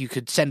 Facebook. You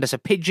could send us a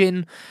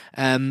pigeon.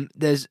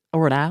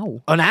 Or an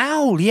owl. An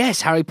owl,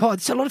 yes, Harry Potter.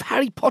 There's a lot of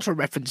Harry Potter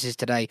references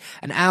today.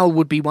 An owl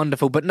would be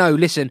wonderful. But no,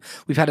 listen,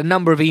 we've had a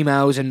number of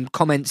emails and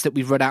comments that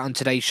we've read out on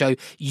today's show.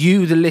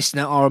 You, the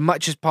listener, are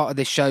much as part of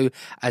this show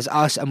as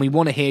us, and we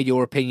want to hear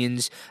your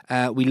opinions.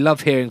 We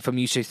love hearing from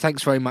you, so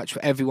thanks very much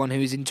for everyone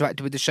who has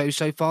interacted with the show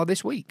so far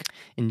this week.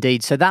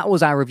 Indeed. So that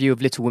was our review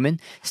of Little Women.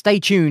 Stay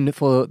tuned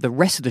for the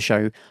rest of the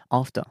show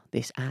after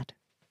this ad.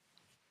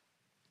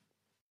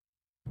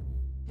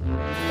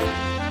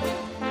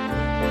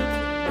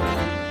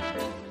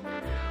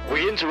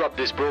 We interrupt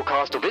this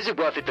broadcast of Is It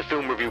Worth It, the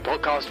Film Review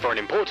podcast, for an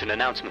important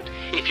announcement.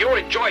 If you're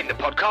enjoying the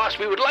podcast,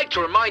 we would like to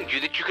remind you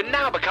that you can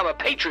now become a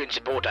Patreon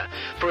supporter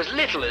for as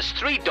little as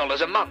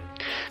 $3 a month.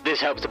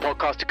 This helps the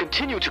podcast to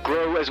continue to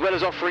grow, as well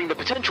as offering the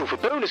potential for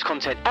bonus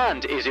content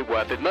and Is It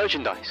Worth It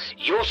merchandise.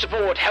 Your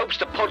support helps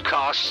the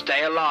podcast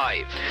stay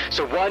alive.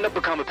 So why not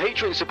become a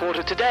Patreon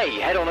supporter today?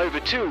 Head on over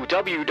to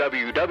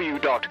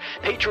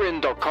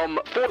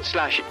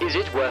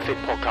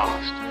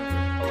www.patreon.com/isitworthitpodcast.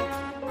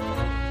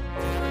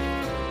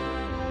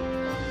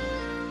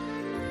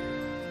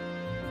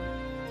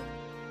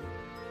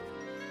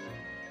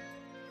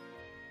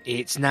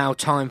 It's now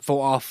time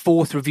for our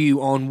fourth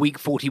review on week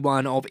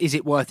 41 of Is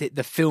It Worth It,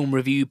 the Film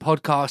Review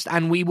podcast,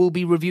 and we will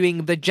be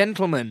reviewing The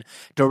Gentleman,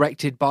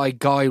 directed by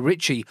Guy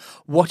Ritchie.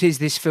 What is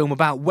this film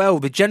about? Well,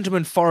 The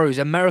Gentleman follows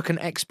American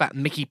expat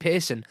Mickey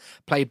Pearson,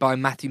 played by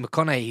Matthew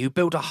McConaughey, who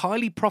built a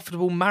highly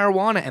profitable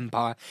marijuana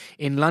empire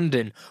in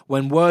London.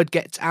 When word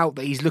gets out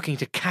that he's looking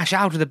to cash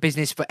out of the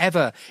business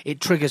forever,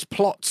 it triggers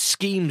plots,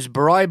 schemes,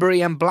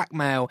 bribery and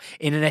blackmail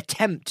in an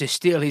attempt to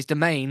steal his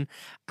domain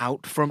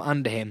out from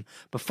under him.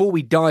 Before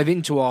we dive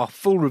into our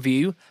full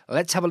review,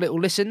 let's have a little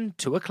listen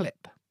to a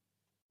clip.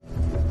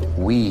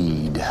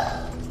 Weed,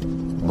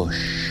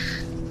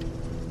 bush,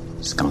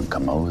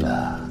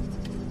 skunkamola,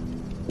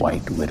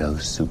 White Widow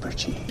super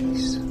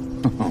cheese.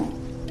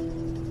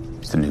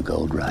 It's the new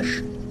gold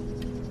rush.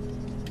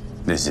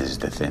 This is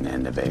the thin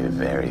end of a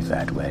very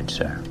fat wedge,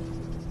 sir.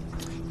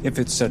 If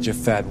it's such a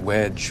fat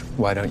wedge,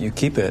 why don't you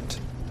keep it?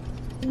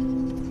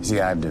 See,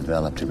 I've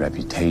developed a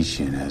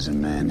reputation as a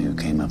man who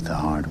came up the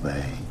hard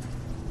way.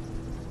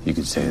 You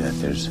could say that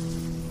there's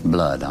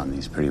blood on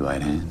these pretty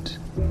white hands.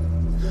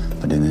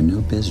 But in the new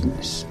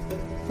business,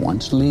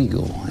 once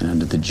legal and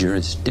under the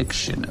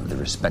jurisdiction of the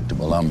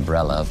respectable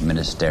umbrella of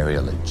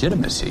ministerial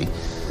legitimacy,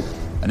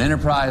 an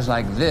enterprise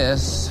like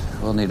this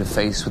will need a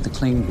face with a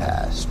clean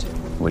past,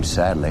 which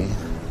sadly,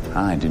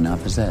 I do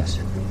not possess.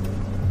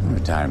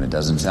 Retirement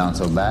doesn't sound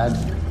so bad.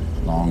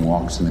 Long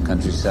walks in the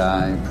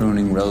countryside,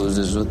 pruning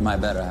roses with my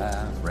better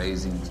half,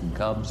 raising some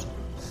cubs.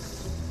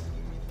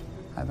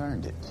 I've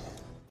earned it.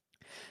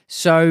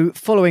 So,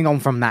 following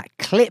on from that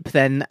clip,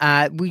 then,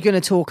 we're going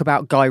to talk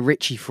about Guy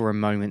Ritchie for a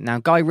moment. Now,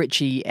 Guy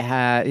Ritchie,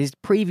 his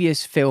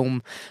previous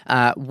film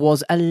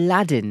was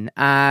Aladdin,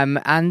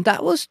 and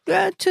that was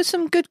to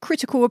some good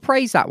critical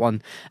appraise, that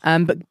one.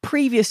 But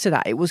previous to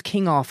that, it was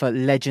King Arthur,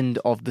 Legend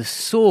of the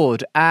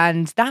Sword,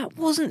 and that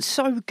wasn't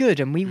so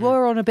good, and we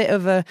were on a bit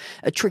of a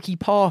tricky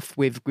path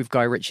with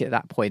Guy Ritchie at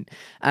that point.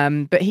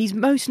 But he's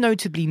most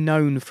notably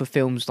known for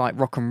films like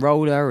Rock and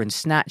Roller and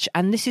Snatch,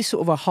 and this is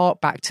sort of a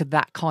hark back to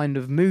that kind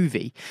of movie.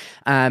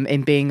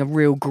 In being a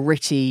real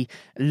gritty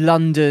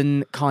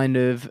London kind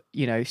of,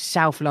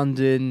 South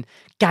London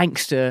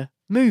gangster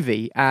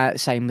movie,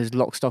 same as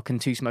Lock, Stock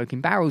and Two Smoking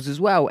Barrels as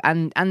well.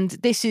 And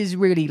this is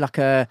really like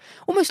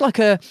almost like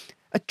a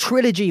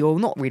trilogy,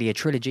 or not really a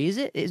trilogy, is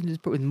it? It's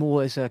probably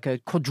more as like a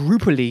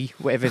quadruple,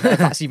 whatever, if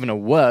that's even a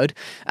word,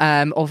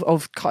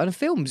 of kind of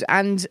films.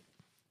 And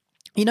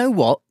you know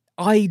what?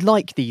 I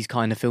like these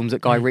kind of films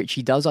that Guy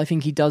Ritchie does. I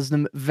think he does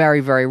them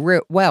very, very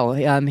well.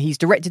 He's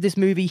directed this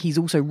movie. He's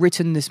also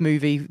written this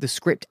movie, the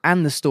script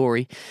and the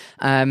story.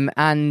 I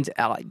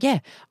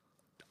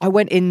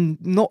went in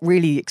not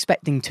really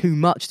expecting too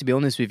much, to be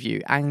honest with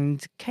you,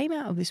 and came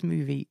out of this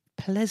movie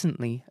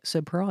pleasantly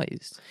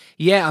surprised.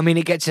 Yeah, I mean,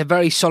 it gets a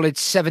very solid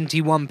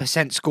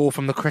 71% score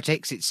from the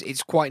critics.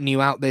 It's quite new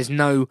out. There's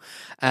no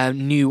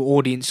new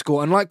audience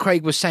score. And like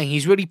Craig was saying,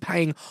 he's really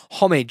paying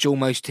homage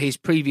almost to his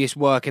previous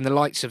work in the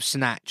likes of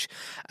Snatch.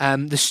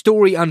 The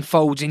story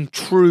unfolds in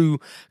true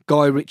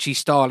Guy Ritchie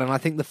style, and I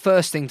think the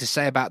first thing to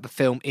say about the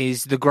film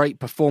is the great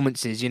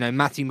performances.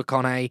 Matthew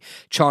McConaughey,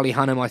 Charlie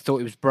Hunnam, I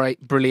thought it was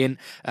brilliant.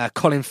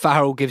 Colin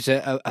Farrell gives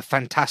a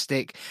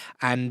fantastic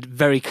and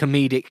very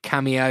comedic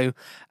cameo.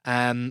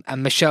 And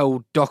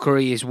Michelle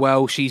Dockery as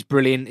well, she's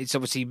brilliant. It's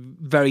obviously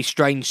very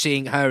strange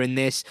seeing her in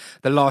this.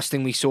 The last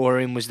thing we saw her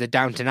in was the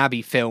Downton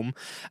Abbey film.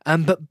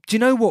 But do you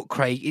know what,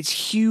 Craig?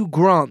 It's Hugh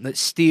Grant that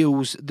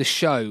steals the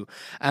show.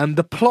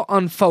 The plot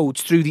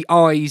unfolds through the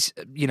eyes,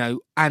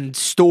 and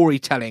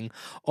storytelling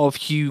of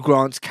Hugh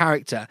Grant's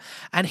character.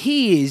 And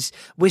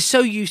we're so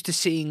used to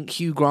seeing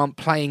Hugh Grant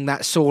playing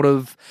that sort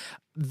of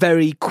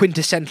very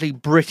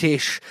quintessentially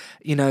British,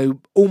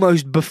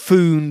 almost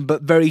buffoon,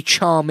 but very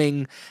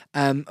charming,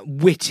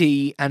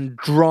 witty and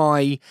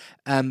dry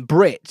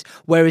Brit.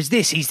 Whereas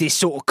he's this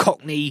sort of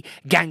Cockney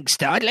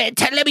gangster.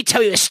 Let me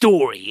tell you a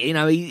story.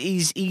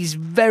 He's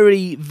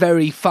very,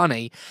 very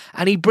funny,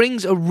 and he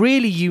brings a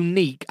really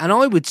unique. And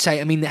I would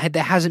say,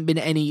 there hasn't been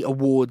any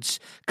awards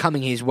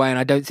coming his way, and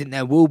I don't think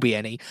there will be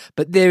any.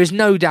 But there is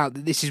no doubt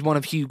that this is one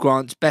of Hugh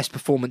Grant's best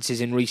performances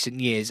in recent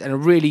years, and a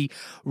really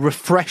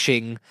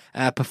refreshing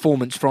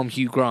performance from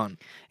Hugh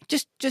Grant.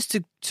 Just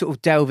to sort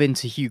of delve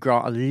into Hugh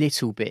Grant a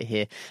little bit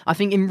here, I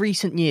think in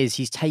recent years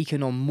he's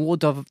taken on more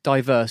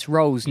diverse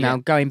roles. Now,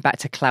 going back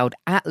to Cloud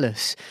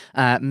Atlas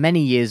many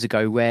years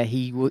ago, where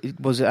he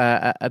was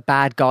a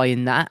bad guy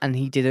in that, and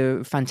he did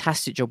a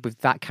fantastic job with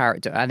that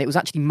character. And it was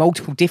actually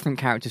multiple different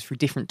characters through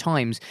different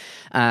times,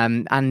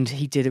 and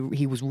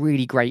he was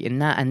really great in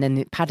that. And then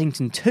at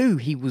Paddington 2,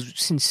 he was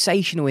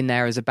sensational in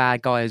there as a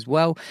bad guy as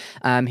well.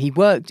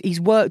 He's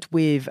worked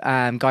with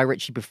Guy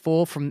Ritchie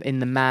before in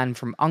The Man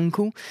from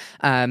U.N.C.L.E.,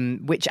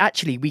 which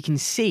actually we can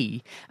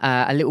see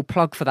a little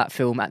plug for that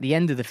film at the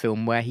end of the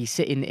film, where he's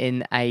sitting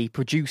in a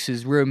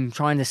producer's room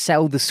trying to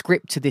sell the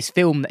script to this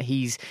film that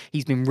he's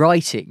been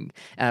writing,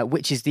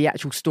 which is the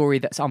actual story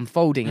that's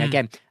unfolding.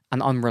 Again,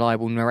 an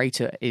unreliable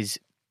narrator is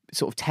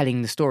sort of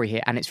telling the story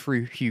here, and it's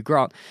through Hugh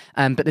Grant.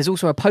 But there's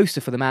also a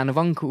poster for The Man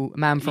from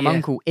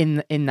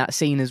U.N.C.L.E. in that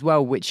scene as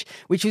well, which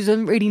is a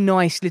really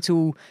nice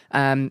little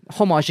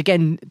homage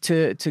again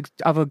to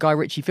other Guy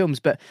Ritchie films.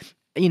 But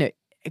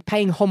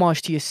paying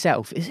homage to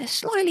yourself is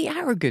slightly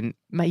arrogant,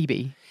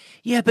 maybe.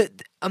 Yeah,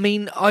 but I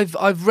mean,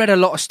 I've read a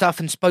lot of stuff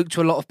and spoke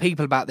to a lot of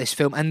people about this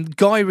film, and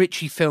Guy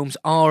Ritchie films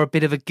are a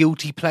bit of a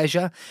guilty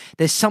pleasure.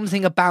 There's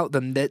something about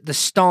them that the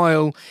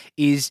style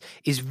is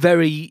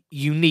very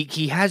unique.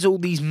 He has all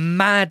these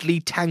madly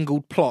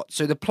tangled plots,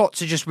 so the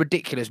plots are just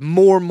ridiculous.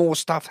 More and more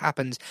stuff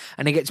happens,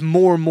 and it gets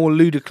more and more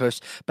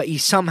ludicrous, but he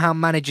somehow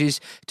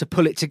manages to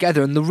pull it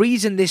together. And the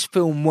reason this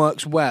film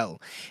works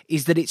well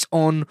is that it's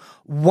on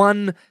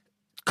one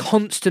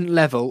constant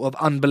level of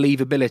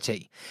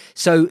unbelievability.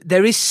 So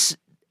there is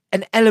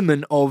an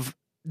element of,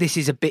 this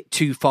is a bit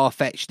too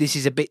far-fetched, this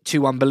is a bit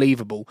too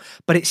unbelievable,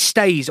 but it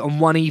stays on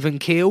one even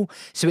keel,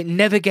 so it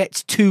never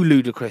gets too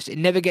ludicrous, it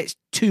never gets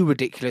too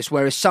ridiculous,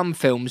 whereas some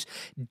films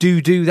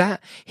do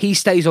that. He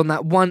stays on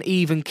that one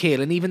even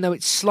keel, and even though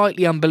it's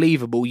slightly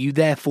unbelievable, you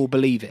therefore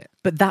believe it.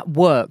 But that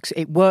works.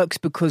 It works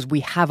because we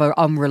have an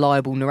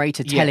unreliable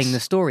narrator telling the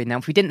story. Now,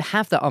 if we didn't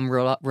have that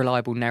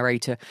unreliable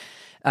narrator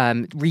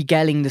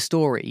regaling the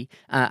story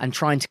and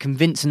trying to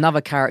convince another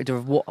character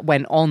of what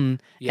went on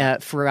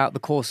throughout the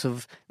course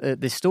of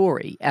the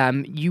story,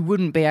 you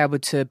wouldn't be able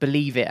to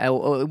believe it,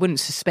 or it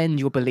wouldn't suspend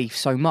your belief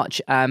so much.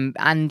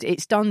 And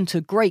it's done to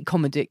great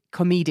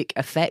comedic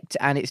effect,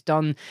 and it's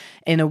done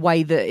in a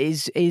way that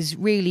is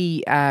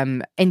really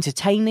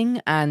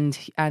entertaining and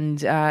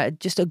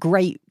just a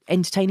great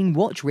entertaining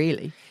watch,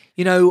 really.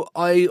 We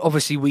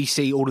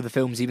see all of the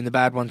films, even the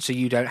bad ones, so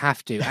you don't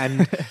have to.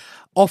 And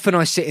often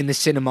I sit in the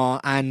cinema,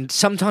 and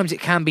sometimes it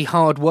can be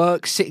hard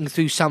work sitting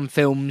through some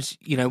films.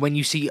 When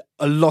you see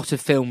a lot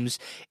of films,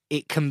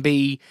 it can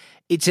be...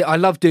 I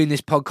love doing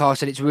this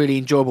podcast, and it's really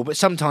enjoyable, but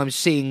sometimes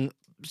seeing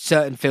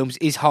certain films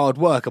is hard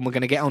work, and we're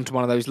going to get onto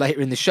one of those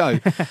later in the show.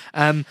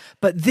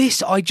 But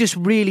this, I just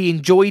really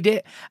enjoyed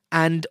it,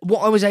 and what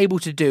I was able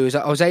to do is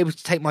I was able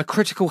to take my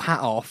critical hat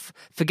off,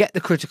 forget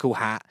the critical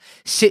hat,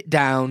 sit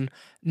down,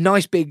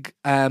 nice big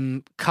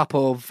cup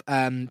of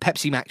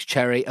Pepsi Max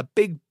Cherry, a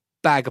big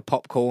bag of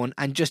popcorn,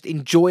 and just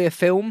enjoy a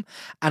film.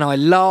 And I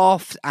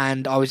laughed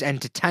and I was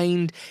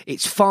entertained.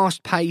 It's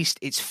fast paced,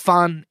 it's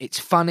fun, it's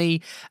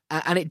funny,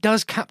 and it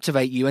does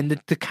captivate you, and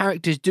the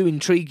characters do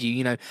intrigue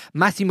you.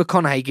 Matthew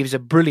McConaughey gives a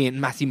brilliant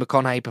Matthew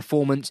McConaughey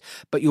performance,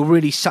 but you're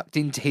really sucked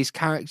into his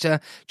character.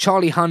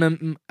 Charlie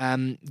Hunnam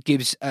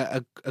gives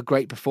a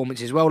great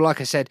performance as well. Like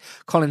I said,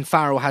 Colin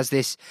Farrell has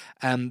this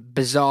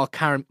bizarre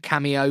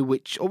cameo,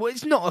 which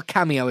it's not a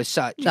cameo as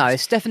such. No,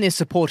 it's definitely a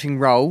supporting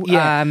role.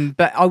 Yeah.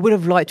 But I would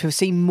have liked to have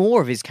seen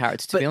more of his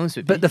character, to be honest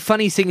with you. But the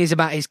funny thing is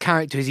about his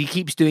character is he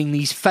keeps doing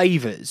these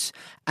favours,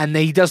 and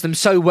he does them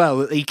so well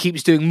that he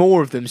keeps doing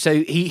more of them.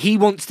 So he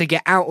wants to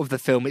get out of the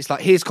film. It's like,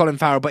 here's Colin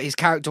Farrell, but his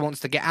character wants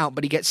to get out,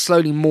 but he gets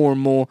slowly more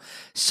and more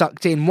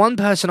sucked in. One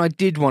person I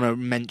did want to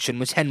mention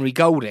was Henry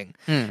Golding.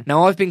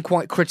 Now, I've been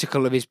quite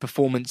critical of his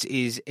performance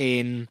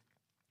in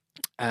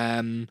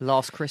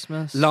Last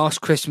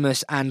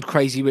Christmas and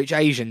Crazy Rich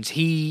Asians.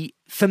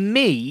 For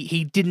me,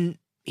 he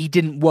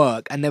didn't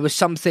work, and there was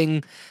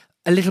something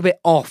a little bit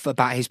off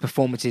about his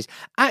performances.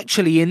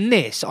 Actually, in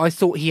this, I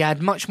thought he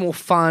had much more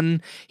fun.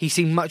 He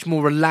seemed much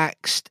more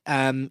relaxed.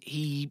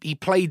 He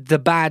played the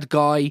bad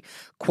guy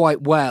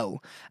quite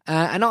well,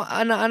 and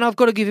I've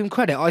got to give him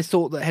credit. I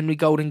thought that Henry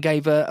Golding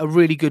gave a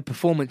really good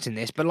performance in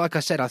this. But like I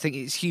said, I think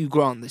it's Hugh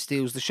Grant that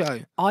steals the show.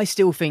 I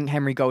still think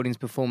Henry Golding's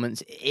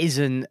performance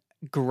isn't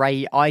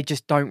great. I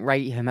just don't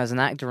rate him as an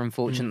actor,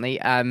 unfortunately.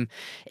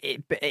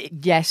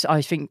 Yes,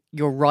 I think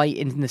you're right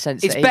in the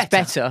sense that it's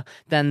better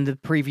than the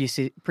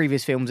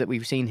previous films that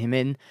we've seen him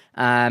in.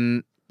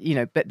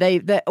 But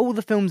they're all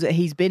the films that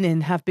he's been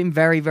in have been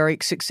very, very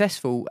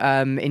successful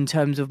in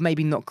terms of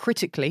maybe not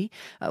critically,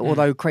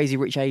 although Crazy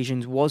Rich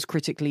Asians was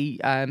critically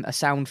a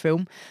sound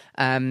film.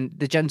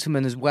 The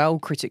Gentleman as well,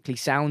 critically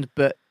sound,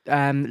 but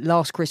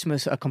Last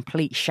Christmas, a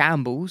complete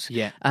shambles.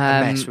 Yeah,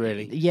 a mess,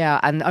 really. Yeah,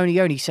 and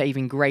only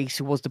saving grace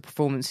was the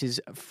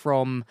performances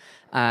from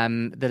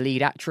the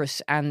lead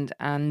actress and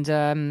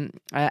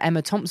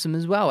Emma Thompson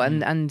as well.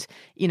 And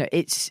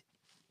it's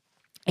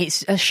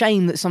It's a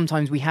shame that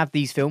sometimes we have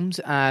these films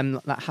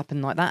that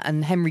happen like that,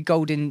 and Henry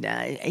Golding,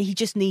 he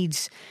just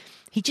needs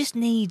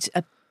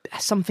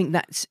something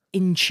that's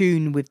in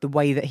tune with the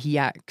way that he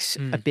acts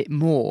a bit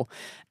more.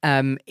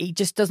 He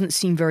just doesn't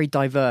seem very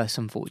diverse,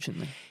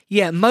 unfortunately.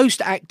 Yeah,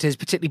 most actors,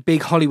 particularly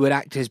big Hollywood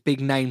actors, big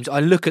names,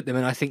 I look at them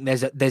and I think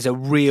there's a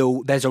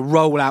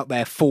role out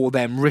there for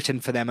them,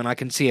 written for them, and I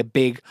can see a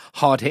big,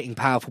 hard-hitting,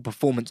 powerful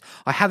performance.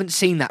 I haven't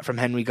seen that from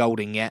Henry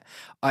Golding yet.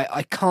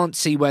 I can't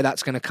see where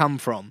that's going to come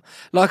from.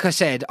 Like I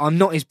said, I'm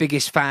not his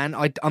biggest fan.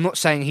 I'm not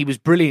saying he was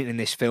brilliant in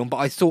this film, but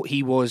I thought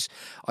he was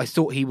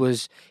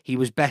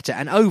better.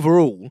 And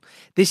overall,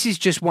 this is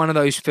just one of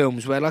those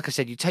films where, like I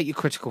said, you take your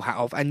critical hat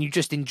off and you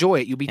just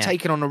enjoy it. You'll be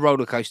taken on a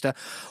roller coaster.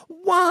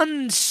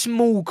 One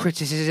small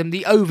criticism: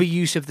 the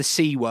overuse of the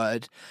C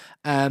word.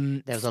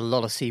 There was a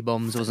lot of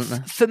C-bombs, wasn't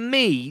there? For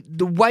me,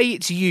 the way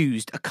it's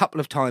used a couple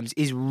of times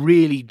is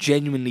really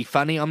genuinely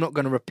funny. I'm not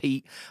going to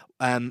repeat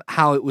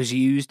how it was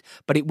used,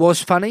 but it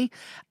was funny.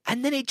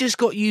 And then it just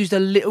got used a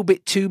little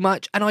bit too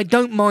much. And I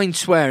don't mind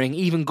swearing,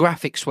 even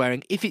graphic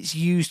swearing, if it's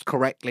used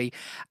correctly.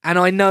 And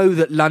I know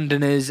that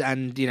Londoners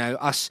and,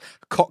 us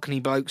Cockney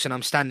blokes, and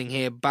I'm standing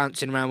here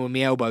bouncing around with my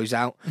elbows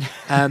out,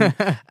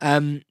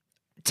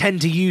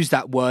 tend to use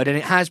that word, and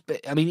it has.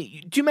 I mean,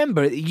 do you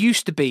remember it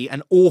used to be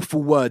an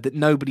awful word that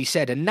nobody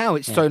said, and now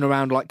it's thrown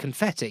around like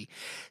confetti.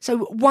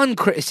 So one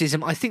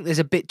criticism, I think there's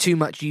a bit too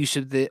much use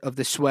of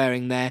the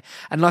swearing there,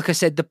 and like I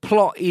said, the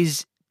plot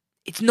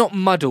it's not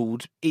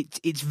muddled.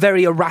 It's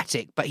very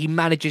erratic, but he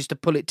manages to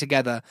pull it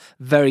together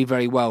very,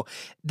 very well.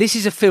 This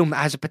is a film that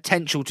has a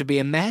potential to be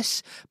a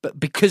mess, but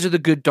because of the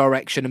good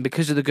direction and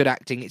because of the good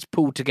acting, it's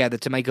pulled together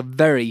to make a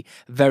very,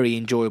 very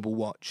enjoyable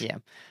watch. Yeah.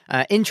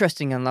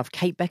 Interesting enough,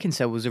 Kate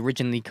Beckinsale was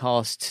originally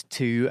cast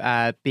to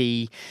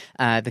be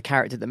the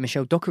character that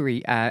Michelle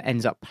Dockery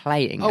ends up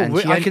playing.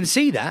 Oh, I can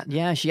see that.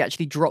 Yeah, she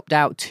actually dropped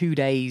out 2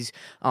 days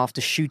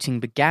after shooting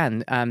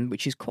began,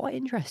 which is quite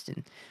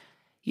interesting.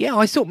 Yeah,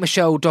 I thought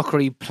Michelle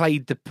Dockery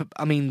played the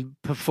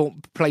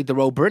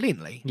role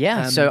brilliantly.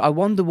 Yeah, so I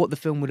wonder what the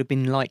film would have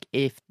been like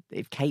if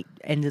Kate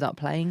ended up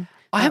playing.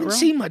 I haven't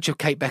seen much of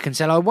Kate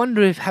Beckinsale. I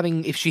wonder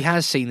if she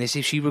has seen this,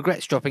 if she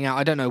regrets dropping out.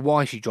 I don't know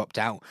why she dropped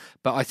out,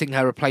 but I think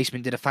her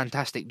replacement did a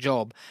fantastic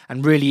job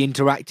and really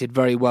interacted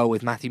very well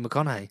with Matthew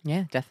McConaughey.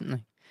 Yeah,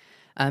 definitely.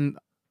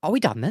 Are we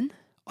done then?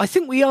 I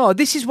think we are.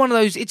 This is one of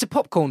those, it's a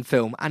popcorn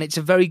film and it's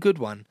a very good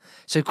one.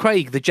 So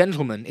Craig, The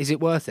Gentleman, is it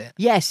worth it?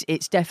 Yes,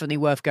 it's definitely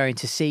worth going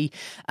to see.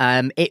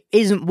 It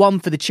isn't one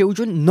for the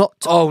children, not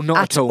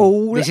at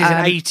all. This is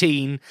an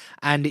 18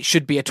 and it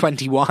should be a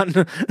 21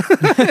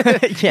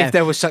 if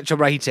there was such a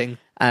rating.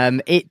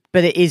 But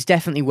it is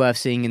definitely worth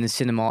seeing in the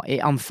cinema. It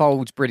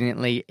unfolds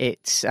brilliantly.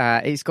 It's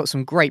got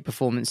some great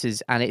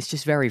performances and it's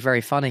just very,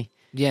 very funny.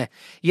 Yeah,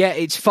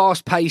 it's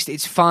fast-paced,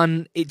 it's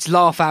fun, it's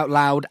laugh out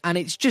loud, and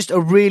it's just a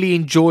really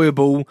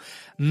enjoyable,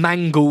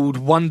 mangled,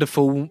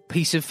 wonderful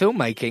piece of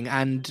filmmaking,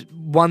 and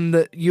one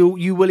that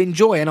you will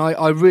enjoy. And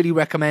I really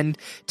recommend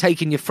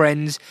taking your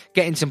friends,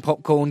 getting some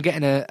popcorn,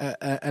 getting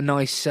a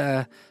nice,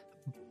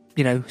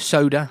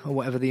 soda, or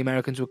whatever the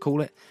Americans would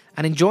call it,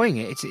 and enjoying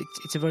it.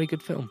 It's a very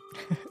good film.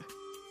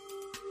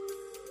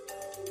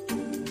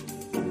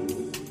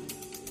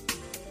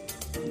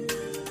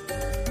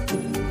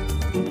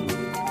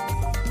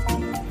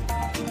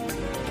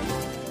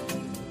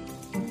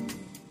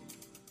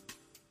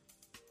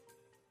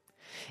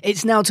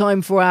 It's now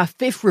time for our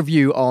fifth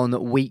review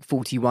on week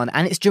 41,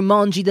 and it's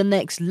Jumanji The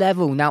Next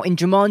Level. Now, in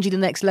Jumanji The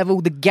Next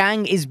Level, the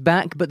gang is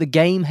back, but the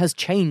game has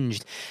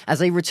changed. As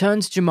they return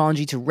to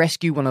Jumanji to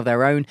rescue one of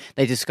their own,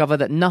 they discover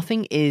that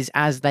nothing is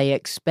as they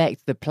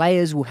expect. The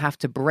players will have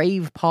to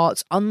brave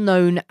parts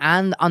unknown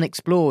and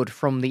unexplored,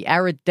 from the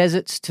arid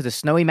deserts to the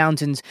snowy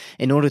mountains,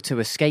 in order to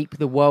escape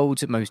the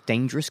world's most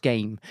dangerous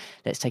game.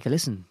 Let's take a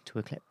listen to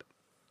a clip.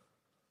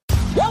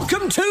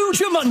 Welcome to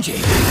Jumanji.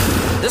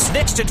 This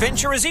next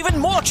adventure is even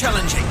more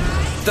challenging.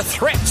 The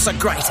threats are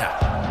greater,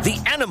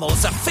 the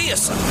animals are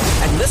fiercer,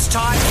 and this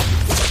time,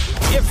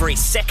 every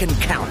second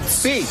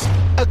counts. Be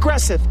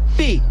aggressive.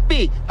 Be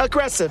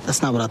aggressive.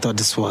 That's not what I thought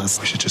this was.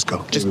 We should just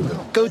go. Just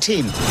go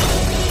team.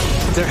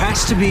 There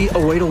has to be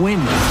a way to win.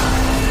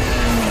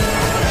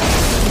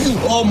 You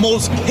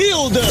almost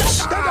killed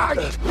us.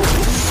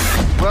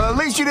 Well, at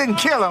least you didn't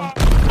kill him.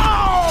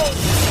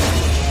 Oh!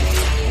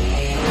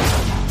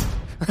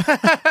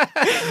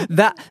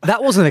 That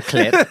wasn't a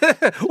clip.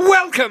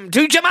 Welcome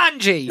to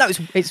Jumanji. No, it's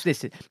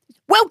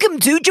welcome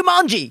to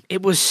Jumanji.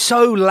 It was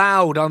so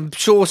loud. I'm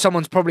sure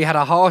someone's probably had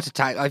a heart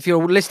attack. If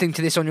you're listening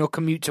to this on your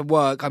commute to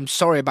work, I'm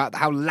sorry about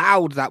how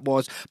loud that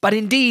was. But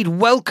indeed,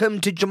 welcome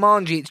to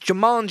Jumanji. It's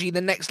Jumanji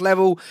The Next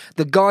Level.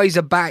 The guys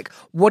are back.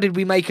 What did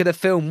we make of the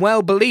film?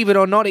 Well, believe it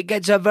or not, it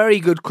gets a very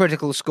good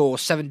critical score.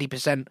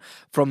 70%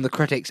 from the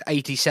critics,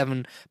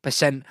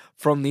 87%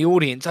 from the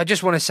audience. I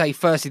just want to say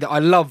firstly that I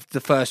loved the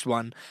first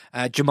one,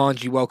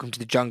 Jumanji Welcome to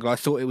the Jungle. I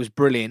thought it was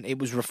brilliant. It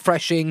was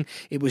refreshing,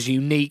 it was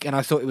unique, and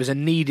I thought it was a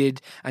needed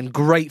and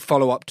great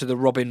follow-up to the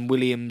Robin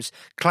Williams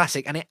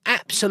classic, and it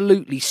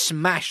absolutely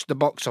smashed the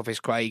box office,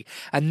 Craig,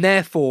 and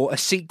therefore a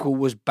sequel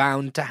was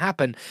bound to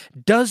happen.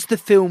 Does the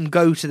film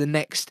go to the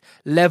next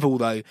level,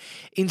 though?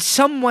 In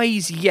some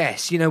ways,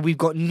 yes. We've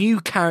got new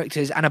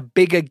characters and a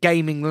bigger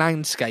gaming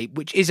landscape,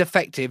 which is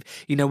effective.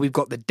 We've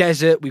got the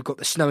desert, we've got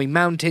the snowy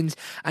mountains,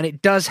 and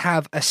it does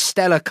have a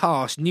stellar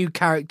cast, new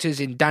characters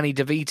in Danny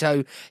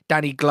DeVito,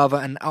 Danny Glover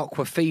and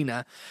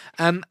Awkwafina.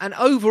 And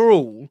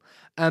overall,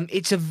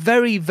 it's a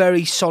very,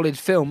 very solid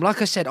film.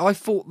 Like I said, I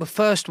thought the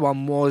first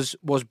one was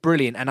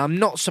brilliant, and I'm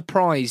not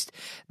surprised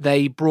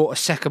they brought a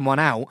second one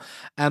out.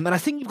 And I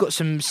think you've got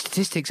some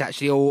statistics,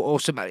 actually, or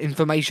some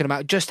information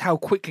about just how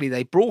quickly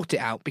they brought it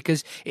out,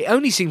 because it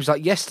only seems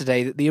like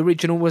yesterday that the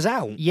original was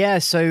out. Yeah,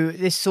 so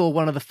this saw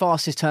one of the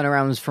fastest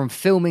turnarounds from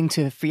filming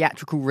to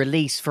theatrical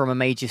release from a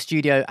major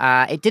studio.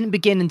 It didn't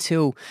begin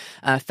until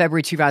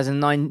February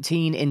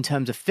 2019 in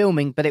terms of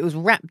filming, but it was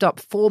wrapped up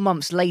 4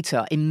 months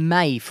later in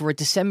May for a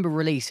December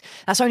release.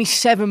 That's only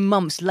 7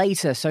 months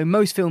later, so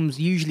most films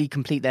usually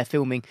complete their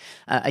filming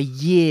a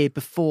year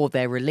before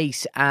their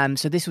release.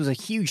 So this was a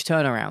huge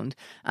turnaround,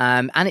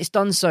 and it's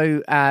done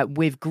so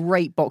with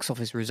great box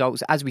office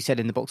results. As we said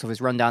in the box office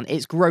rundown,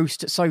 it's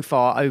grossed so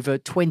far over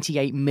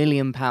 £28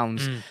 million,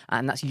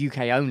 and that's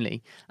UK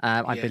only,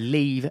 I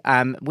believe,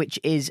 which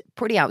is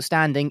pretty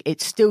outstanding.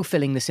 It's still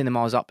filling the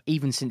cinemas up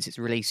even since its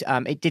release.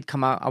 It did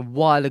come out a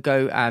while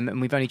ago,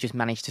 and we've only just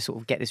managed to sort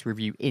of get this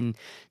review in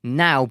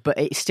now, but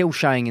it's still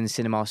showing in the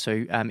cinema,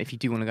 so if you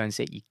do want to go and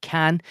see it, you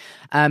can.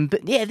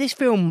 But yeah, this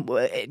film,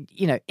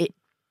 it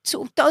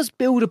sort of does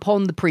build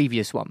upon the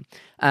previous one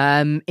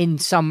in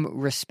some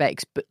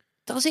respects, but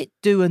does it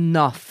do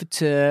enough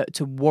to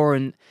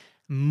warrant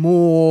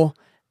more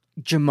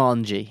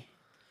Jumanji?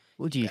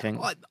 What do you think?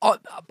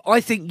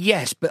 I think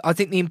yes, but I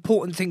think the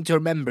important thing to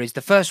remember is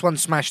the first one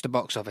smashed the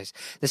box office.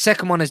 The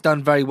second one has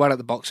done very well at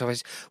the box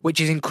office,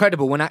 which is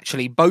incredible when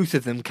actually both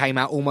of them came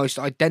out almost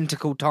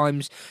identical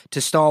times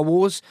to Star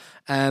Wars.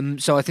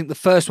 So I think the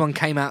first one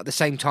came out at the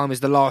same time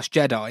as The Last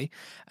Jedi,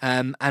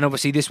 and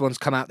obviously this one's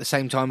come out at the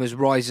same time as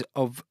Rise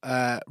of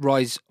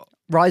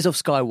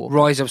Skywalker.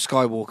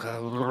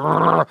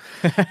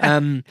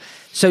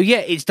 So yeah,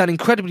 it's done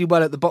incredibly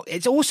well at the box.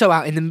 It's also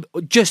out in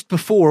the just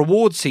before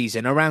award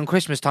season, around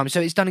Christmas time. So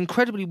it's done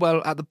incredibly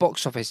well at the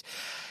box office.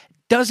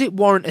 Does it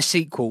warrant a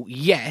sequel?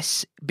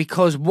 Yes,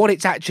 because what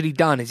it's actually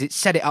done is it's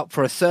set it up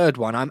for a third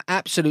one. I'm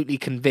absolutely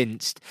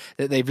convinced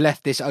that they've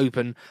left this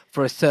open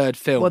for a third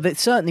film. Well, that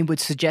certainly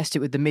would suggest it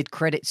with the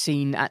mid-credit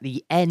scene at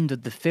the end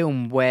of the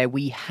film, where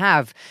we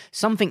have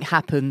something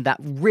happen that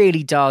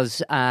really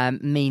does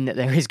mean that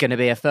there is going to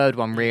be a third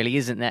one, really,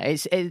 isn't there?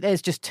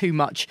 There's just too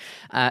much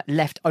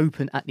left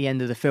open at the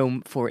end of the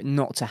film for it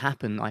not to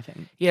happen, I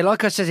think. Yeah,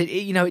 like I said,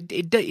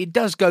 it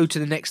does go to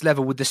the next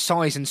level with the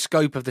size and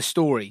scope of the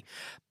story,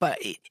 but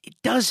it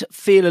does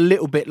feel a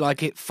little bit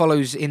like it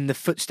follows in the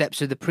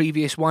footsteps of the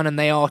previous one, and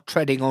they are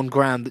treading on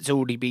ground that's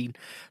already been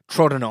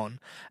trodden on.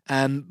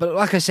 But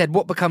like I said,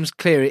 what becomes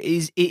clear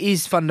is it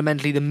is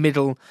fundamentally the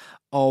middle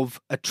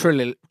of a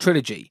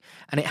trilogy,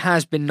 and it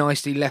has been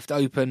nicely left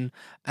open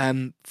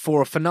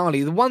for a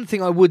finale. The one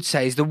thing I would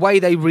say is the way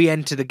they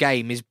re-enter the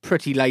game is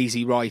pretty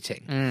lazy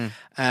writing.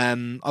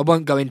 I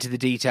won't go into the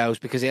details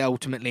because it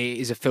ultimately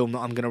is a film that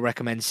I'm going to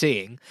recommend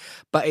seeing,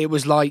 but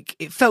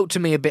it felt to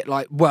me a bit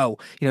like, well,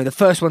 the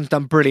first one's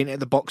done brilliant at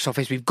the box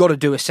office, we've got to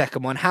do a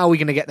second one. How are we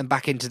going to get them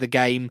back into the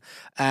game?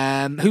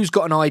 Who's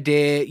got an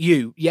idea?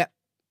 You. Yep.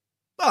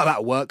 Oh,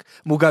 that'll work.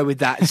 We'll go with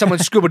that. Someone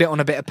scribbled it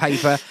on a bit of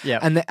paper,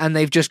 and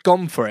they've just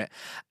gone for it.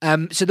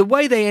 So the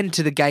way they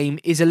enter the game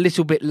is a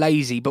little bit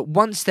lazy, but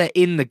once they're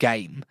in the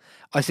game,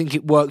 I think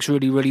it works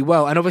really, really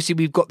well. And obviously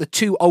we've got the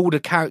two older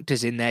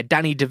characters in there,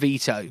 Danny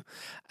DeVito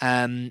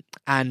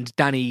and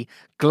Danny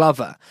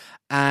Glover,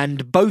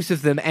 and both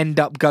of them end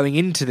up going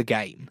into the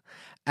game.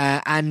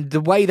 And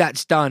the way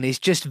that's done is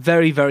just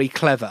very, very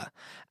clever.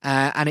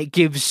 And it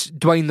gives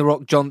Dwayne "The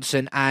Rock"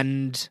 Johnson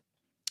and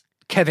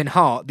Kevin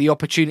Hart the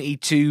opportunity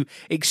to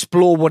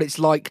explore what it's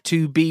like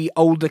to be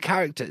older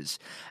characters,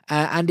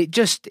 and it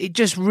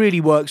just really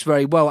works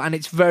very well, and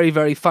it's very,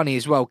 very funny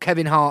as well.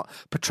 Kevin Hart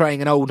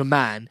portraying an older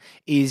man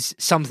is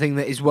something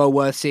that is well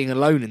worth seeing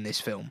alone in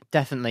this film.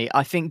 Definitely.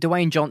 I think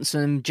Dwayne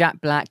Johnson,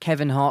 Jack Black,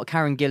 Kevin Hart,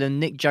 Karen Gillan,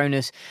 Nick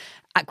Jonas,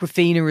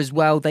 Awkwafina as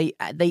well, they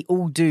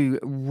all do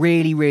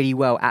really, really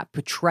well at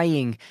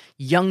portraying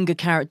younger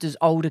characters,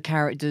 older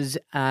characters,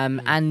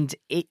 and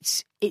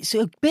it's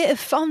a bit of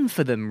fun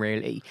for them,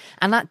 really,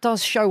 and that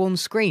does show on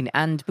screen.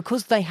 And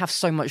because they have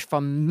so much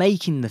fun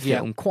making the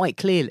film, quite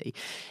clearly,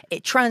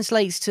 it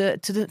translates to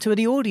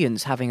the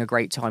audience having a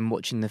great time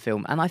watching the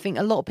film. And I think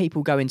a lot of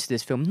people go into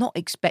this film not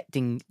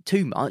expecting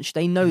too much.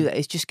 They know that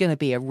it's just going to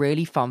be a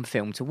really fun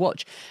film to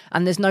watch,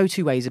 and there's no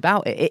two ways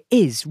about it. It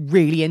is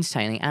really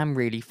entertaining and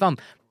really fun.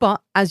 But,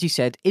 as you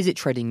said, is it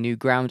treading new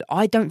ground?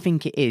 I don't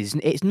think it is.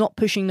 It's not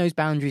pushing those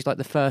boundaries like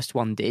the first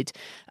one did,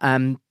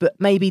 but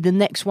maybe the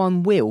next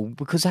one will,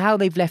 because how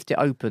they've left it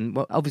open,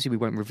 well, obviously we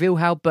won't reveal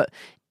how, but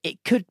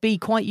it could be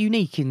quite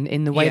unique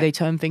in the way they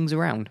turn things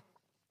around.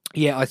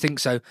 Yeah, I think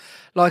so.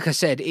 Like I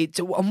said,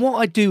 and what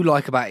I do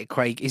like about it,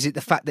 Craig, is the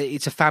fact that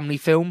it's a family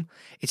film.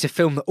 It's a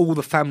film that all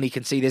the family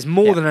can see. There's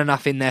more than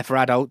enough in there for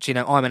adults. You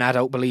know, I'm an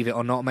adult, believe it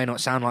or not. I may not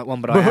sound like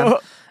one, but I am.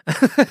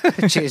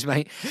 Cheers,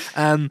 mate.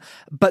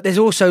 But there's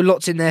also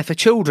lots in there for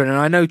children, and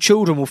I know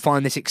children will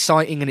find this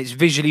exciting, and it's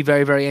visually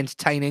very, very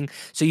entertaining.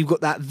 So you've got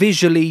that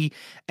visually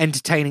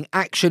entertaining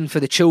action for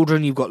the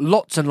children. You've got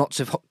lots and lots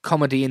of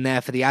comedy in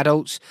there for the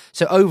adults.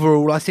 So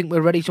overall, I think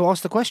we're ready to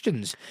ask the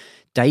questions.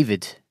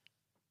 David,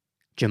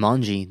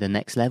 Jumanji, The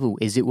Next Level,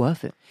 is it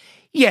worth it?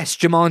 Yes,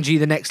 Jumanji,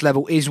 The Next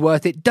Level is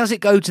worth it. Does it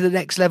go to the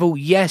next level?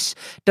 Yes.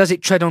 Does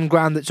it tread on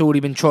ground that's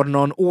already been trodden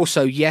on?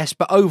 Also, yes.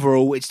 But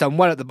overall, it's done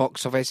well at the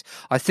box office.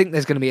 I think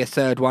there's going to be a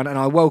third one, and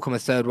I welcome a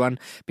third one,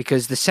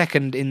 because the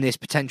second in this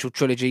potential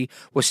trilogy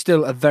was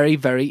still a very,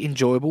 very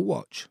enjoyable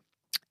watch.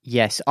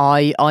 Yes,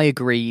 I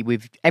agree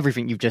with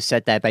everything you've just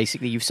said there,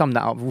 basically. You've summed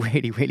that up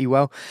really, really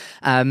well.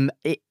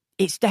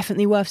 It's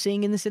definitely worth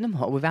seeing in the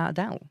cinema, without a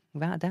doubt.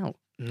 Without a doubt.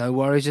 No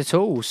worries at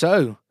all.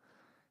 So,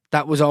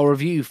 that was our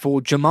review for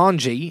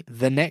Jumanji,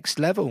 The Next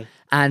Level.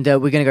 And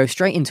we're going to go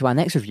straight into our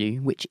next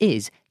review, which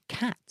is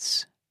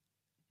Cats.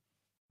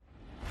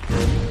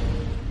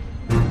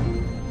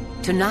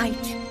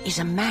 Tonight is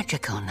a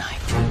magical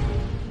night,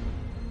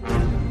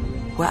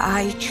 where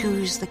I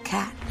choose the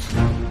cat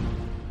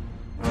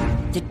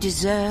that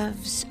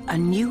deserves a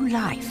new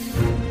life.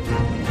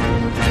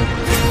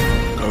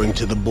 Going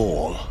to the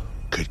ball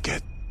could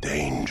get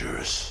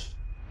dangerous.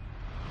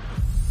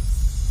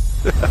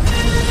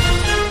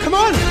 Come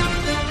on!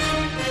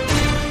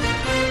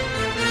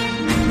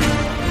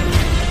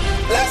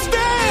 Let's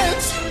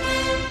dance!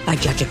 I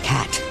judge a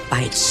cat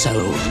by its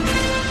soul.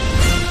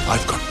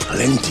 I've got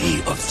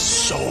plenty of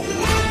soul.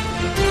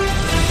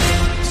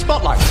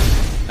 Spotlight!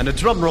 And a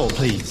drum roll,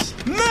 please.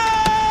 Milk!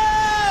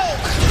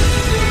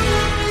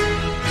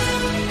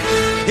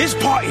 It's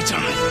party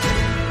time!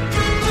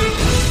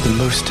 The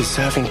most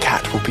deserving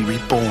cat will be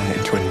reborn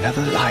into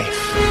another life.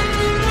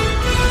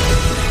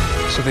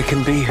 So they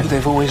can be who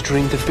they've always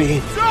dreamed of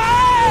being.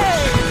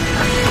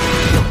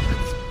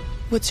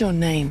 What's your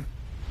name?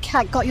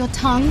 Cat got your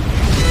tongue?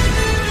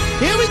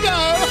 Here we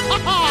go!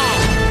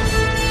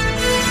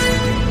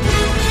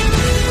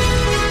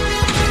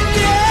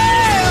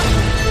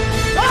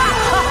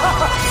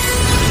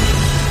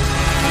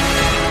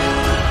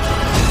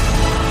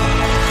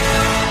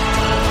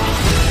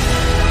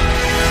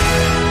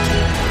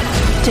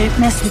 Don't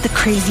mess with the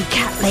crazy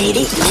cat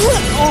lady.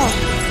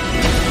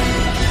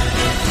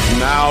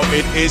 Now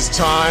it is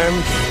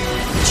time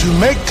to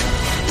make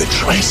the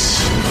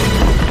choice.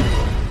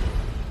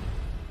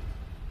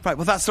 Right,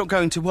 well, that's not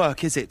going to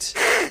work, is it?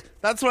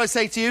 That's what I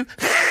say to you.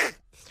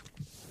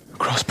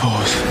 Cross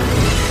paws.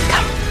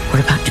 Come,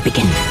 we're about to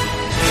begin.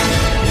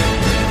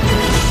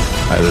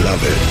 I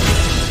love it.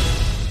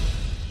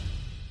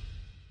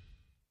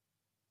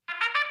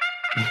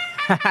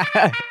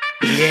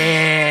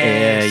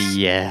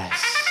 Yes.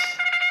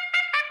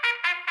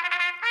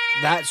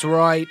 That's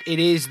right, it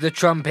is the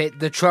trumpet.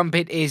 The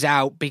trumpet is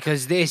out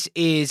because this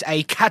is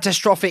a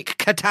catastrophic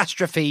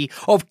catastrophe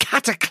of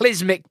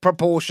cataclysmic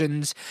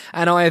proportions,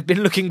 and I have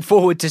been looking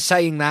forward to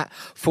saying that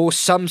for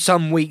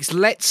some weeks.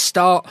 Let's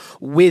start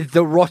with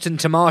the Rotten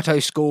Tomato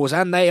scores,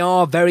 and they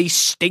are very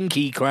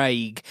stinky,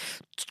 Craig.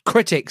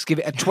 Critics give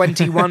it a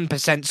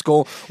 21%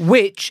 score,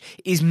 which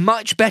is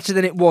much better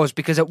than it was,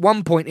 because at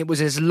one point it was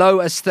as low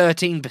as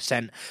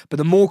 13%. But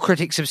the more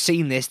critics have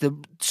seen this, the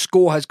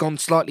score has gone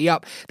slightly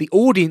up. The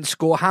audience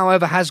score,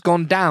 however, has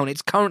gone down.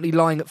 It's currently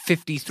lying at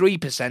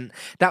 53%.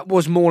 That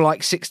was more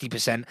like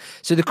 60%.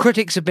 So the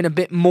critics have been a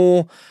bit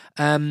more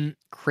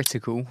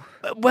critical.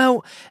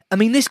 Well, I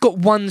mean, this got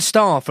 1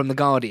 star from The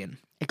Guardian.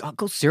 It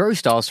got 0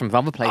 stars from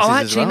other places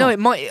as well. No,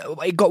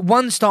 it got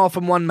 1 star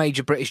from one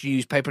major British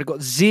newspaper. It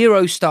got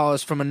 0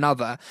 stars from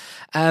another.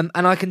 And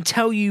I can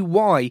tell you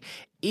why.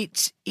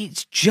 It's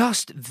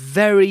just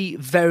very,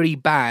 very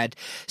bad.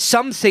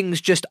 Some things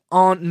just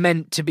aren't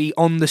meant to be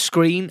on the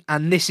screen,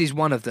 and this is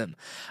one of them.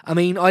 I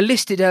mean, I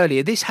listed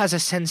earlier, this has a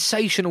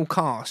sensational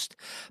cast,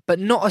 but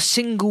not a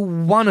single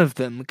one of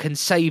them can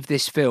save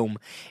this film.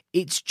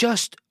 It's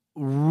just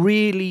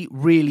really,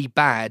 really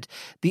bad.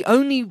 The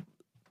only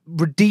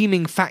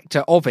redeeming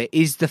factor of it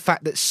is the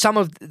fact that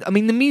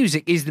the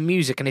music is the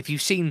music, and if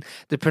you've seen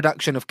the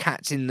production of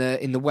Cats in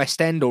the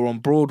West End or on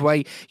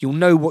Broadway, you'll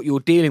know what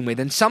you're dealing with,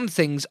 and some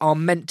things are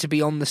meant to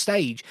be on the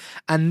stage,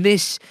 and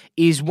this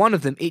is one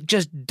of them. It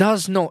just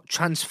does not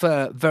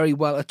transfer very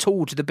well at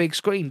all to the big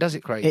screen, does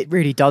it, Craig? It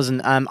really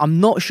doesn't. I'm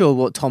not sure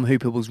what Tom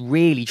Hooper was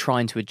really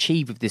trying to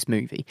achieve with this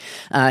movie.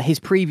 His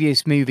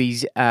previous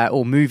movies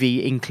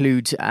movie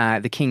includes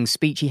The King's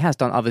Speech. He has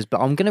done others, but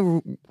I'm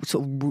going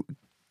to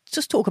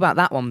just talk about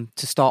that one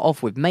to start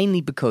off with, mainly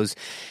because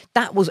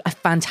that was a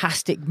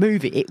fantastic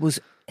movie. It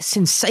was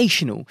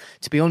sensational,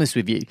 to be honest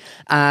with you.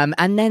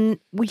 And then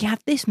we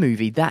have this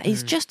movie that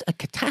is just a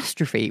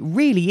catastrophe. It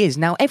really is.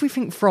 Now,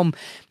 everything from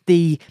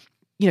the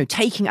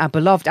taking our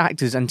beloved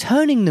actors and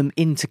turning them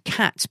into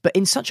cats, but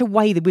in such a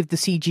way that with the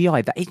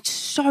CGI that it's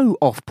so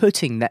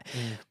off-putting that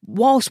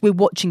whilst we're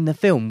watching the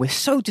film, we're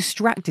so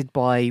distracted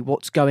by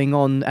what's going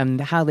on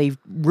and how they've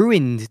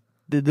ruined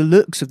the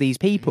looks of these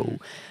people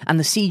and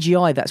the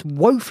CGI that's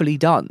woefully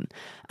done.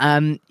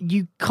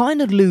 You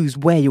kind of lose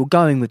where you're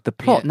going with the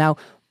plot. Now,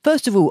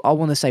 first of all, I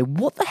want to say,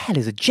 what the hell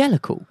is a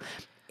jellicle?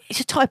 It's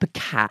a type of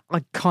cat,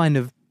 I kind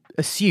of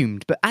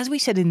assumed, but as we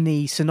said in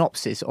the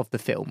synopsis of the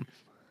film,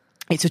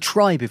 it's a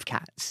tribe of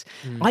cats.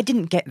 I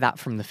didn't get that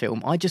from the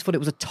film. I just thought it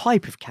was a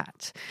type of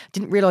cat.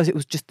 Didn't realise it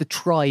was just the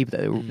tribe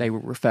that they were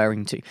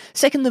referring to.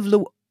 Second of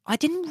all, I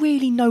didn't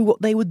really know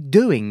what they were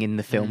doing in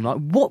the film. Like,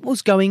 what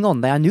was going on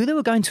there? I knew they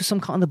were going to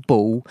some kind of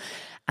ball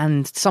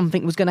and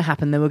something was going to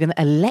happen. They were going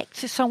to elect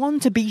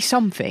someone to be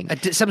something.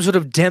 Some sort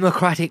of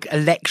democratic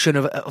election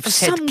of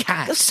said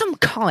cat. Of some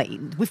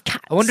kind, with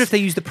cats. I wonder if they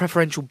used the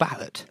preferential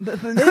ballot. But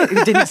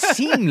it didn't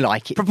seem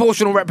like it.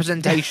 Proportional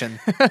representation.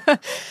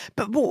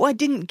 But what I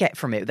didn't get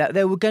from it, that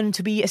there were going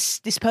to be,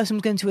 this person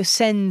was going to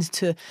ascend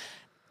to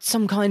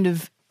some kind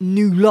of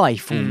new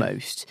life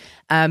almost.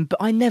 But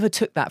I never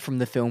took that from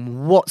the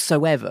film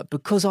whatsoever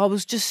because I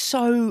was just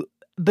so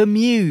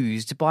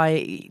bemused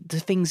by the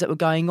things that were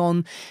going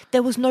on.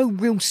 There was no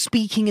real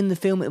speaking in the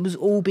film. It was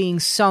all being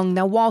sung.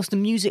 Now, whilst the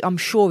music, I'm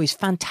sure, is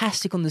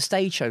fantastic on the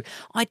stage show,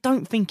 I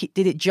don't think it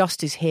did it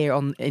justice here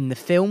in the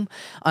film.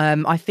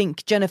 I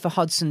think Jennifer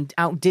Hudson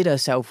outdid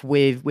herself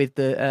with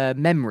the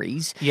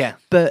memories. Yeah.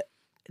 But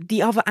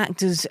the other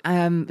actors,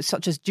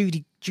 such as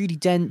Judi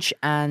Dench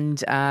and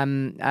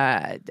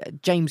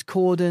James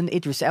Corden,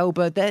 Idris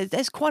Elba,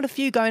 there's quite a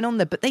few going on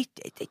there, but they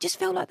just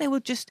felt like they were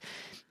just,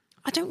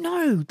 I don't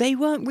know, they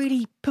weren't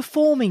really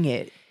performing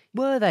it,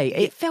 were they?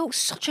 It felt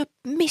such a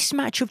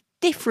mismatch of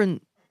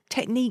different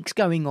techniques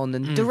going on,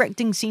 and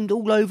directing seemed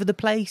all over the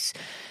place.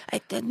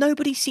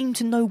 Nobody seemed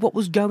to know what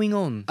was going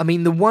on. I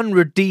mean, the one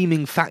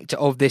redeeming factor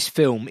of this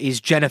film is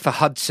Jennifer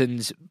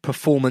Hudson's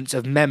performance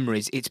of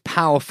Memories. It's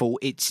powerful.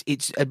 It's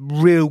a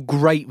real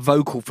great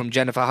vocal from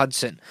Jennifer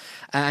Hudson,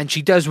 and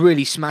she does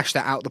really smash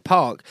that out the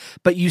park.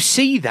 But you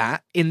see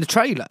that in the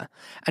trailer,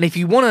 and if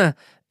you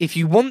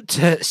want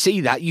to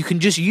see that, you can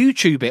just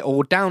YouTube it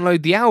or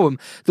download the album.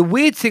 The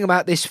weird thing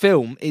about this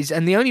film is,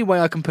 and the only way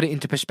I can put it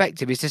into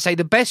perspective is to say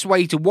the best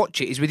way to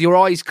watch it is with your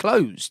eyes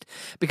closed,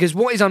 because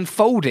what is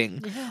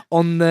unfolding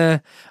on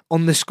the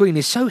screen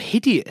is so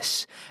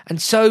hideous,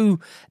 and so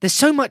there's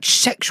so much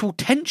sexual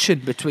tension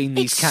between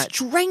these cats. It's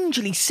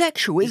strangely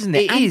sexual, isn't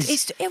it? It is.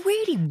 It's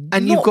really and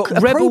not you've got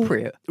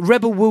appropriate.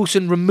 Rebel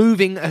Wilson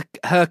removing her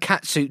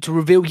catsuit to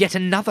reveal yet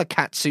another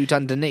catsuit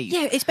underneath.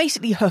 Yeah, it's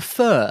basically her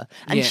fur,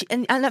 and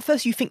and at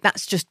first you think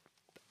that's just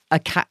a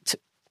cat's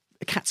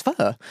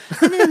fur,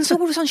 and then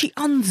all of a sudden she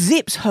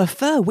unzips her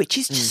fur, which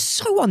is just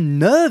so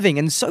unnerving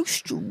and so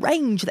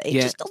strange that it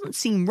just doesn't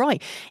seem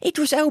right.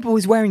 Idris Elba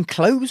was wearing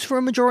clothes for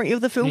a majority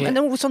of the film, and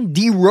then all of a sudden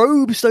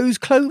derobes those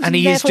clothes, and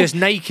he is just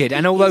naked.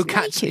 And although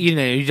cats,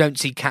 you don't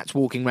see cats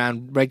walking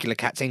around, regular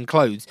cats in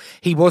clothes,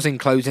 he was in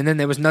clothes, and then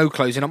there was no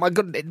clothes, and oh my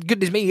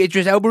goodness me,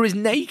 Idris Elba is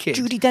naked.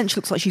 Judi Dench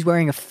looks like she's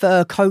wearing a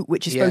fur coat,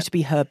 which is supposed to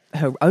be her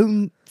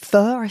own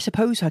fur, I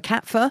suppose, her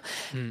cat fur,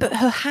 but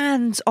her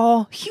hands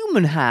are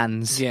human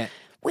hands,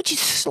 which is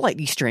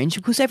slightly strange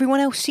because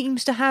everyone else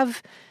seems to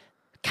have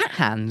cat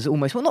hands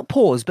almost. Well, not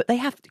paws, but they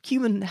have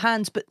human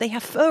hands, but they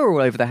have fur all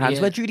over their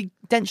hands, where Judi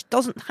Dench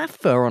doesn't have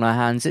fur on her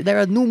hands. There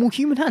are normal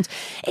human hands.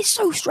 It's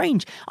so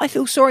strange. I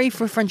feel sorry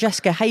for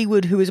Francesca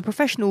Hayward, who is a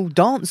professional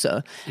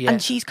dancer,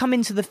 and she's come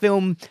into the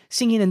film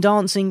singing and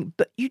dancing,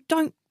 but you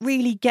don't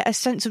really get a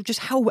sense of just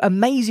how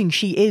amazing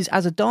she is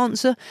as a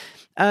dancer.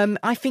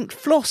 I think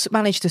Floss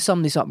managed to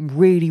sum this up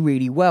really,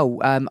 really well.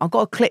 I've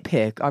got a clip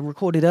here I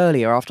recorded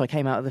earlier after I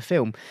came out of the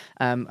film,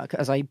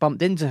 as I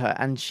bumped into her,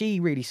 and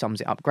she really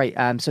sums it up great.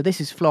 So this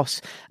is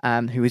Floss,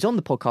 who is on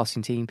the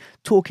podcasting team,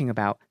 talking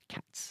about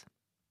cats.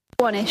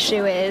 One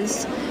issue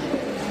is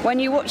when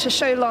you watch a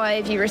show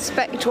live, you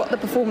respect what the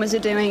performers are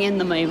doing in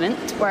the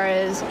moment,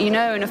 whereas in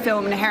a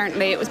film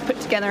inherently it was put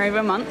together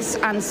over months,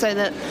 and so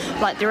that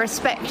the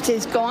respect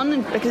is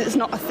gone because it's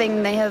not a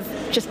thing they have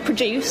just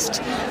produced,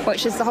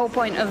 which is the whole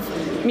point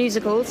of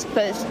musicals,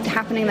 but it's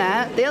happening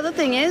there. The other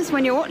thing is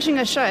when you're watching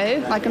a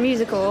show like a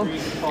musical,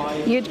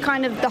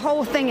 the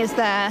whole thing is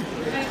there.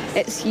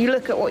 It's you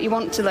look at what you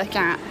want to look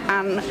at,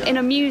 and in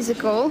a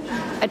musical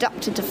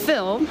adapted to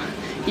film,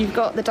 you've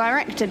got the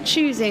director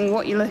choosing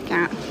what you look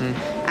at,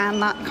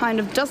 and that kind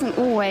of doesn't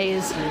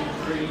always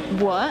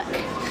work,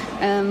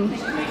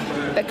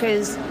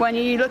 because when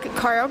you look at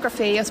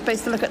choreography, you're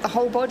supposed to look at the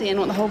whole body and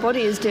what the whole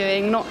body is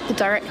doing, not the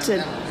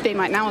director being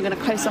like, now I'm going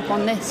to close up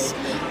on this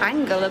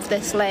angle of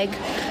this leg.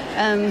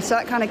 So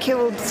that kind of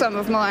killed some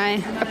of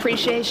my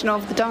appreciation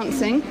of the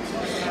dancing.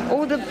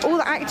 All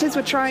the actors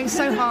were trying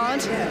so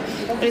hard.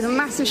 It was a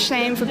massive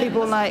shame for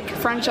people like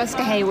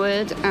Francesca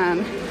Hayward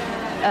and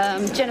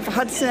Jennifer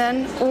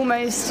Hudson.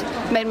 Almost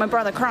made my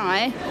brother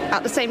cry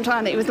at the same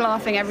time that he was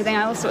laughing at everything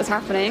else that was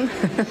happening.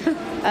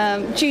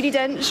 Judi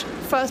Dench,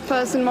 first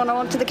person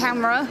monologue to the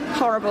camera,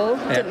 horrible,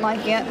 didn't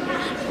like it.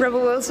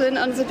 Rebel Wilson,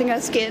 unzipping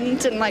her skin,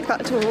 didn't like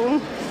that at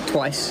all.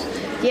 Twice.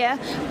 Yeah.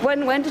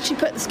 When did she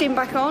put the skin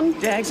back on?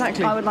 Yeah,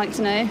 exactly. I would like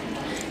to know.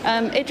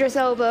 Idris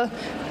Elba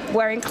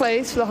wearing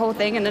clothes for the whole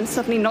thing and then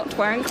suddenly not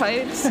wearing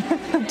clothes.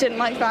 Didn't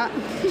like that.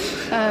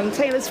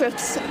 Taylor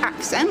Swift's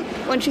accent,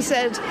 when she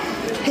said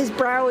his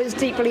brow is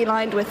deeply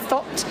lined with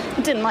thought,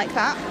 didn't like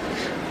that.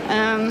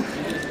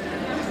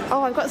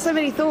 I've got so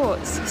many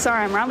thoughts.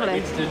 Sorry, I'm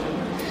rambling.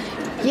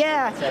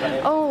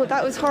 Yeah. Oh,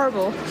 that was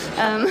horrible.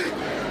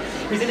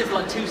 He's in it for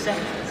like 2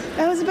 seconds.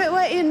 There was a bit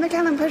where Ian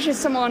McKellen pushes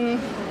someone.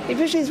 He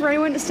pushes Ray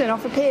Winstone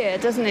off a pier,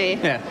 doesn't he?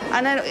 Yeah.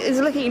 And then is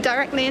looking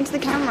directly into the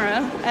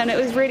camera, and it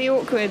was really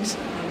awkward.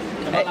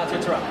 Am I allowed to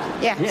interrupt?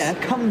 Yes. Yeah,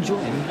 come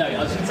join. No,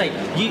 I was going to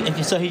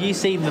say, so have you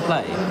seen the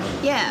play?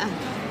 Yeah.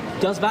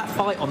 Does that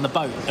fight on the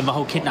boat and the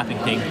whole kidnapping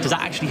thing, does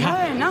that actually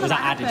happen? No, none was of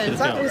that added happens. to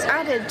the film? That was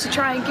added to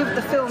try and give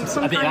the film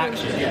some A bit of kind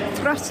action, yeah.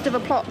 thrust of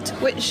a plot,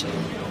 which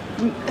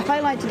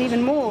highlighted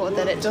even more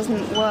that it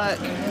doesn't work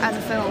as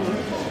a film.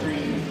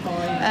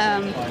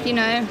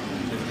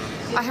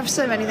 I have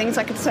so many things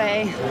I could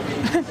say.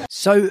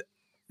 So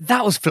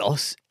that was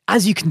Floss.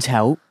 As you can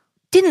tell,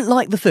 didn't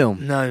like the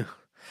film. No.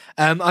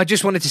 I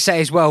just wanted to say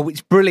as well,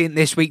 it's brilliant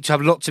this week to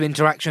have lots of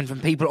interaction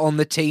from people on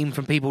the team,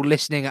 from people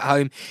listening at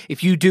home.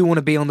 If you do want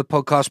to be on the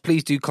podcast,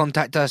 please do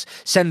contact us.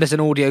 Send us an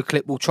audio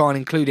clip. We'll try and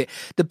include it.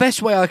 The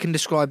best way I can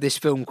describe this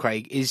film,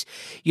 Craig, is,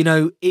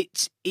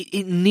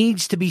 it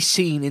needs to be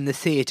seen in the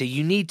theatre.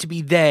 You need to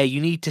be there.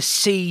 You need to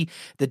see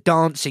the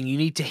dancing. You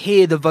need to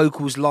hear the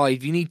vocals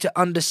live. You need to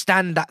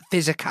understand that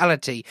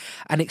physicality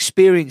and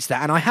experience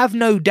that. And I have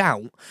no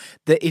doubt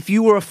that if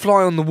you were a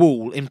fly on the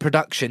wall in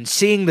production,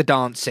 seeing the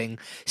dancing,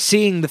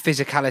 seeing the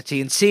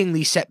physicality and seeing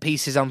these set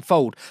pieces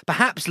unfold,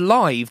 perhaps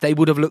live they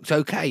would have looked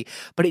okay,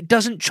 but it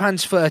doesn't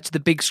transfer to the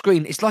big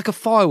screen. It's like a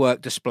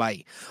firework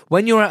display.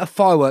 When you're at a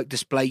firework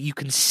display, you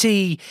can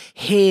see,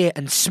 hear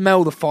and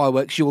smell the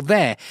fireworks. You're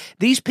there.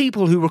 These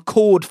people who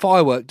record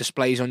firework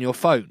displays on your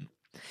phone,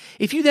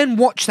 if you then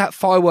watch that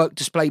firework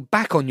display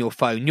back on your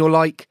phone, you're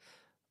like,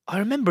 I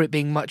remember it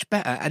being much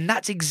better. And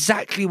that's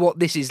exactly what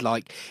this is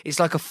like. It's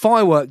like a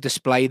firework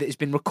display that has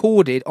been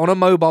recorded on a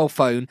mobile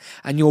phone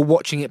and you're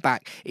watching it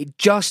back. It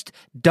just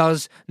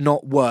does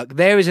not work.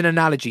 There is an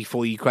analogy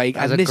for you, Craig.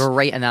 That's a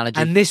great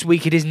analogy. And this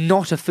week it is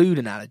not a food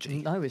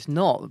analogy. No, it's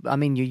not. I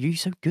mean, you're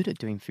so good at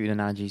doing food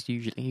analogies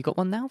usually. You got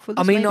one now for this?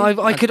 I mean, maybe?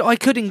 I could.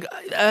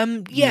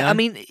 I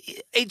mean,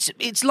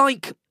 it's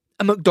like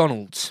a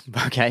McDonald's.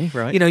 Okay,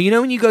 right. You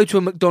know when you go to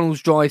a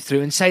McDonald's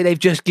drive-thru and say they've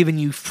just given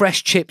you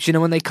fresh chips,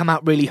 when they come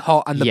out really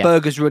hot and the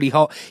burger's really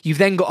hot, you've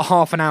then got a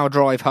half an hour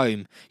drive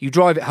home. You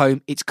drive it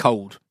home, it's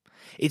cold.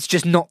 It's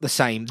just not the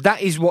same.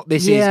 That is what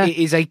this is. It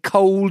is a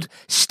cold,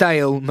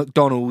 stale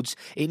McDonald's.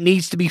 It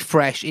needs to be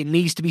fresh. It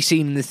needs to be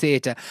seen in the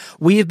theatre.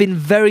 We have been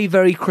very,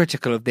 very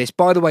critical of this.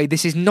 By the way,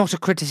 this is not a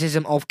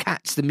criticism of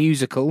Cats the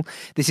musical.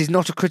 This is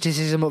not a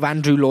criticism of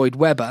Andrew Lloyd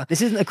Webber.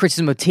 This isn't a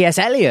criticism of T.S.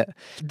 Eliot.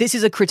 This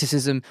is a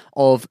criticism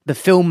of the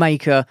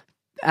filmmaker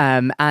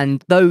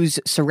and those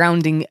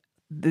surrounding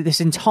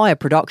this entire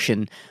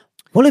production.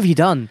 What have you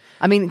done?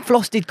 I mean,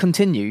 Floss did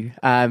continue.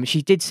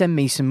 She did send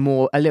me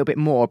a little bit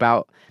more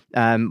about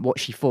what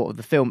she thought of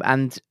the film,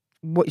 and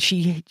what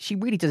she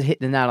really does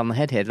hit the nail on the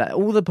head here. Like,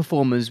 all the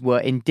performers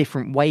were in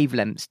different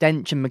wavelengths.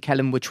 Dench and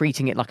McKellen were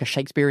treating it like a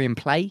Shakespearean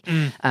play.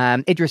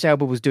 Idris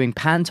Elba was doing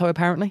panto,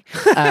 apparently.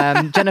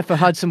 Jennifer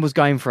Hudson was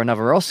going for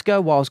another Oscar,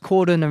 whilst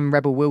Corden and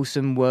Rebel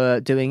Wilson were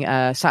doing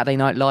a Saturday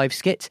Night Live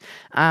skit.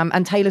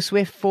 And Taylor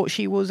Swift thought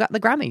she was at the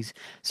Grammys.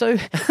 So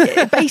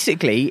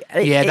basically...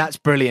 that's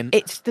brilliant.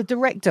 It's the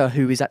director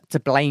who is to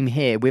blame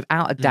here,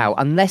 without a doubt,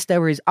 unless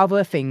there is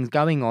other things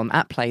going on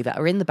at play that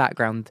are in the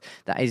background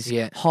that is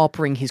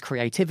harpering his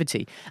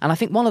creativity. And I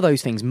think one of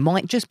those things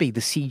might just be the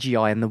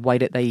CGI and the way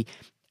that they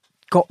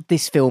got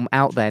this film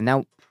out there.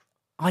 Now,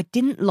 I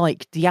didn't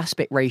like the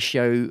aspect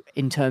ratio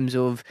in terms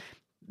of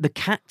the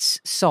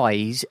cat's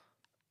size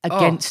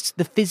against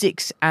the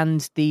physics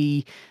and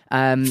the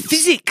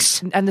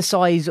physics and the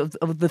size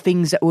of the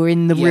things that were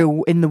in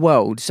the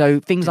world. So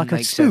things like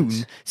a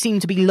spoon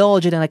seemed to be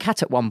larger than a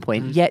cat at one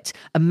point, yet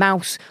a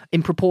mouse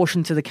in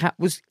proportion to the cat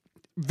was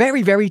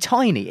very, very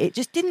tiny. It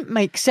just didn't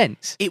make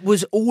sense. It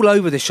was all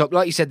over the shop.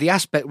 Like you said, the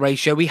aspect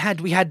ratio. We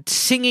had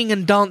singing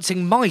and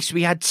dancing mice.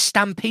 We had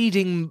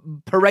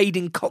stampeding,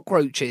 parading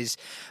cockroaches,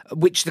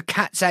 which the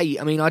cats ate.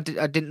 I mean, I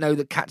didn't know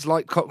that cats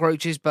like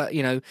cockroaches, but,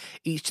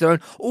 each to their own.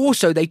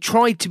 Also, they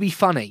tried to be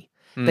funny.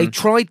 They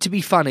tried to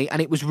be funny,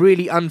 and it was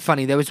really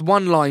unfunny. There was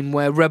one line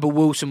where Rebel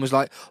Wilson was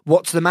like,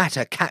 "What's the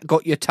matter? Cat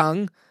got your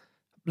tongue?"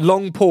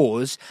 Long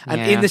pause.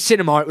 And in the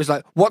cinema, it was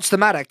like, "What's the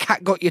matter?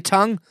 Cat got your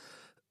tongue?"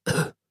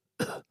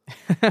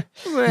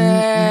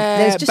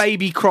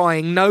 Baby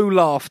crying, no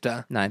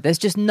laughter. No, there's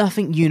just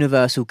nothing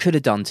Universal could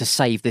have done to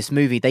save this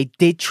movie. They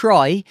did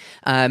try,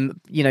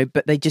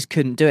 but they just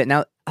couldn't do it.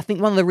 Now, I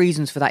think one of the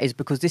reasons for that is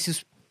because this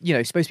is,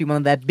 supposed to be one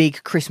of their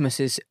big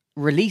Christmases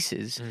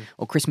releases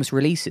or Christmas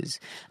releases,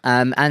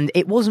 and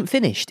it wasn't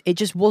finished. It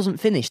just wasn't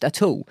finished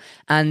at all,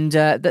 and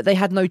that they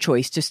had no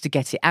choice just to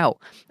get it out.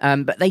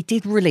 But they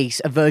did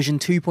release a version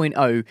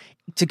 2.0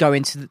 to go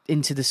into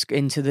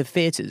the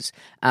theaters,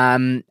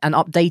 an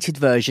updated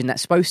version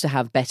that's supposed to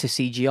have better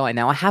CGI.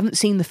 Now, I haven't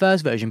seen the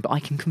first version, but I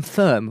can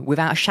confirm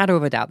without a shadow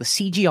of a doubt the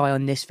CGI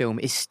on this film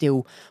is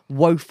still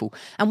woeful.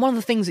 And one of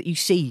the things that you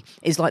see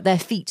is like their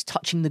feet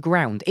touching the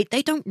ground.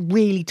 They don't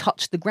really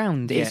touch the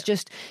ground. Yeah. It's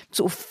just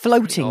sort of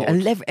floating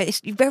and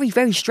it's very,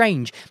 very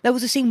strange. There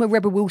was a scene where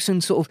Rebel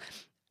Wilson sort of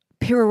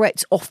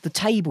pirouettes off the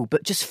table,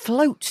 but just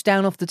floats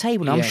down off the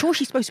table. Now, I'm sure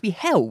she's supposed to be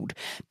held,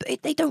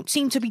 but they don't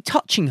seem to be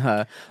touching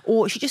her,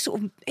 or she just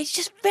sort of, it's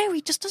just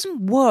just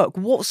doesn't work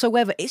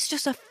whatsoever. It's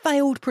just a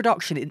failed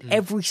production in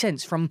every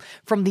sense, from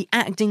the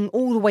acting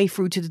all the way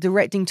through to the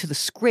directing, to the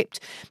script,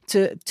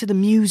 to the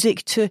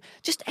music, to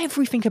just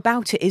everything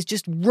about it is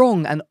just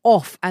wrong and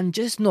off and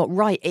just not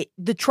right.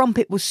 The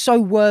trumpet was so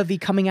worthy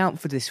coming out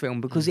for this film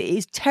because it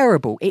is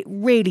terrible. It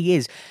really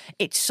is.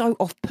 It's so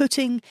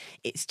off-putting.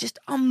 It's just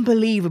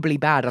unbelievably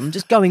bad. I'm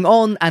just going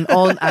on and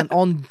on and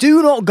on.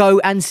 Do not go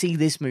and see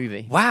this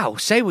movie. Wow,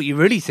 say what you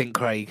really think,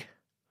 Craig.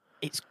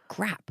 It's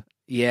crap.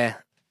 Yeah,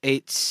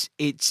 it's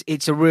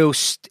a real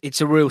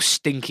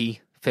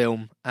stinky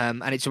film,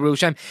 and it's a real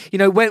shame. You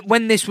know,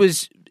 when this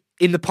was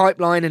in the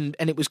pipeline and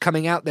it was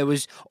coming out, there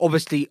was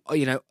obviously,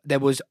 there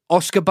was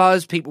Oscar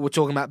buzz. People were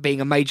talking about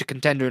being a major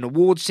contender in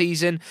awards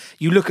season.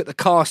 You look at the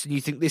cast and you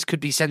think this could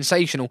be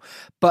sensational,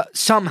 but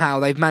somehow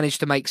they've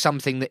managed to make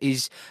something that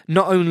is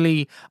not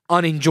only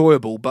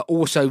unenjoyable, but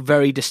also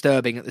very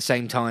disturbing at the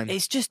same time.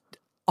 It's just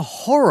a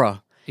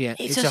horror. Yeah,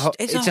 it's a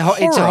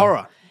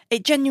horror.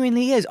 It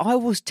genuinely is. I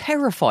was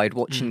terrified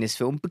watching this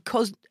film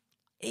because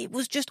it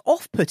was just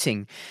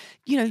off-putting.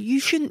 You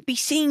shouldn't be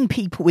seeing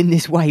people in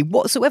this way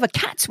whatsoever.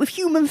 Cats with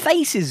human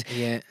faces.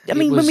 Yeah. I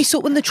mean, when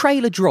the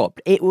trailer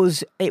dropped, it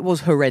was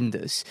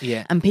horrendous.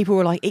 Yeah. And people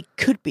were like, it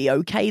could be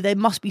okay. There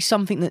must be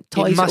something that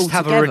ties it all together. It must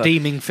have a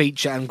redeeming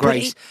feature and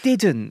grace. But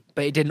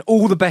it didn't.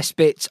 All the best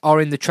bits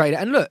are in the trailer.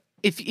 And look,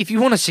 if you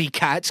want to see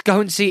Cats,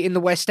 go and see it in the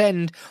West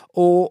End,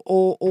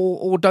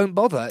 or don't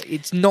bother.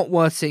 It's not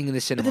worth seeing in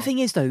the cinema. But the thing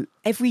is, though,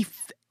 every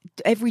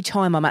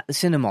time I'm at the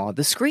cinema,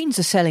 the screens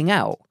are selling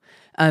out.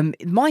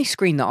 My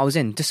screen that I was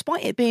in,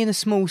 despite it being a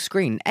small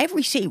screen,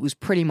 every seat was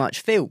pretty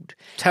much filled.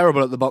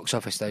 Terrible at the box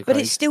office, though, Craig. But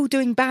it's still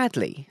doing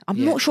badly.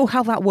 I'm not sure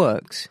how that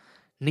works.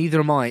 Neither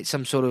am I. It's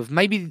some sort of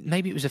maybe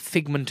it was a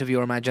figment of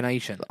your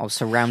imagination. I was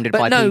surrounded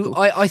by people.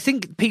 I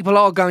think people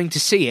are going to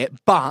see it,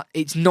 but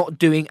it's not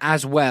doing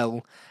as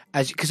well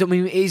because it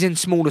is in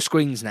smaller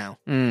screens now.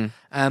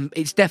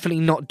 It's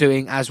definitely not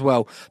doing as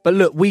well. But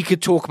look, we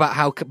could talk about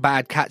how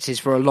bad Cats is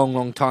for a long,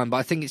 long time, but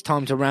I think it's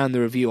time to round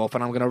the review off,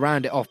 and I'm going to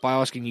round it off by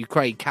asking you,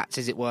 Craig, Cats,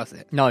 is it worth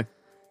it? No.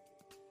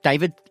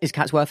 David, is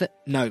Cats worth it?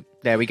 No.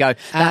 There we go.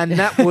 And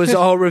that was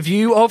our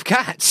review of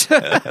Cats.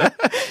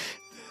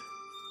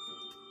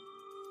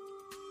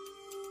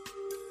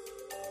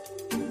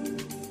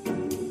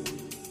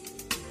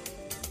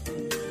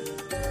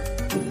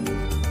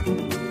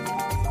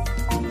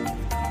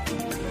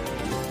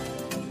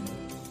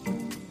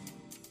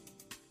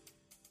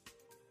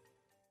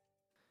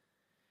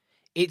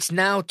 It's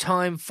now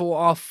time for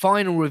our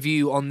final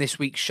review on this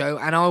week's show,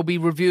 and I'll be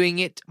reviewing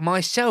it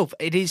myself.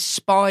 It is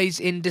Spies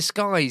in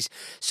Disguise.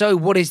 So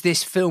what is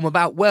this film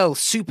about? Well,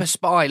 super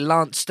spy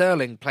Lance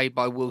Sterling, played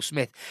by Will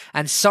Smith,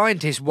 and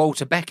scientist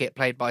Walter Beckett,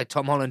 played by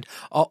Tom Holland,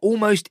 are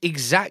almost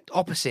exact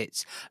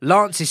opposites.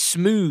 Lance is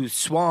smooth,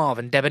 suave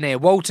and debonair.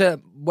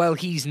 Walter, well,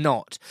 he's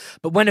not.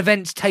 But when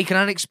events take an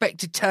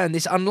unexpected turn,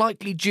 this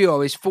unlikely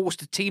duo is forced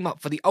to team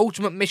up for the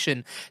ultimate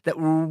mission that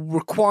will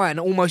require an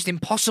almost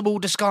impossible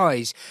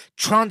disguise,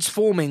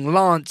 transforming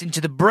Lance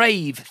into the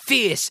brave,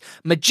 fierce,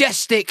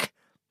 majestic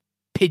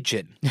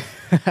Pigeon.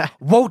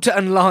 Walter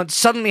and Lance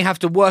suddenly have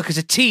to work as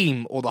a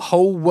team, or the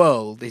whole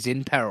world is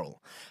in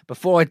peril.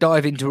 Before I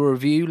dive into a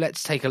review,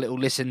 let's take a little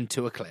listen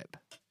to a clip.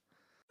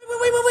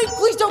 Wait,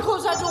 please don't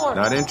close that door.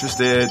 Not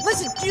interested.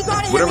 Listen, you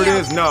gotta hear Whatever me it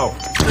out. is, no.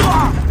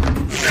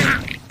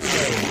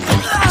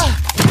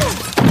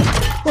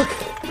 Look,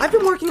 I've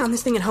been working on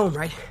this thing at home,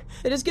 right?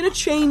 It is gonna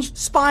change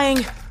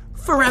spying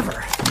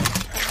forever.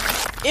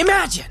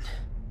 Imagine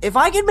if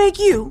I could make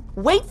you,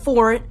 wait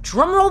for it,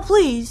 drumroll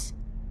please,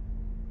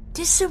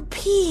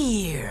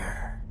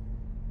 disappear.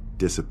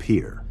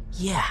 Disappear?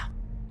 Yeah,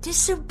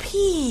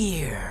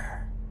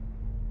 disappear.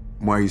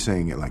 Why are you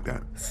saying it like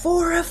that?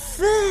 For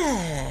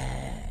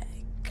effect.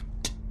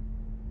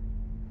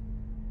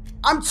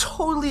 I'm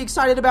totally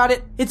excited about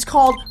it. It's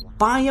called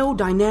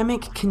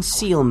biodynamic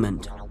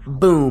concealment.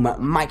 Boom,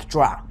 mic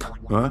drop.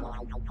 Huh?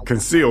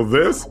 Conceal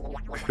this?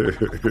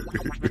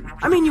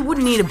 I mean, you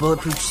wouldn't need a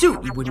bulletproof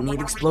suit. You wouldn't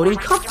need exploding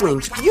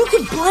cufflinks. You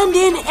could blend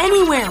in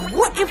anywhere.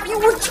 What if you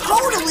were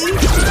totally...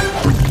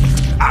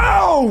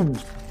 Ow!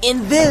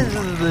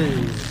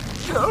 Invisible.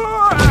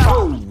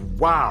 Oh,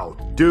 wow,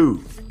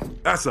 dude.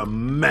 That's a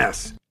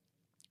mess.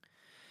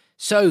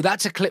 So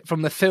that's a clip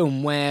from the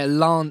film where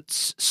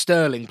Lance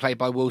Sterling, played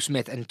by Will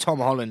Smith, and Tom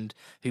Holland,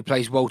 who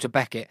plays Walter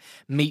Beckett,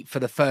 meet for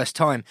the first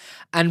time.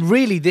 And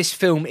really this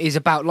film is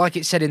about, like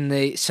it said in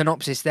the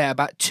synopsis there,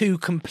 about two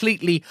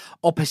completely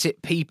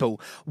opposite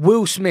people.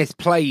 Will Smith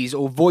plays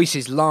or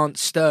voices Lance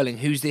Sterling,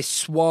 who's this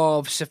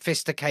suave,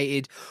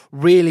 sophisticated,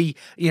 really,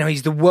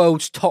 he's the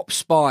world's top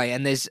spy.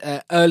 And there's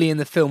early in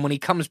the film, when he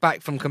comes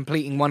back from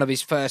completing one of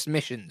his first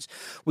missions,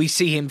 we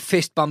see him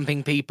fist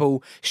bumping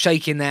people,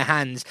 shaking their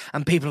hands,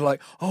 and people are like,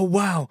 oh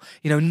wow,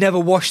 never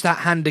wash that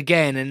hand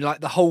again, and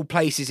like the whole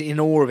place is in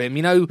awe of him.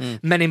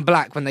 Men in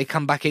Black, when they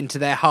come back into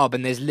their hub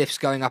and there's lifts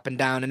going up and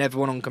down and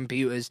everyone on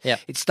computers.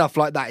 It's stuff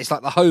like that. It's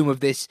like the home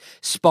of this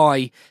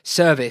spy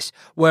service,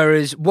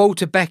 whereas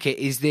Walter Beckett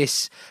is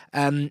this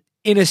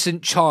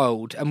innocent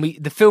child, and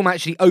the film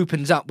actually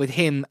opens up with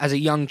him as a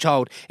young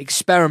child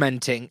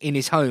experimenting in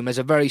his home as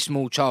a very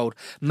small child,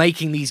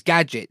 making these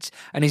gadgets,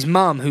 and his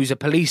mum, who's a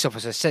police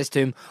officer, says to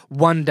him,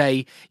 one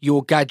day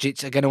your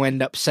gadgets are going to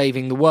end up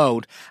saving the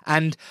world.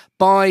 And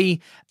by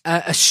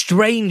a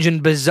strange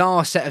and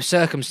bizarre set of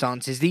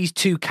circumstances, these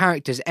two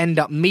characters end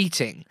up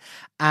meeting,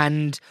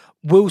 and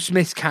Will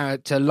Smith's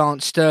character,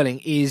 Lance Sterling,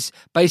 is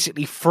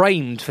basically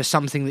framed for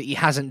something that he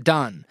hasn't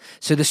done.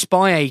 So the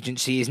spy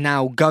agency is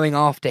now going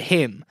after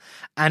him.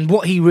 And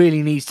what he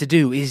really needs to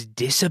do is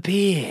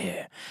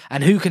disappear.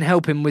 And who can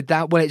help him with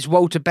that? Well, it's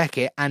Walter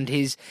Beckett and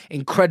his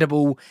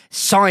incredible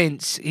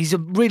science. He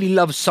really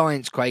loves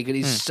science, Craig, and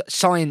his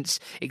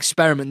science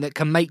experiment that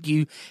can make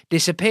you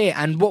disappear.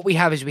 And what we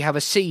have is we have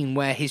a scene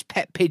where his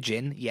pet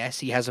pigeon, yes,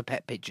 he has a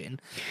pet pigeon,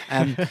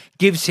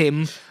 gives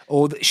him,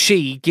 or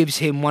she gives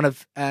him one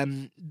of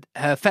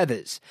her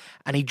feathers,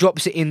 and he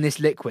drops it in this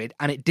liquid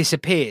and it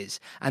disappears.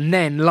 And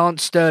then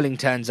Lance Sterling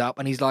turns up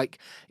and he's like,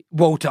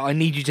 Walter, I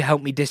need you to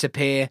help me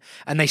disappear.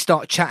 And they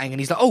start chatting and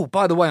he's like, oh,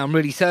 by the way, I'm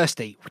really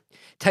thirsty.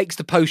 Takes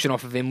the potion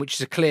off of him, which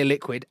is a clear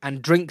liquid,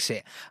 and drinks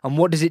it. And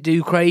what does it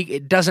do, Craig?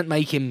 It doesn't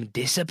make him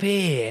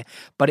disappear,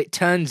 but it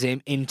turns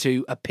him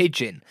into a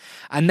pigeon.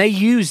 And they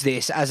use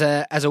this as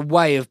a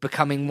way of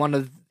becoming one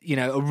of,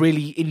 a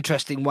really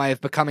interesting way of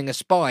becoming a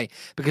spy,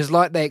 because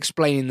like they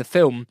explain in the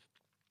film,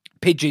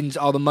 pigeons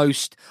are the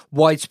most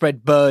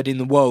widespread bird in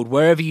the world.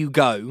 Wherever you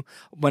go,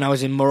 when I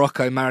was in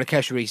Morocco,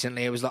 Marrakesh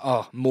recently, it was like,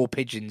 oh, more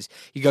pigeons.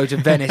 You go to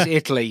Venice,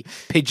 Italy,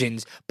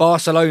 pigeons.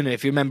 Barcelona,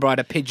 if you remember, I had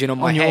a pigeon on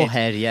my head. On your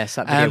head, yes,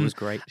 that video was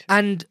great.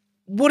 And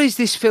what is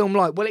this film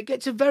like? Well, it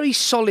gets a very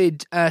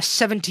solid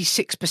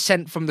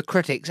 76% from the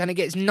critics, and it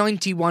gets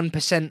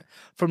 91%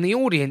 from the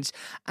audience.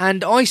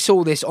 And I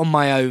saw this on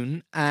my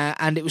own,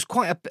 and it was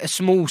quite a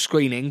small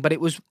screening, but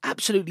it was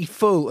absolutely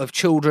full of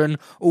children,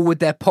 all with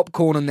their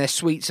popcorn and their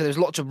sweets. So there's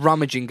lots of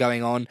rummaging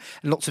going on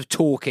and lots of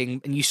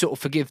talking, and you sort of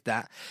forgive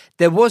that.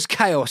 There was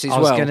chaos as well.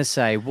 I was going to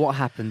say, what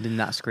happened in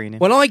that screening?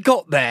 Well, I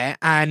got there,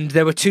 and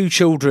there were two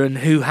children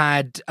who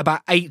had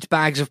about 8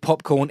 bags of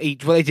popcorn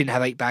each. Well, they didn't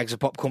have 8 bags of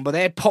popcorn, but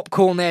they had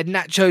popcorn, they had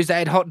nachos, they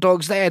had hot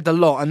dogs, they had the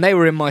lot, and they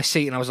were in my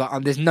seat, and I was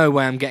like, there's no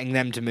way I'm getting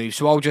them to move,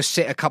 so I'll just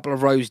sit a couple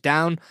of rows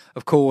down.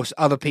 Of course,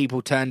 other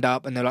people turned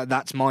up, and they're like,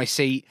 that's my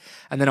seat,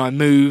 and then I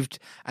moved,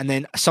 and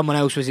then someone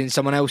else was in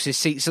someone else's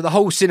seat, so the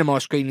whole cinema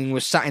screening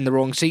was sat in the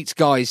wrong seats.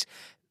 Guys,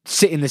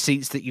 sit in the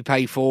seats that you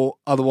pay for,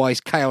 otherwise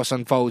chaos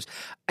unfolds.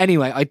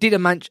 Anyway, I did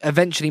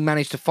eventually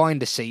manage to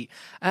find a seat,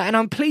 and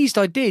I'm pleased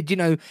I did.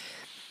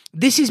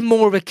 This is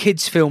more of a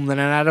kids' film than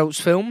an adult's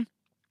film.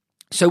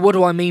 So what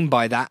do I mean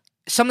by that?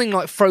 Something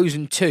like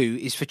Frozen 2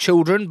 is for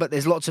children, but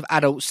there's lots of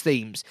adults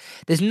themes.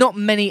 There's not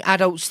many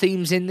adults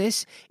themes in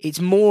this. It's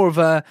more of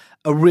a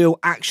real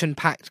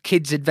action-packed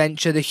kids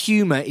adventure. The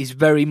humour is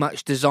very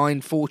much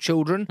designed for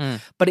children,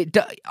 but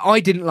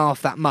I didn't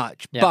laugh that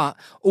much. Yeah. But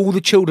all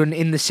the children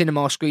in the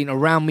cinema screen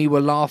around me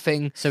were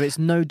laughing. So it's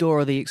no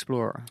Dora the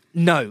Explorer?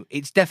 No,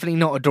 it's definitely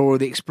not a Dora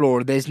the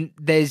Explorer.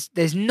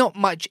 There's not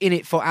much in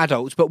it for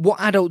adults, but what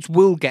adults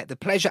will get, the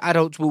pleasure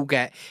adults will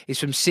get, is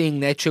from seeing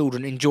their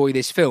children enjoy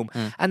this film,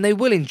 and they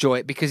will enjoy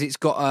it because it's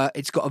got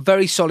a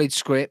very solid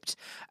script.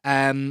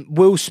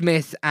 Will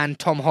Smith and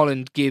Tom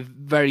Holland give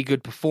very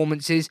good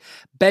performances.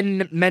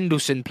 Ben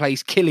Mendelsohn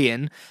plays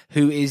Killian,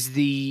 who is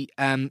the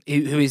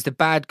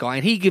bad guy,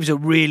 and he gives a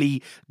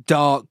really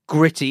dark,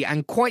 gritty,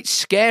 and quite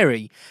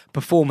scary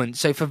performance.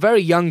 So for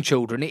very young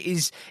children, it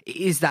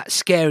is that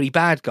scary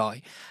bad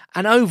guy.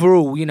 And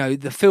overall,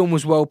 the film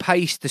was well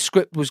paced, the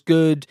script was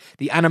good,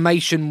 the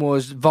animation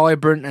was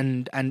vibrant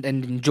and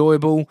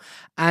enjoyable,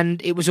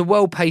 and it was a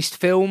well paced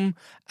film.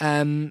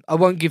 I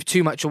won't give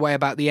too much away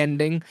about the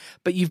ending,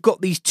 but you've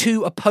got these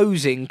two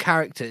opposing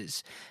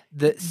characters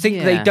that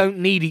think they don't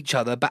need each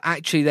other, but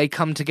actually they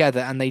come together,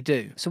 and they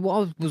do. So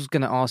what I was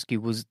going to ask you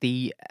was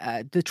the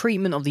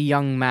treatment of the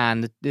young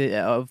man,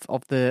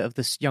 of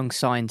this young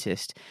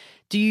scientist.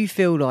 Do you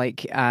feel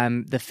like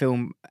the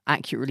film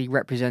accurately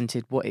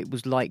represented what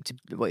it's like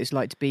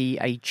to be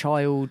a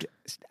child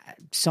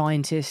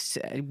scientist?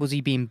 Was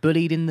he being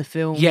bullied in the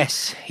film?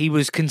 Yes, he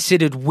was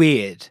considered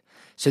weird.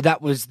 So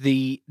that was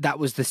the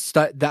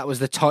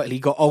title he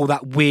got. Oh,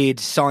 that weird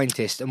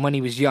scientist. And when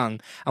he was young,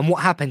 and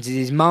what happens is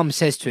his mum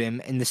says to him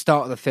in the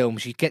start of the film,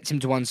 she gets him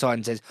to one side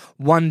and says,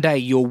 "One day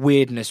your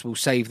weirdness will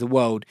save the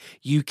world.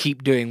 You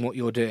keep doing what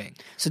you're doing."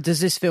 So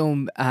does this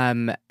film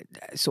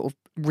sort of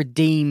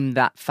redeem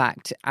that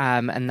fact,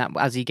 and that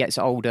as he gets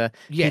older,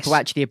 people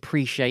actually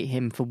appreciate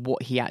him for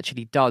what he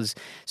actually does?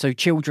 So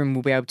children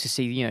will be able to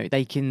see, you know,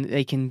 they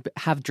can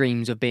have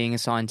dreams of being a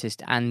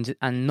scientist and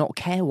not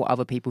care what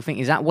other people think.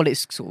 Is that what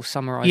it's sort of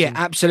summarising? Yeah,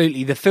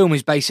 absolutely. The film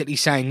is basically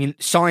saying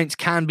science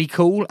can be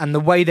cool, and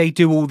the way they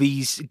do all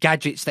these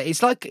gadgets, that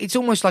it's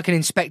almost like an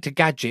Inspector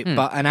Gadget,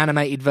 but an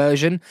animated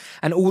version,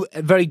 and all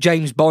very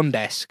James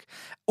Bond-esque.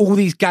 All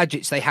these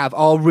gadgets they have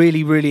are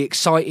really, really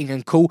exciting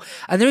and cool.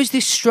 And there is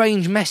this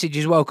strange message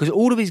as well, because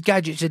all of his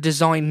gadgets are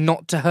designed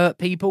not to hurt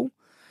people.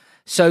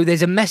 So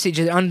there's a message,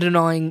 an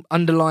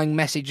underlying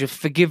message of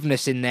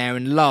forgiveness in there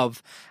and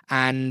love,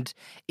 and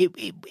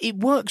it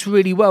works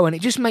really well, and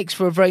it just makes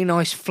for a very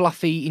nice,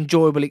 fluffy,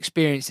 enjoyable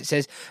experience. It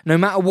says no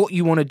matter what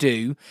you want to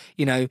do,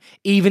 you know,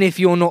 even if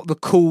you're not the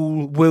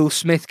cool Will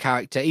Smith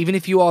character, even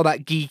if you are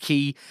that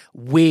geeky,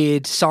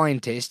 weird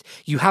scientist,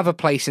 you have a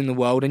place in the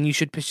world, and you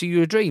should pursue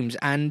your dreams.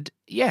 And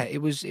yeah,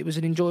 it was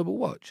an enjoyable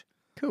watch.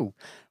 Cool.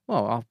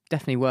 Well,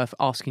 definitely worth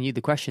asking you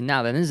the question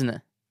now, then, isn't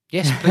it?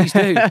 Yes, please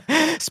do.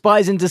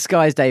 Spies in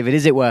Disguise, David,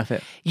 is it worth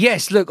it?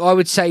 Yes, look, I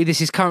would say this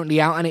is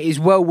currently out, and it is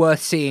well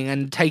worth seeing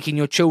and taking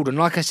your children.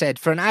 Like I said,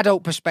 for an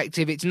adult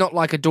perspective, it's not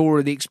like a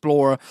Dora the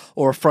Explorer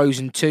or a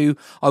Frozen 2.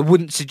 I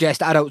wouldn't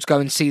suggest adults go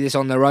and see this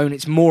on their own.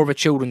 It's more of a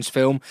children's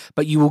film,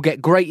 but you will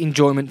get great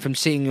enjoyment from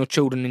seeing your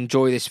children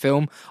enjoy this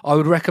film. I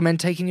would recommend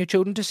taking your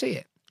children to see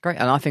it. Great,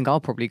 and I think I'll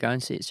probably go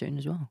and see it soon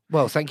as well.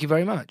 Well, thank you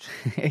very much.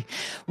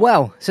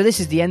 Well, so this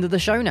is the end of the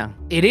show now.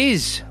 It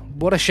is.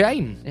 What a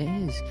shame. It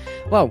is.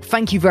 Well,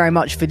 thank you very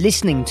much for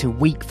listening to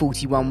Week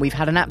 41. We've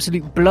had an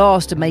absolute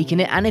blast of making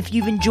it, and if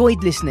you've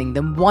enjoyed listening,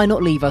 then why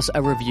not leave us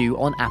a review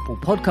on Apple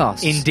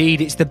Podcasts? Indeed,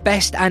 it's the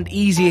best and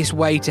easiest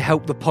way to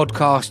help the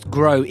podcast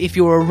grow. If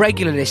you're a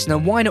regular listener,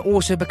 why not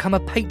also become a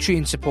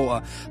Patreon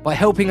supporter? By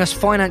helping us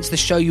finance the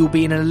show, you'll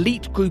be in an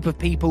elite group of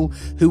people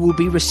who will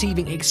be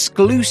receiving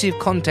exclusive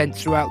content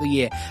throughout the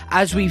year.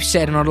 As we've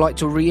said, and I'd like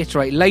to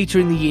reiterate, later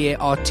in the year,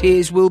 our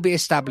tiers will be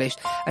established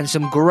and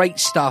some great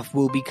stuff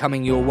will be coming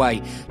your way.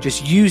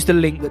 Just use the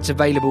link that's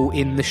available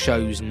in the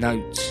show's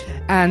notes.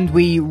 And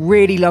we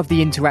really love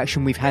the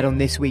interaction we've had on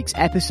this week's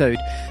episode,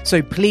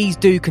 so please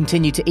do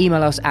continue to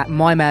email us at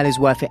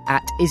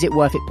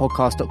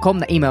mymailisworthit@isitworthitpodcast.com.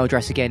 The email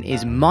address again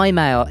is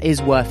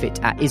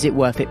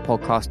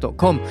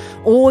mymailisworthit@isitworthitpodcast.com,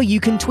 or you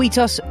can tweet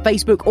us,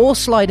 Facebook, or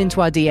slide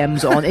into our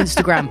DMs on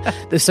Instagram.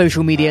 The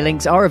social media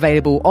links are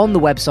available on the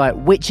website,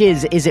 which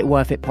is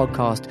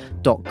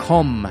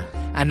isitworthitpodcast.com.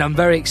 And I'm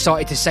very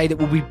excited to say that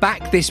we'll be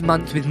back this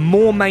month with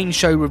more main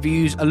show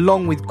reviews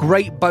along with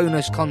great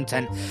bonus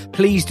content.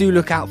 Please do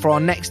look out for our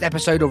next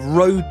episode of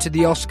Road to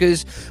the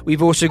Oscars.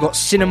 We've also got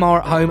Cinema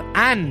at Home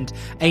and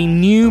a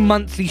new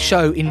monthly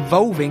show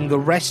involving the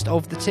rest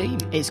of the team.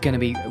 It's going to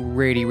be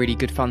really, really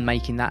good fun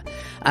making that.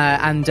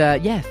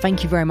 Yeah,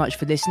 thank you very much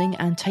for listening,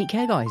 and take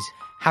care, guys.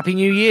 Happy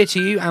New Year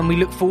to you, and we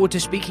look forward to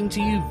speaking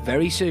to you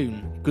very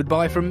soon.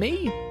 Goodbye from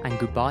me. And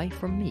goodbye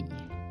from me.